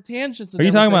different tangents. Are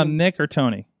you talking about Nick or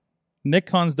Tony? Nick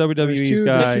Khan's There's WWE's two-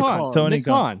 guy. there's two Khan. Tony Nick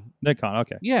Khan. Khan. Nick Khan.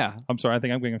 Okay. Yeah, I'm sorry. I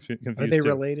think I'm getting confused. Are they too.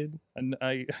 related? And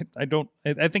I don't.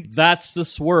 I think that's the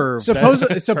swerve.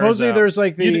 Supposedly out. there's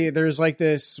like there's like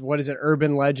this, what is it,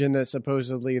 urban legend that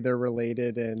supposedly they're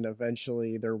related and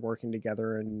eventually they're working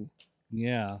together, and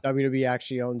yeah. WWE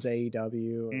actually owns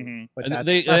AEW. Mhm. But And that's,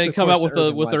 they that's, of come course, out with the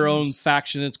urban with their own legends.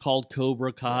 faction. It's called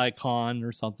Cobra Kai Yes. Con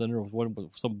or something, or what,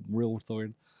 some real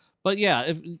word. But yeah,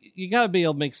 if you got to be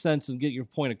able to make sense and get your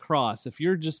point across. If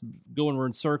you're just going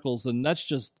around circles, then that's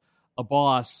just a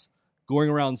boss going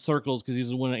around in circles because he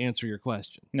doesn't want to answer your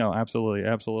question. no, absolutely,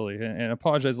 absolutely. And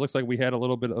apologize. Looks like we had a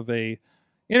little bit of a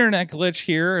internet glitch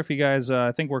here. If you guys,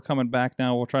 I think we're coming back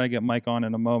now. We'll try to get Mike on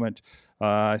in a moment.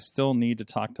 I still need to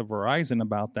talk to Verizon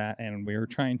about that, and we're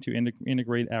trying to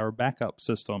integrate our backup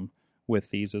system with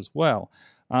these as well.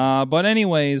 But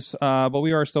anyways, but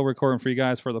we are still recording for you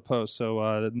guys for the post,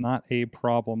 so not a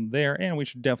problem there, and we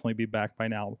should definitely be back by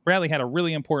now. Bradley had a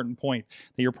really important point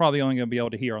that you're probably only going to be able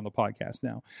to hear on the podcast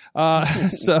now.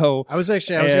 So I was going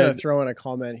to throw in a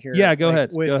comment here. Yeah, go ahead.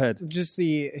 With Go ahead. Just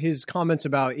his comments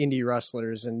about indie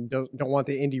wrestlers and don't want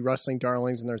the indie wrestling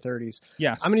darlings in their 30s.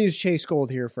 yes, I'm going to use Chase Gold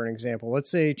here for an example. Let's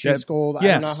say Chase Gold, I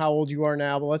yes. don't know how old you are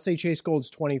now, but let's say Chase Gold's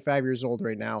 25 years old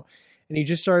right now. And he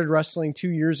just started wrestling 2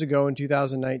 years ago in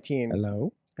 2019.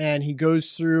 Hello. And he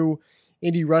goes through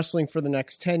indie wrestling for the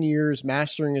next 10 years,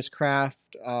 mastering his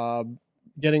craft,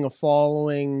 getting a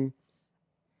following,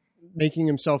 making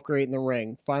himself great in the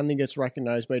ring, finally gets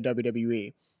recognized by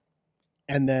WWE,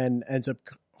 and then ends up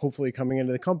hopefully coming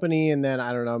into the company, and then,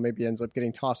 I don't know, maybe ends up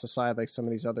getting tossed aside like some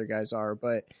of these other guys are.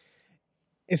 But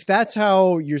if that's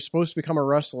how you're supposed to become a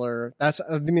wrestler, that's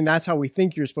how we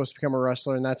think you're supposed to become a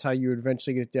wrestler, and that's how you would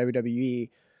eventually get to WWE.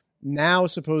 Now,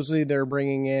 supposedly, they're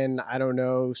bringing in, I don't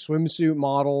know, swimsuit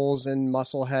models and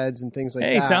muscle heads and things like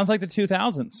that. Hey, sounds like the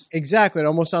 2000s. Exactly. It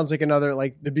almost sounds like another,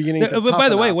 like the beginnings of But by Tough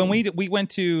the way, Enough. when we went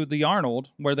to the Arnold,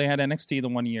 where they had NXT the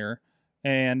one year,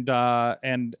 and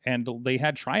they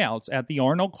had tryouts at the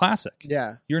Arnold Classic.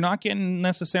 Yeah. You're not getting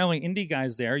necessarily indie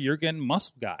guys there. You're getting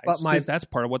muscle guys. But 'cause that's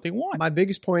part of what they want. My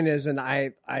biggest point is, and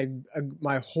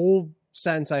my whole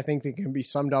sense, I think that can be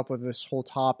summed up with this whole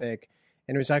topic,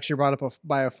 and it was actually brought up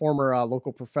by a former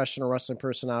local professional wrestling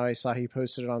personality. I saw he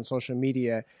posted it on social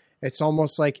media. It's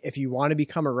almost like if you want to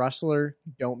become a wrestler,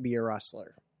 don't be a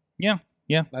wrestler. Yeah.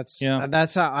 That's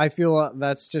how I feel.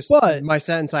 That's just But my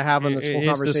sentence I have on this whole it's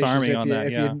conversation. disarming If, on you, that,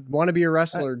 if yeah. you want to be a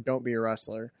wrestler, don't be a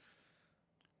wrestler.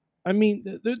 I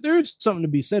mean, there's something to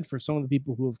be said for some of the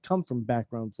people who have come from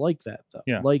backgrounds like that, though.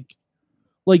 Yeah. Like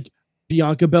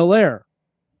Bianca Belair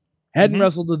hadn't Mhm.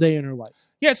 wrestled a day in her life.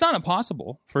 Yeah, it's not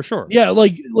impossible, for sure. Yeah,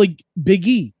 like Big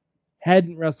E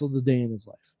hadn't wrestled a day in his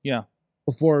life. Yeah.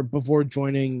 Before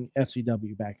joining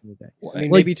FCW back in the day. I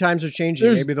mean, Like, maybe times are changing.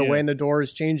 there's- Maybe the yeah. way in the door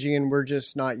is changing, and we're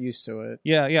just not used to it.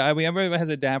 Yeah. I mean, everybody has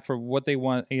to adapt for what they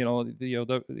want.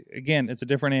 Again, it's a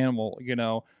different animal.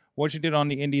 What you did on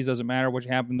the indies doesn't matter. What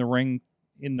you have in the ring,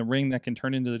 that can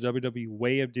turn into the WWE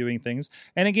way of doing things.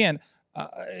 And again,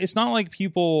 it's not like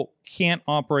people can't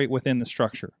operate within the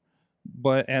structure.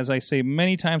 But as I say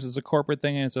many times, it's a corporate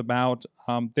thing, and it's about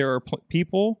there are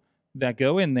people that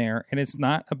go in there, and it's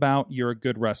not about you're a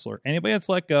good wrestler. Anybody that's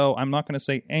let go, I'm not going to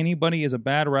say anybody is a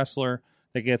bad wrestler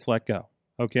that gets let go.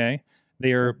 Okay,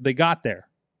 they got there,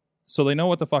 so they know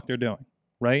what the fuck they're doing,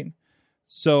 right?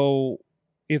 So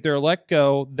if they're let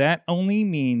go, that only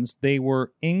means they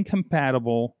were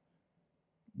incompatible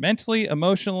mentally,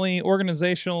 emotionally,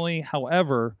 organizationally,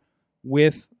 however,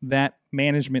 with that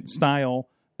management style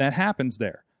that happens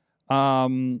there.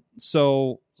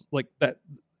 So like that,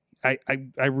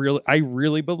 I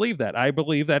really believe that. I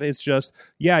believe that it's just,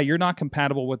 yeah, you're not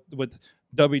compatible with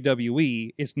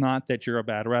WWE. It's not that you're a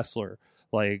bad wrestler.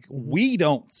 Like, we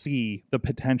don't see the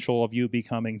potential of you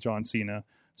becoming John Cena.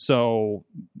 So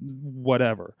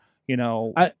whatever,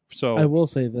 I so will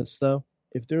say this though.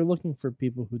 If they're looking for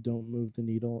people who don't move the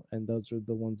needle, and those are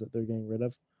the ones that they're getting rid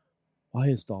of, why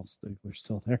is Dolph Ziggler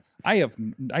still there? I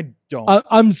don't.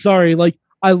 I'm sorry. Like,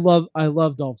 I love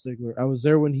Dolph Ziggler. I was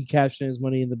there when he cashed in his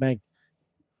Money in the Bank.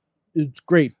 It's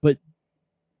great, but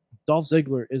Dolph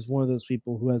Ziggler is one of those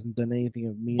people who hasn't done anything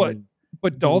of meaning.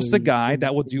 But Dolph's the really guy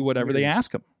that will do whatever they years.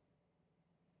 ask him.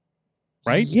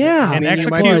 Right? Yeah. And I mean, you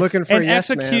might be looking for a yes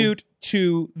man. execute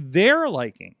to their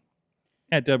liking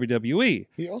at WWE.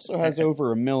 He also has over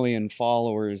 1 million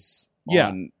followers Yeah.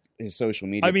 on his social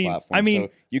media platform. I mean, so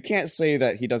you can't say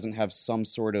that he doesn't have some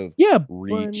sort of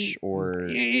reach or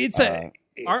It's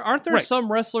Aren't there Right.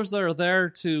 some wrestlers that are there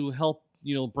to help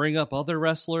bring up other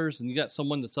wrestlers, and you got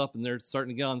someone that's up and they're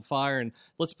starting to get on fire, and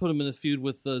let's put them in a feud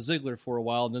with Ziggler for a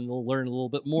while, and then they'll learn a little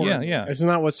bit more. Yeah. Isn't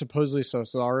that what supposedly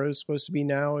Cesaro is supposed to be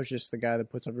now? Is just the guy that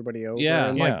puts everybody over. Yeah.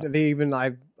 And Yeah.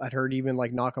 I'd heard even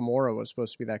like Nakamura was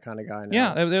supposed to be that kind of guy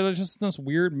now. Yeah, there's just this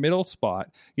weird middle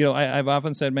spot. I've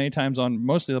often said many times on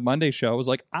mostly the Monday show, I was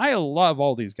like, I love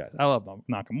all these guys. I love them.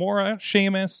 Nakamura,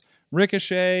 Sheamus,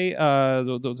 Ricochet,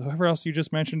 whoever else you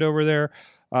just mentioned over there,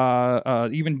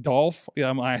 even Dolph.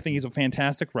 I think he's a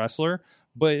fantastic wrestler,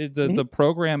 but the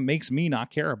program makes me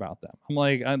not care about them. I'm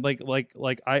like on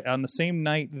the same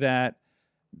night that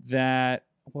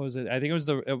what was it? I think it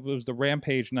was the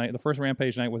Rampage night, the first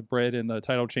Rampage night with Britt and the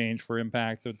title change for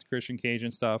Impact with Christian Cage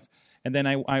and stuff. And then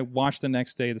I watched the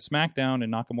next day the SmackDown,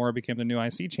 and Nakamura became the new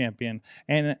IC champion,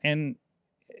 and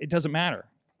it doesn't matter.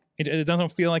 It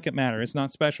doesn't feel like it matters. It's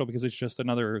not special because it's just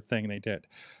another thing they did.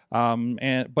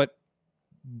 But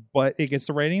it gets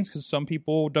the ratings because some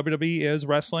people, WWE is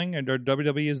wrestling and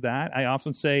WWE is that. I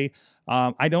often say,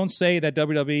 I don't say that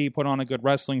WWE put on a good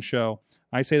wrestling show.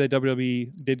 I say that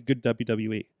WWE did good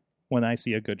WWE when I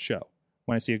see a good show.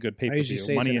 When I see a good pay-per-view. I usually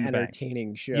say Money it's in an the Bank.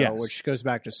 entertaining show, Yes. which goes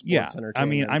back to sports Yeah, entertainment. I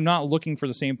mean, I'm not looking for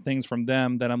the same things from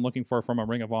them that I'm looking for from a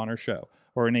Ring of Honor show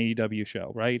or an AEW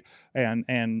show, right? And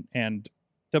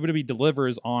WWE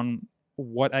delivers on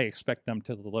what I expect them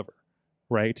to deliver,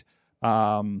 right?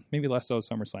 Maybe less so at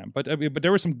SummerSlam, but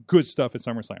there was some good stuff at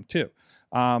SummerSlam too.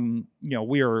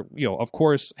 We are, of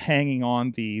course, hanging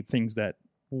on the things that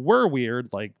were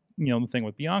weird, like the thing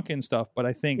with Bianca and stuff. But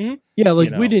I think, we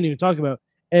didn't even talk about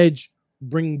Edge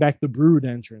bringing back the Brood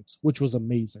entrance, which was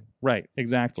amazing. Right,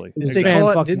 exactly. Didn't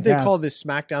they call this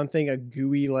SmackDown thing a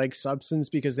gooey like substance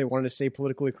because they wanted to stay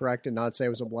politically correct and not say it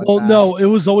was a bloodbath? Well, no, it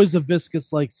was always a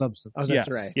viscous like substance. Oh, that's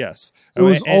right. Yes, it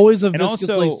was always a and viscous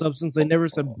also, like substance. They never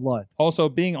said blood. Also,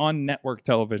 being on network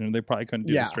television, they probably couldn't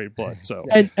do the straight blood. So,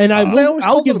 and they always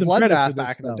I'll called give it a them credit for bloodbath this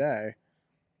back in the stuff. day.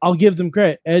 I'll give them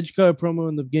credit. Edge cut a promo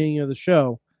in the beginning of the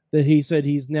show that he said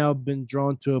he's now been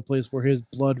drawn to a place where his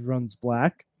blood runs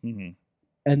black. Mm-hmm.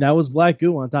 And that was black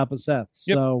goo on top of Seth.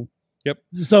 Yep.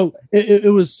 So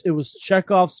it was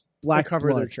Chekhov's black cover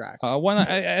blood. their tracks.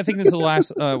 I think this is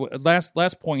the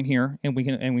last point here, and we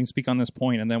can speak on this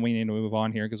point, and then we need to move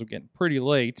on here because we're getting pretty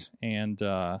late, and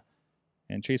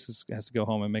Chase has to go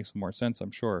home and make some more sense,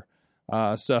 I'm sure.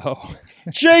 So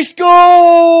Chase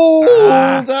Gold!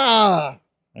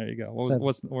 There you go. What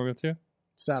were we up to?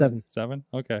 7.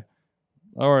 Okay.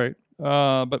 All right.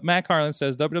 But Matt Carlin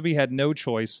says WWE had no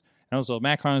choice. And also,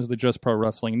 Matt Carlin's the Just Pro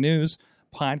Wrestling News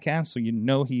podcast, so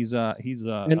he's and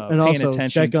paying also attention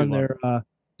check to on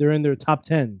they're in their top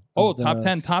 10.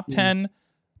 top 10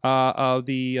 of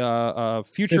the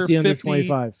future 50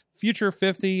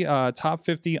 top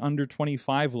 50 under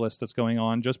 25 list that's going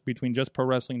on just between Just Pro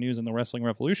Wrestling News and the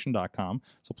WrestlingRevolution.com.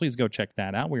 So please go check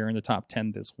that out. We are in the top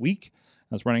 10 this week.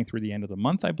 That's running through the end of the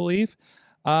month, I believe.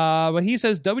 But he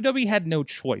says WWE had no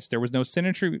choice. There was no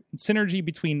synergy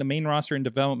between the main roster and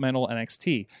developmental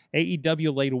NXT.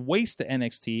 AEW laid waste to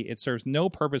NXT. It serves no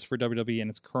purpose for WWE in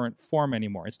its current form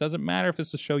anymore. It doesn't matter if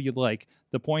it's a show you like.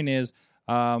 The point is,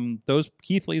 those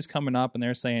Keith Lee's coming up and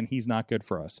they're saying he's not good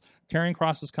for us. Karrion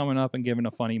Kross is coming up and giving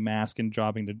a funny mask and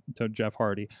jobbing to Jeff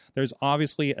Hardy. There's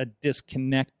obviously a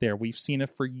disconnect there. We've seen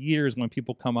it for years when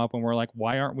people come up and we're like,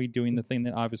 why aren't we doing the thing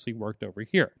that obviously worked over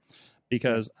here?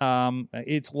 Because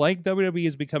it's like WWE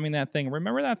is becoming that thing.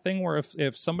 Remember that thing where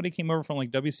if somebody came over from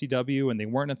like WCW and they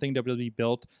weren't a thing WWE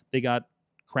built, they got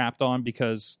crapped on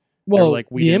because they were like,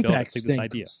 we didn't Impact build this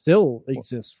idea. Still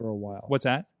exists for a while. What's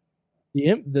that?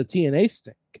 The TNA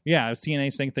stink. Yeah,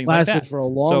 TNA stink, things lasted like that. for a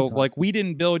long so time. like we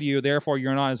didn't build you, therefore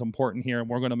you're not as important here, and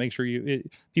we're going to make sure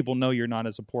people know you're not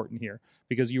as important here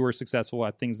because you were successful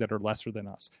at things that are lesser than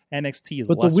us. NXT is.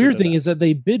 But the weird thing is that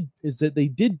they did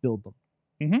build them.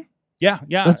 Mm-hmm. Yeah.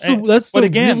 That's the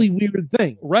again, really weird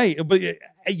thing, right?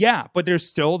 But there's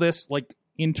still this like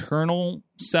internal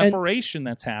separation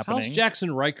that's happening. How's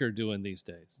Jackson Riker doing these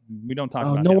days? We don't talk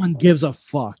about him. No one gives a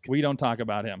fuck. We don't talk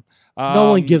about him. No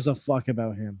one gives a fuck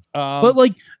about him. But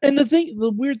like, and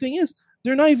the weird thing is,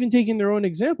 they're not even taking their own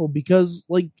example because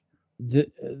like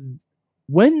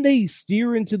when they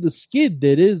steer into the skid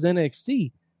that is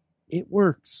NXT, it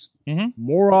works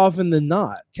more often than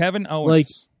not. Kevin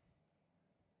Owens.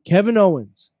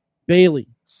 Bayley,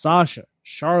 Sasha,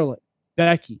 Charlotte,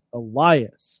 Becky,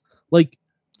 Elias, like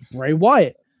Bray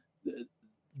Wyatt.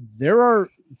 There are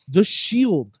the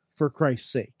Shield, for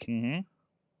Christ's sake. Mm-hmm.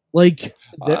 Like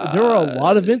there are a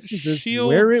lot of instances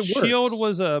where it works. Shield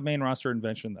was a main roster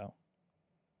invention, though.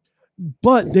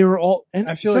 But they were all. And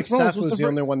I feel like Seth was the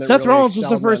only one that Seth really Rollins was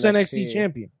the excelled first in NXT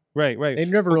champion. Right. They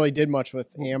never really did much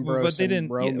with Ambrose but they didn't.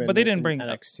 and Roman. But they didn't in bring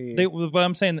NXT. But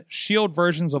I'm saying that Shield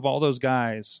versions of all those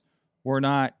guys were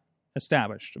not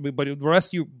established. But the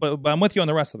rest, but I'm with you on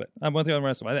the rest of it.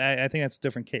 I think that's a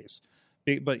different case.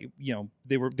 But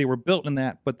they were built in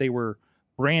that, but they were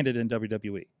branded in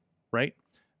WWE, right?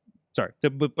 Sorry,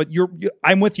 but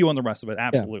I'm with you on the rest of it.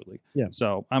 Absolutely. Yeah.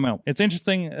 So I'm out. It's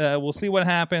interesting. We'll see what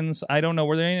happens. I don't know.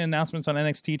 Were there any announcements on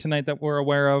NXT tonight that we're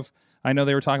aware of? I know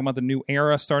they were talking about the new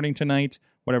era starting tonight.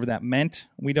 Whatever that meant,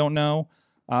 we don't know.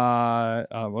 Or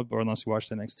unless you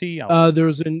watched NXT.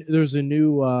 There's a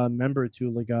new member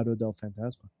to Legado del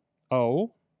Fantasma.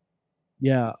 Oh.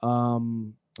 Yeah.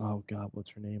 Oh God,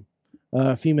 what's her name?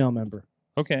 Female member.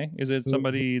 Okay. Is it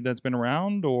somebody that's been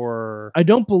around or? I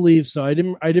don't believe so. I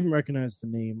didn't recognize the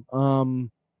name.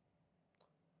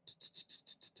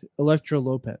 Electra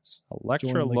Lopez.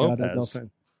 Electra Lopez.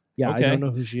 Yeah, Okay. I don't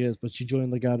know who she is, but she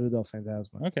joined Legado del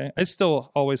Fantasma. Okay. It's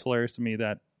still always hilarious to me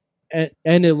that.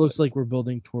 And it looks like we're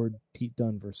building toward Pete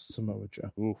Dunne versus Samoa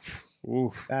Joe.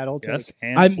 Oof. That'll take. Yes,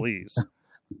 and please.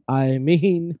 I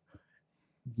mean,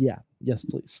 yeah. Yes,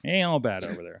 please. Ain't all bad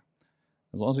over there.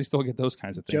 As long as we still get those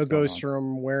kinds of things. Joe going goes on.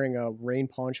 from wearing a rain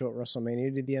poncho at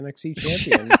WrestleMania to the NXT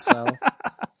champion. So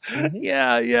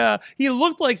Yeah. He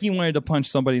looked like he wanted to punch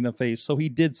somebody in the face, so he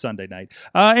did Sunday night.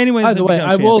 Anyways, By the way,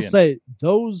 I will champion. say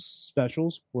those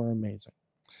specials were amazing.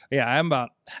 Yeah, I'm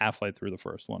about halfway through the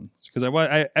first one because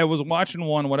I was watching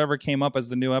one, whatever came up as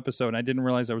the new episode, and I didn't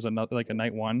realize there was another like a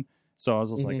night one. So I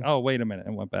was just like, oh, wait a minute,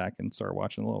 and went back and started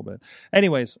watching a little bit.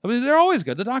 Anyways, I mean, they're always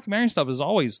good. The documentary stuff is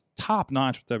always top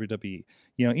notch with WWE.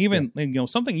 Even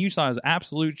something you saw is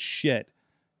absolute shit.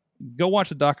 Go watch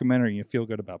the documentary and you feel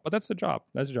good about. But that's the job.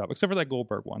 Except for that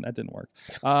Goldberg one, that didn't work.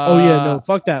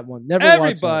 Fuck that one. Never.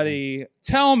 Everybody,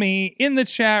 tell me in the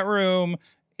chat room,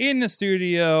 in the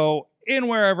studio, in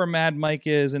wherever Mad Mike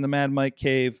is in the Mad Mike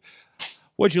cave,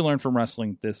 what'd you learn from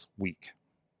wrestling this week?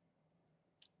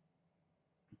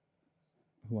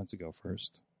 Who wants to go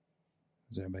first?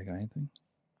 Does anybody got anything?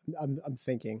 I'm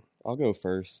thinking. I'll go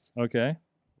first. Okay.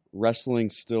 Wrestling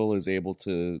still is able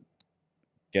to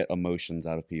get emotions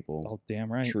out of people. Oh,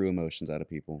 damn right. True emotions out of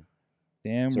people.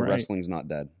 Damn so right. wrestling's not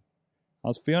dead. I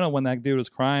was feeling it when that dude was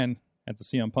crying at the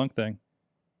CM Punk thing.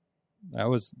 That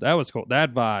was cool.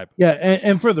 That vibe. Yeah,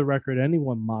 and for the record,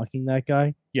 anyone mocking that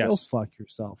guy, Yes. go fuck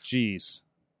yourself. Jeez.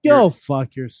 Go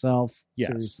fuck yourself. Yes.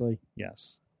 Seriously.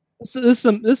 Yes. This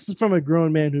is from a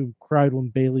grown man who cried when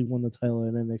Bayley won the title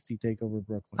in NXT TakeOver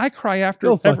Brooklyn. I cry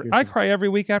I cry every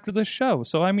week after this show.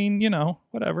 So I mean,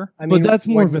 whatever. I mean, but that's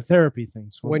more of a therapy thing.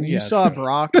 When you saw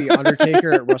Brock the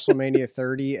Undertaker at WrestleMania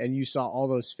 30, and you saw all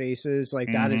those faces,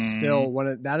 like that is still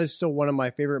one of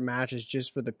my favorite matches,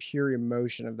 just for the pure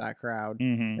emotion of that crowd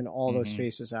and all those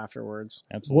faces afterwards.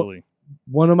 Absolutely.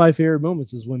 One of my favorite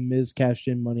moments is when Miz cashed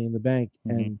in Money in the Bank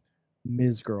and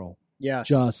Miz Girl. Yes,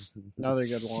 just another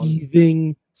good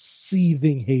one.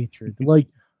 Seething hatred. Like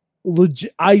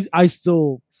legit, I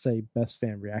still say best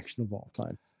fan reaction of all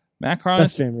time. Matt Carlin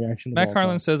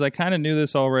says, I kind of knew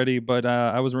this already, but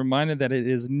I was reminded that it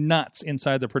is nuts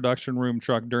inside the production room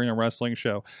truck during a wrestling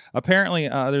show. Apparently,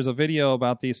 there's a video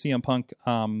about the CM Punk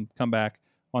comeback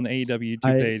on the AEW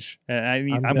YouTube page,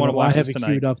 and I want to watch this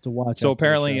tonight. Queued up to watch. So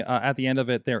apparently, at the end of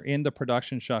it, they're in the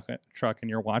production truck, and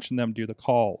you're watching them do the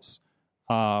calls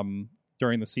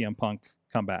during the CM Punk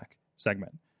comeback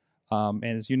segment. And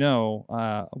as you know,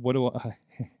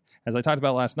 as I talked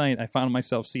about last night, I found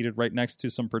myself seated right next to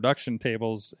some production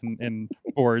tables and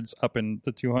boards up in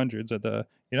the 200s at the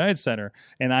United Center,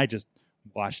 and I just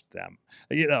watched them,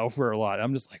 for a lot.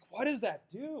 I'm just like, what does that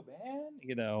do, man?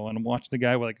 And I'm watching the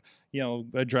guy with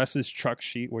address his truck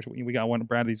sheet, which we got one.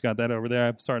 Bradley's got that over there.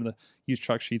 I've started to use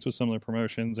truck sheets with some of the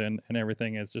promotions and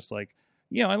everything. It's just like,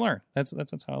 I learned. That's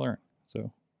how I learned. So,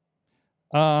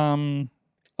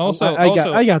 also,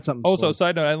 I got something. Also,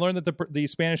 side note, I learned that the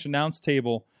Spanish announce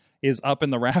table is up in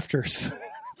the rafters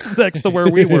next to where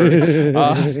we were,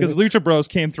 because Lucha Bros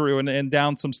came through and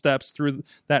down some steps through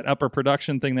that upper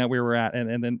production thing that we were at,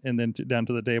 and then down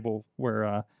to the table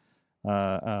where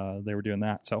they were doing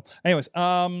that. So, anyways,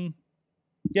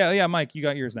 yeah, Mike, you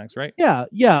got yours next, right? Yeah.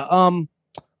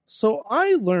 So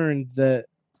I learned that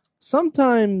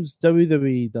sometimes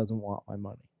WWE doesn't want my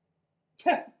money.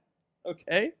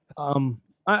 Okay.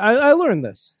 I learned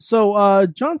this. So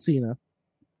John Cena,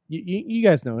 you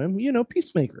guys know him.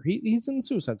 Peacemaker. He's in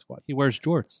Suicide Squad. He wears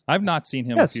jorts. I've not seen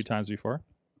him a few times before.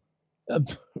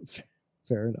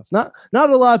 Fair enough. Not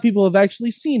a lot of people have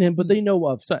actually seen him, but they know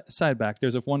of. Side back,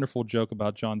 there's a wonderful joke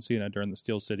about John Cena during the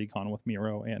Steel City Con with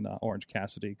Miro and Orange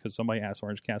Cassidy, because somebody asked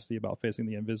Orange Cassidy about facing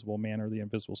the Invisible Man or the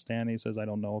Invisible Stan. He says, I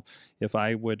don't know if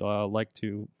I would like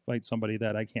to fight somebody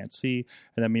that I can't see.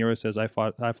 And then Miro says, I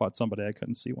fought somebody I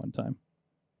couldn't see one time.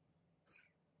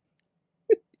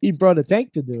 He brought a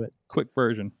tank to do it. Quick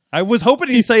version. I was hoping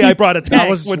he'd say I brought a tank. That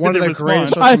was with one of the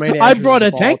response. greatest WrestleMania I entrances brought a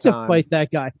of all tank to time. fight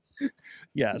that guy.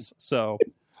 Yes. So,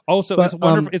 also, But, it's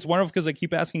wonderful. It's wonderful because they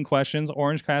keep asking questions.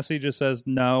 Orange Cassidy just says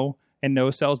no and no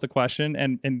sells the question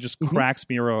and just cracks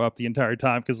Miro up the entire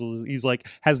time because he's like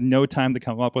has no time to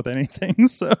come up with anything.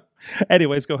 So,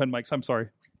 anyways, go ahead, Mike. I'm sorry.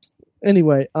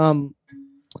 Anyway,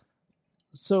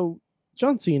 so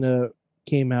John Cena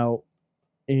came out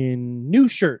in new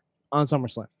shirt on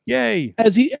SummerSlam, Yay!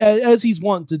 as he's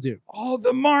wont to do. Oh,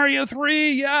 the Mario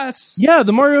 3, yes. Yeah,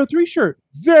 the Mario 3 shirt,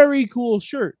 very cool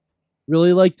shirt.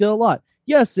 Really liked it a lot.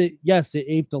 Yes, it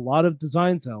aped a lot of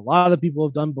designs that a lot of people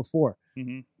have done before.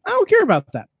 Mm-hmm. I don't care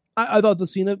about that. I thought the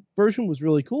Cena version was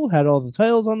really cool. Had all the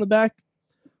titles on the back.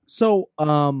 So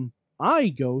I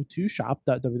go to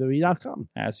shop.wwe.com.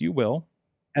 As you will.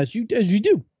 As you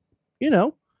do. You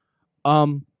know.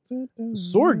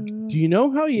 Sorg, do you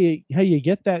know how you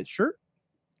get that shirt?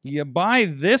 You buy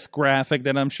this graphic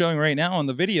that I'm showing right now on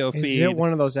the video feed. Is it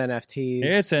one of those NFTs?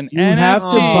 It's an You NFT, have to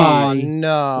buy-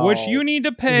 no. which you need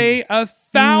to pay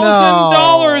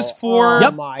 $1,000 for.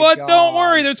 Oh, my But God. don't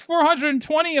worry, there's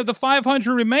 420 of the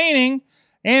 500 remaining.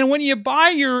 And when you buy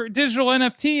your digital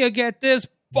NFT, you get this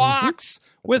box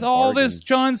with a all this bargain.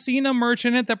 John Cena merch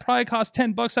in it that probably costs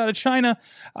 $10 out of China.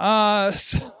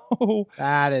 So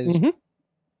That is Mhm.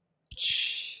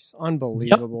 jeez,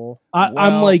 unbelievable. I'm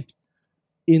Well- like,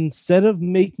 instead of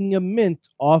making a mint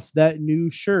off that new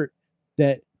shirt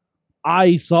that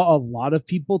I saw a lot of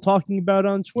people talking about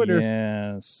on Twitter,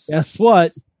 yes. guess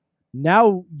what?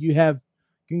 Now you have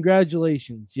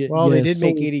congratulations. Well, they you did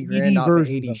make sold 80 grand off of versions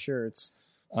 80 of it. shirts.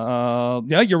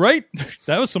 Yeah, you're right.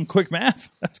 That was some quick math.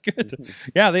 That's good.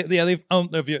 Yeah, they've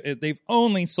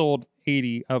only sold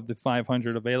 80 of the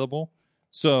 500 available.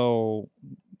 So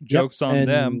jokes on and-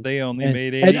 them. They only and,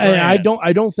 made 80 and I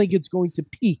grand. don't think it's going to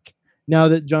peak now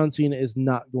that John Cena is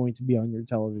not going to be on your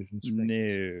television screen.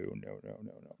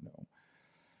 No.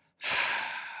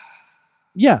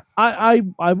 Yeah, I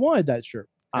wanted that shirt.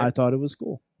 I thought it was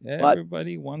cool.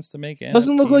 Everybody wants to make it.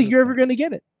 Doesn't look like you're ever going to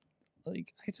get it.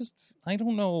 Like I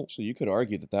don't know. So you could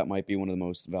argue that might be one of the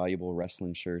most valuable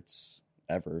wrestling shirts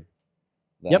ever.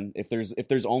 Then, if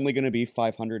there's only going to be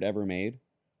 500 ever made,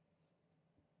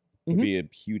 it would be a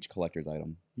huge collector's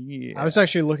item. Yeah. I was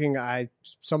actually looking.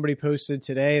 Somebody posted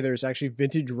today. There's actually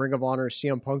vintage Ring of Honor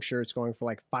CM Punk shirts going for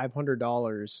like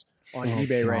 $500 on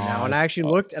eBay right now. And I actually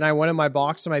looked and I went in my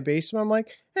box in my basement. I'm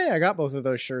like, hey, I got both of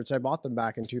those shirts. I bought them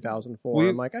back in 2004.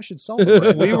 I'm like, I should sell them.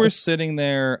 Right we now. were sitting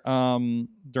there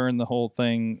during the whole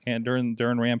thing and during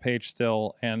Rampage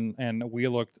still, and we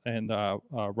looked and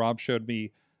Rob showed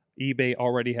me eBay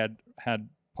already had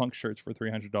Punk shirts for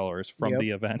 $300 from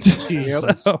the event.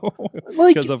 Yep. So,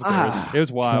 Like, because of course it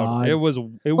was wild. God. It was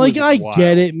Like, I wild.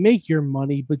 get it. Make your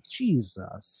money, but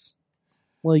Jesus.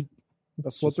 Like, the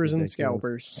it's just flippers and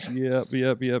ridiculous. scalpers.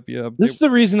 Yep. This is the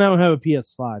reason I don't have a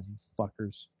PS5, you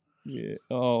fuckers. Yeah.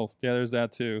 Oh, yeah. There's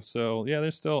that too. So yeah,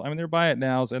 there's still. I mean, they're buy it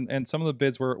nows, and some of the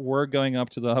bids were going up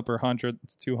to the upper 100s,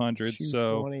 200s.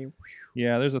 So 220.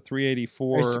 yeah, there's a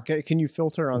 384. Can you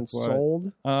filter on What?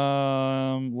 sold?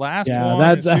 Last Yeah, one,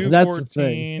 that's the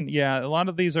 214. Yeah, a lot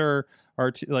of these are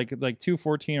like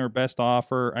 214 or best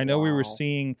offer. I know we were Wow.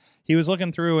 seeing. He was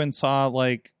looking through and saw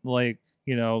like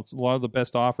you know, a lot of the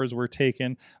best offers were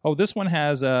taken. Oh, this one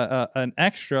has an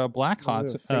extra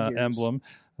Blackhawks figures. emblem.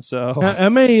 So How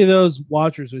many of those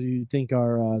watchers do you think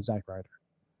are Zack Ryder?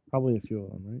 Probably a few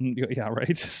of them, right? yeah,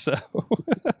 right. So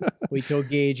Wait till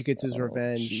Gage gets his Oh,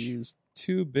 revenge. geez.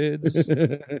 2 bids.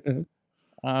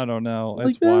 I don't know. Like,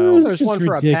 It's that wild. was There's just one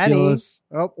for a ridiculous.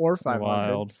 penny. Oh, or 500.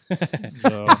 Wild.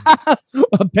 So,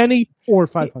 A penny or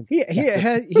 500.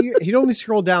 He'd only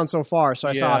scrolled down so far, so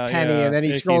I saw Yeah, a penny, yeah. and then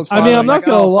he It scrolls. keeps I mean, farther, I'm not like,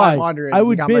 gonna oh, lie. 500, I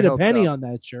would got my bid a hopes penny up. on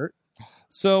that shirt.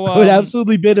 so I would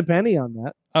absolutely bid a penny on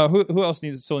that. who else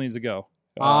still needs to go?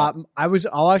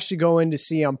 I'll actually go into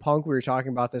CM Punk. We were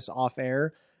talking about this off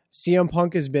air. CM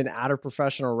Punk has been out of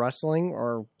professional wrestling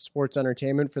or sports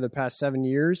entertainment for the past 7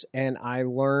 years, and I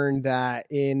learned that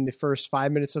in the first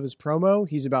 5 minutes of his promo,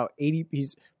 his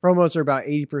promos are about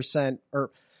 80%.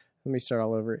 Or let me start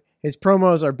all over. His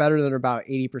promos are better than about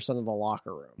 80% of the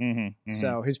locker room. Mm-hmm,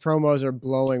 So his promos are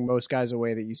blowing most guys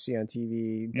away that you see on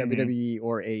TV, Mhm. WWE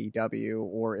or AEW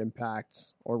or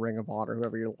Impact or Ring of Honor,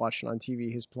 whoever you're watching on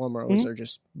TV. His promos are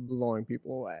just blowing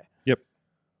people away. Yep.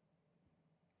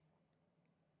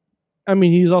 I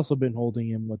mean, he's also been holding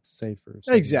him what to say for.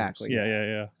 some Exactly. Yeah.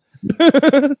 years.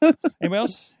 Anybody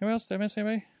else? Did I miss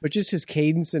anybody? But just his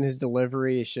cadence and his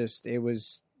delivery, it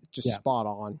was just Yeah. spot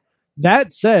on.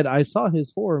 That said, I saw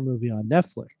his horror movie on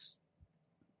Netflix.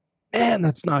 Man,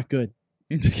 that's not good.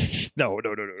 No.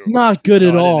 It's not good No,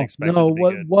 at I didn't all. expect it No, to be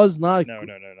what good. was not No.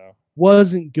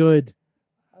 wasn't good.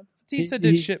 Batista He-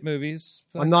 did shit movies.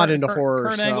 I'm not into Kurt horror,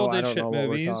 Kurt so Angle I did don't shit know what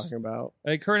movies. we're talking about.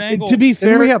 Kurt Angle. To be fair,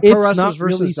 Didn't we have Pro it's Wrestlers not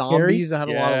versus really Zombies scary. that had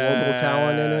a lot of local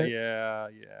talent in it? Yeah.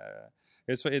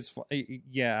 It's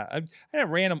yeah. I had a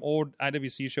random old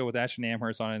IWC show with Ashton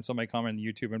Amherst on it, and somebody commented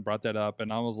on YouTube and brought that up,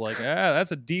 and I was like,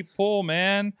 that's a deep pull,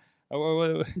 man. That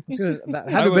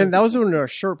was in a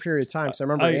short period of time. So I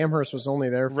remember Amherst was only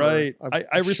there for Right.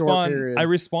 a short period. I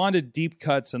responded deep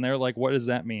cuts, and they're like, "What does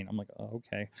that mean?" I'm like, "Oh,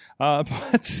 okay."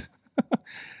 But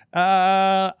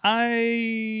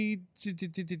I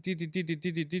Did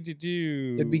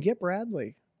we get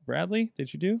Bradley? Bradley?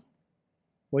 Did you do?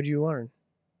 What'd you learn?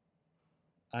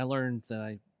 I learned that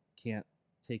I can't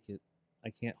take it. I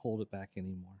can't hold it back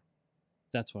anymore.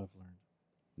 That's what I've learned.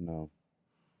 No.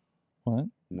 What?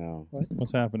 No.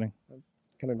 What's happening?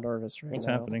 Kind of nervous right What's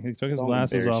now. happening? He took his Don't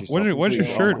glasses embarrass off. yourself, What's your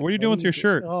please. shirt? Oh What are you doing with your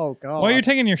shirt? Oh God! Why are you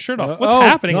taking your shirt off? What's Oh,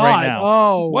 happening right God. now?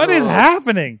 Oh, What is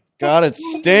happening? God, it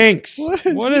stinks. What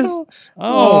What is? going-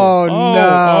 Oh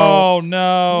no. Oh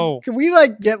no! Can we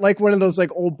get one of those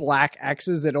old black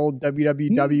X's that old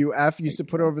WWF used to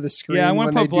put over the screen? Yeah, I want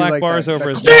when to they put do, black like, bars the over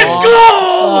his claw? Chase Gold!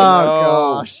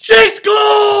 Oh gosh! Chase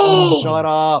Gold! Shut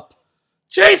up,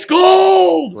 Chase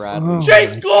Gold! Bradley. Oh,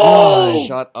 Chase my Gold! God.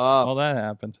 Shut Oh, up. that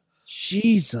happened.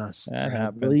 Jesus, That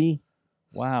Bradley.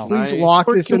 Wow. Please Nice. lock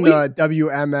Or this can in we- the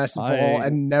WMS vault I-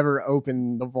 and never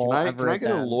open the vault Can ever I get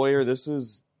a again. lawyer? This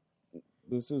is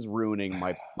ruining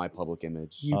my public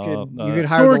image. You Uh, could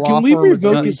hire the Sorg, law can we firm with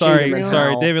revoke Vinny his sorry, Cheatham and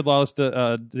sorry. Hal. David Lawless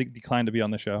declined to be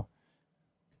on the show.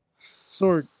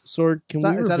 Sorg, can Is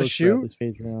that- we is that a revoke shoe? Bradley's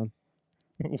Patreon?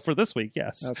 For this week,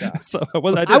 yes. Okay. So I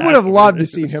would ask have him loved to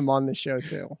this. see him on the show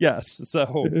too. Yes.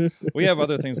 So we have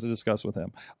other things to discuss with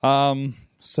him.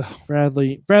 So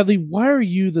Bradley, why are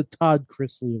you the Todd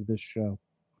Chrisley of this show?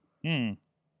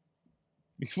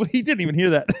 Well, he didn't even hear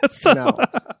that. So, No.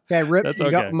 Okay, Rip, That's you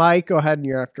got okay. Mike. Go ahead and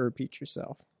you have to repeat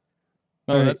yourself.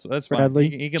 No, Alright, that's fine. Bradley.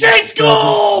 He can Chase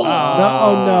Gold!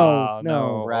 Ah,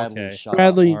 No. Bradley, Okay. shut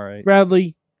Bradley, all right.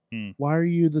 Bradley, Hmm. why are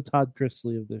you the Todd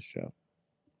Chrisley of this show?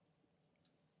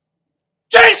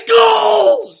 Chase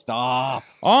Gold! up. Stop.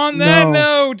 On that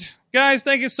No. note, guys,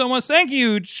 thank you so much. Thank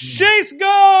you, Chase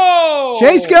Go.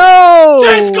 Chase Gold!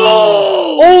 Chase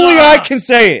Gold! Only I can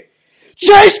say it.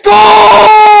 Chase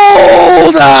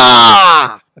Gold!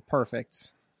 Ah!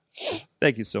 Perfect.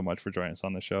 Thank you so much for joining us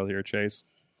on the show here, Chase.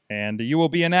 And you will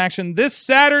be in action this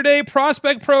Saturday,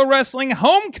 Prospect Pro Wrestling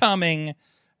Homecoming.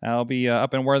 I'll be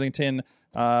up in Worthington,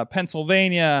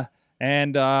 Pennsylvania,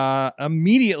 and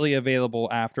immediately available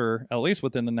after, at least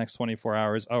within the next 24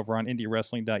 hours, over on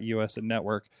IndieWrestling.us and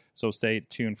network. So stay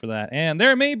tuned for that. And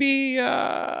there may be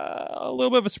a little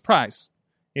bit of a surprise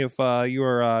if you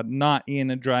are not in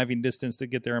a driving distance to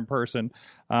get there in person.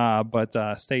 But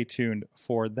stay tuned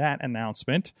for that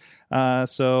announcement.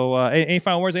 So any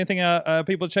final words? Anything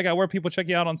people check out? Where people check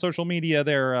you out on social media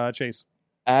there, Chase?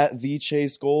 At the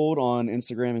Chase Gold on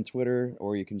Instagram and Twitter,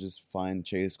 or you can just find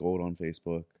Chase Gold on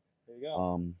Facebook. There you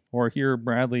go. Or hear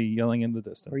Bradley yelling in the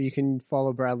distance. Or you can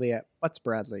follow Bradley at What's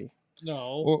Bradley.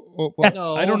 No. No.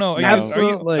 I don't know. No. Are you-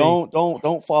 Absolutely.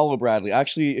 Don't follow Bradley.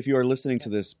 Actually, if you are listening to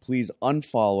this, please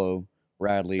unfollow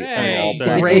Bradley. on Hey. all Sorry.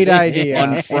 platforms. Great idea.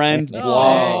 Unfriend, No.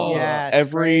 blog, Yes,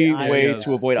 every great way ideas.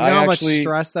 to avoid. You know how I much actually,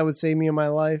 stress that would save me in my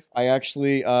life?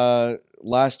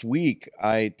 last week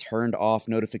I turned off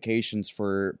notifications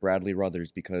for Bradley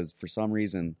Ruthers because for some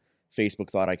reason Facebook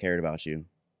thought I cared about you.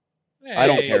 I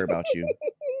don't care about you.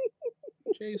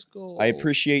 Chase Gold. I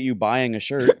appreciate you buying a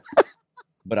shirt,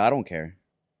 but I don't care.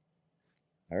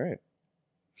 All right.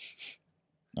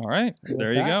 All right.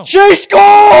 There you that- go. Chase Gold!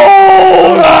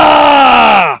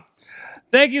 Ah!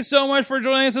 Thank you so much for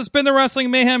joining us. It's been the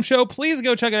Wrestling Mayhem Show. Please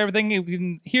go check out everything. You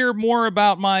can hear more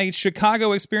about my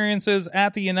Chicago experiences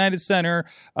at the United Center,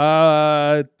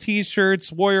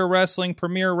 T-shirts, Warrior Wrestling,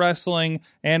 Premier Wrestling,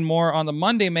 and more on the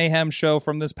Monday Mayhem Show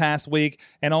from this past week.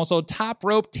 And also Top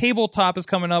Rope Tabletop is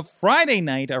coming up Friday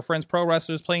night. Our friends Pro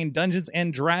Wrestlers playing Dungeons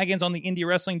and Dragons on the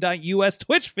IndieWrestling.us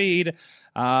Twitch feed.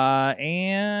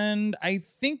 And I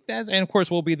think and of course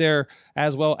we'll be there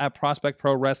as well at Prospect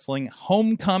Pro Wrestling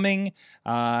Homecoming,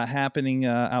 happening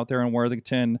out there in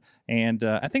Worthington. And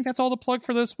I think that's all the plug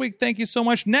for this week. Thank you so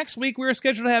much. Next week, we're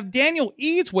scheduled to have Daniel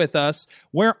Eads with us,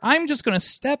 where I'm just going to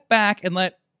step back and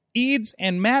let Eads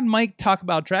and Mad Mike talk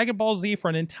about Dragon Ball Z for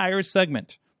an entire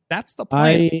segment. That's the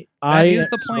plan. That is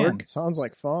the plan. Sounds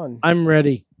like fun. I'm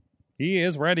ready. He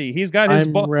is ready. He's got his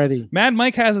ready. Mad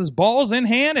Mike has his balls in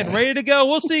hand and ready to go.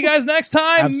 We'll see you guys next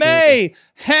time.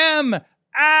 Mayhem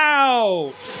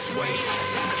out. Just wait,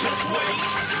 just wait,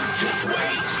 just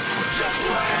wait, just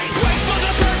wait. Wait for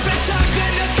the perfect time,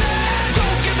 then attack.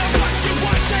 Don't give up what you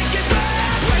want, take it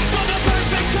back. Wait for the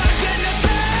perfect time, then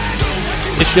attack. Do what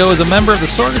you This show is a member of the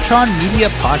Sorgatron Media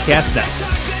Podcast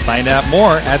Network. Find out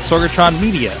more at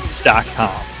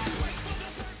sorgatronmedia.com.